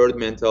where the herd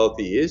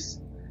mentality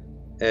is.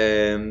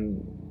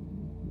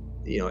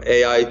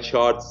 AI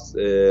charts,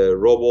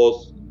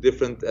 robots,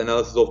 different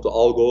analysis of the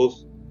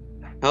algos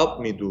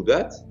help me do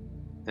that.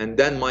 And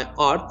then my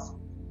art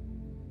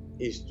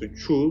is to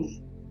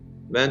choose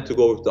when to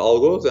go with the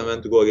algos and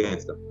when to go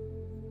against them.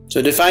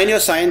 So define your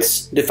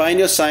science,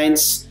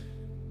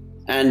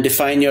 and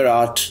define your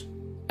art,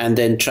 and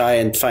then try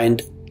and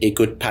find a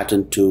good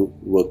pattern to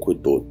work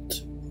with both.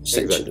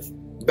 Exactly.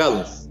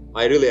 Balance.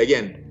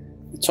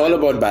 It's all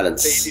about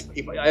balance.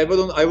 I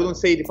wouldn't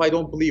say it if I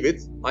don't believe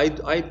it.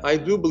 I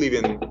do believe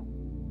in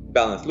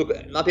balance. Look,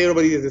 not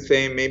everybody is the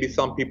same. Maybe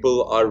some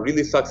people are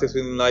really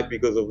successful in life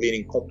because of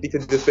leaning completely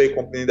this way,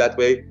 completely that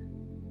way.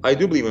 I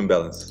do believe in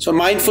balance. So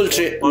mindful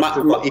trading.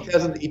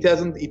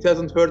 It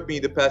hasn't hurt me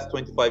the past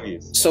 25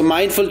 years. So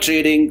mindful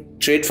trading,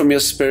 trade from your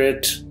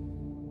spirit,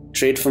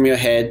 trade from your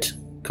head,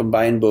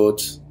 combine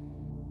both.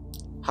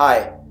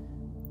 Hi,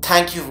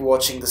 thank you for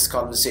watching this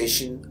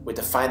conversation with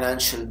a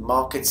financial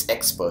markets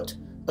expert,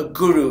 a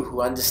guru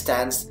who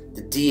understands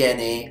the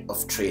DNA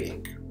of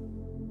trading,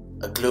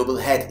 a global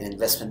head in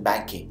investment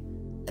banking,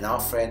 and our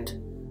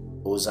friend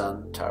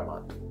Ozan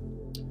Tarman.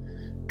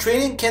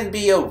 Trading can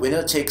be a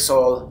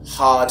winner-takes-all,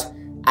 hard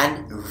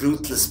and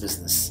ruthless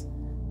business,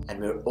 and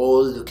we're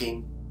all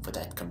looking for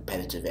that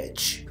competitive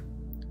edge.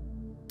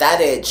 That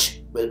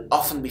edge will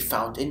often be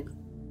found in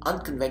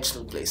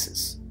unconventional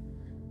places.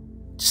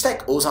 Just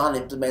like Ozan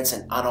implements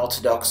an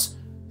unorthodox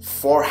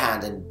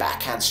forehand and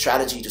backhand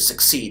strategy to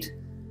succeed,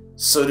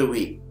 so do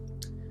we.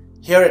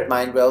 Here at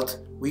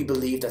MindWealth, we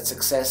believe that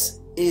success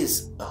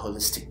is a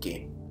holistic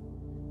game.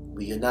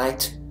 We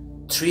unite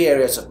 3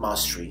 areas of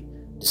mastery: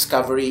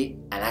 discovery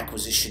and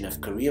acquisition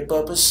of career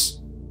purpose,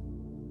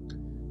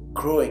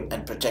 growing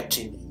and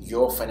protecting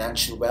your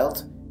financial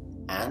wealth,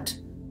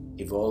 and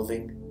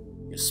evolving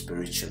your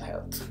spiritual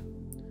health.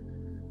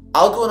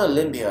 I'll go on a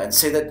limb here and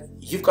say that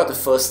you've got the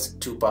first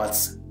 2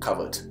 parts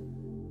covered.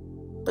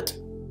 But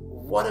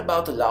what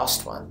about the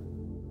last one?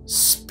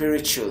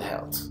 Spiritual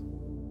health.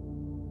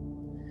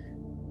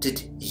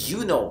 Did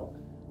you know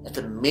that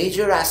the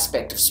major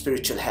aspect of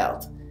spiritual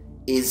health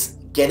is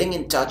getting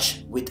in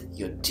touch with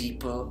your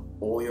deeper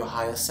or your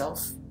higher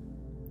self?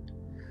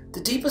 The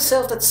deeper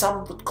self that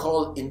some would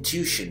call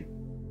intuition,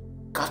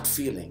 gut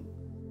feeling,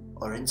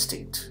 or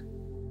instinct.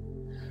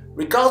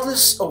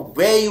 Regardless of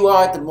where you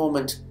are at the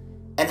moment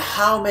and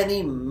how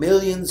many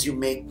millions you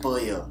make per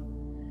year,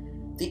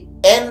 the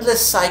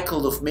endless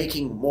cycle of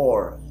making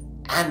more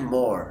and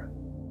more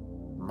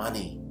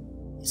money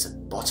is a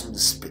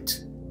bottomless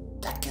pit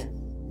that can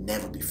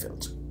never be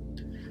filled.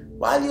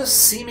 While you're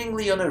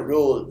seemingly on a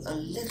roll, a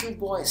little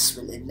voice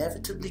will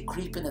inevitably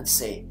creep in and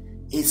say,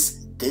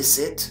 "Is this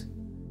it?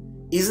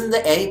 Isn't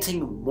there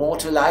anything more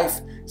to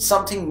life?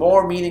 Something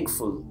more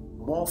meaningful,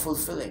 more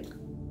fulfilling?"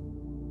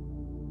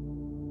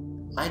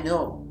 I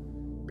know,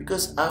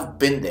 because I've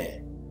been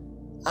there.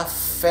 I've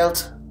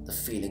felt the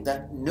feeling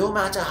that no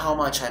matter how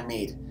much I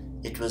made,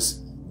 it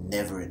was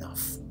never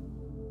enough.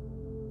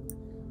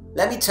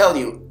 Let me tell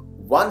you,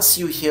 once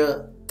you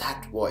hear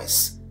that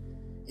voice,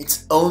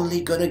 it's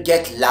only gonna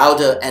get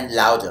louder and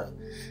louder.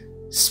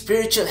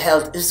 Spiritual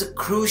health is a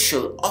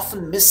crucial,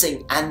 often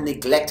missing and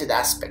neglected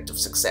aspect of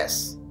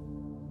success.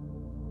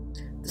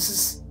 This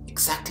is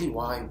exactly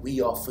why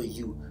we offer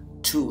you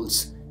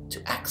tools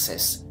to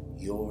access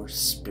your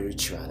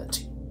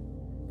spirituality,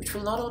 which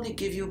will not only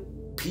give you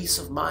peace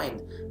of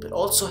mind, but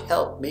also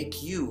help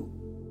make you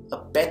a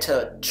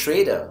better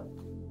trader.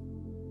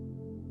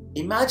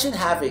 Imagine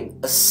having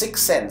a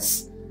sixth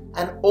sense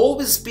and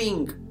always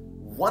being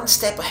one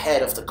step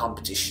ahead of the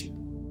competition,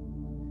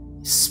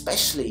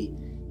 especially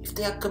if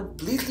they are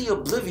completely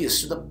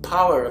oblivious to the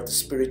power of the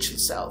spiritual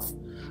self,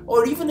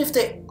 or even if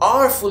they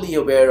are fully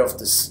aware of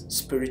this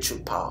spiritual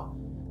power,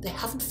 they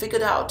haven't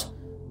figured out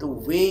the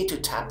way to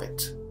tap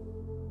it.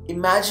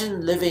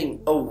 Imagine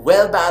living a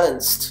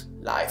well-balanced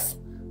life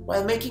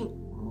while making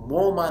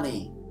more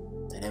money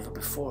than ever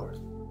before.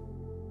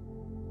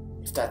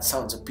 If that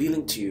sounds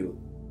appealing to you,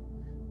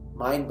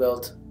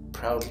 MindWealth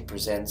proudly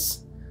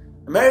presents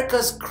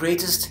America's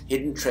greatest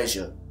hidden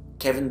treasure,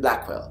 Kevin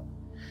Blackwell.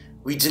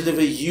 We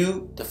deliver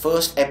you the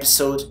first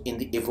episode in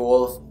the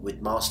Evolve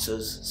with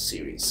Masters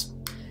series.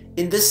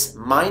 In this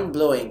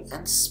mind-blowing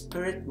and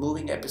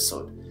spirit-moving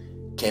episode,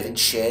 Kevin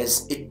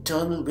shares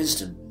eternal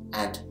wisdom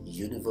and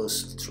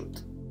universal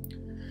truth.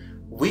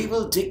 We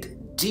will dig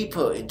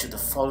deeper into the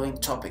following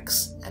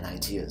topics and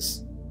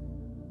ideas.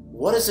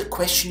 What is the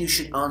question you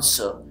should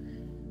answer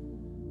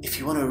if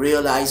you want to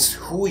realize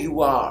who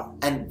you are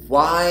and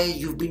why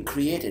you've been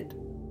created?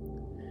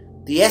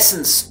 The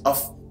essence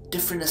of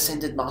different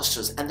ascended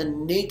masters and the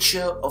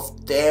nature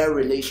of their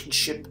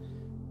relationship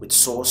with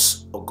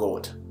Source or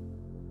God.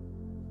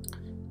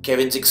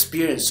 Kevin's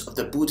experience of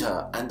the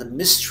Buddha and the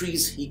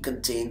mysteries he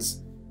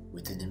contains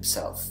within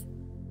himself.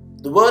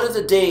 The word of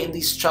the day in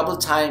these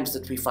troubled times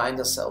that we find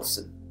ourselves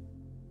in.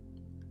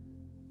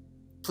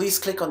 Please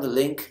click on the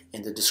link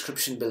in the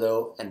description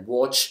below and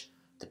watch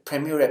the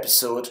premiere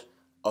episode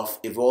of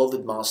Evolve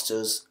with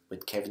Masters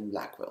with Kevin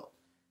Blackwell.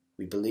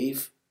 We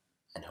believe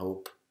and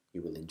hope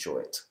you will enjoy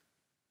it.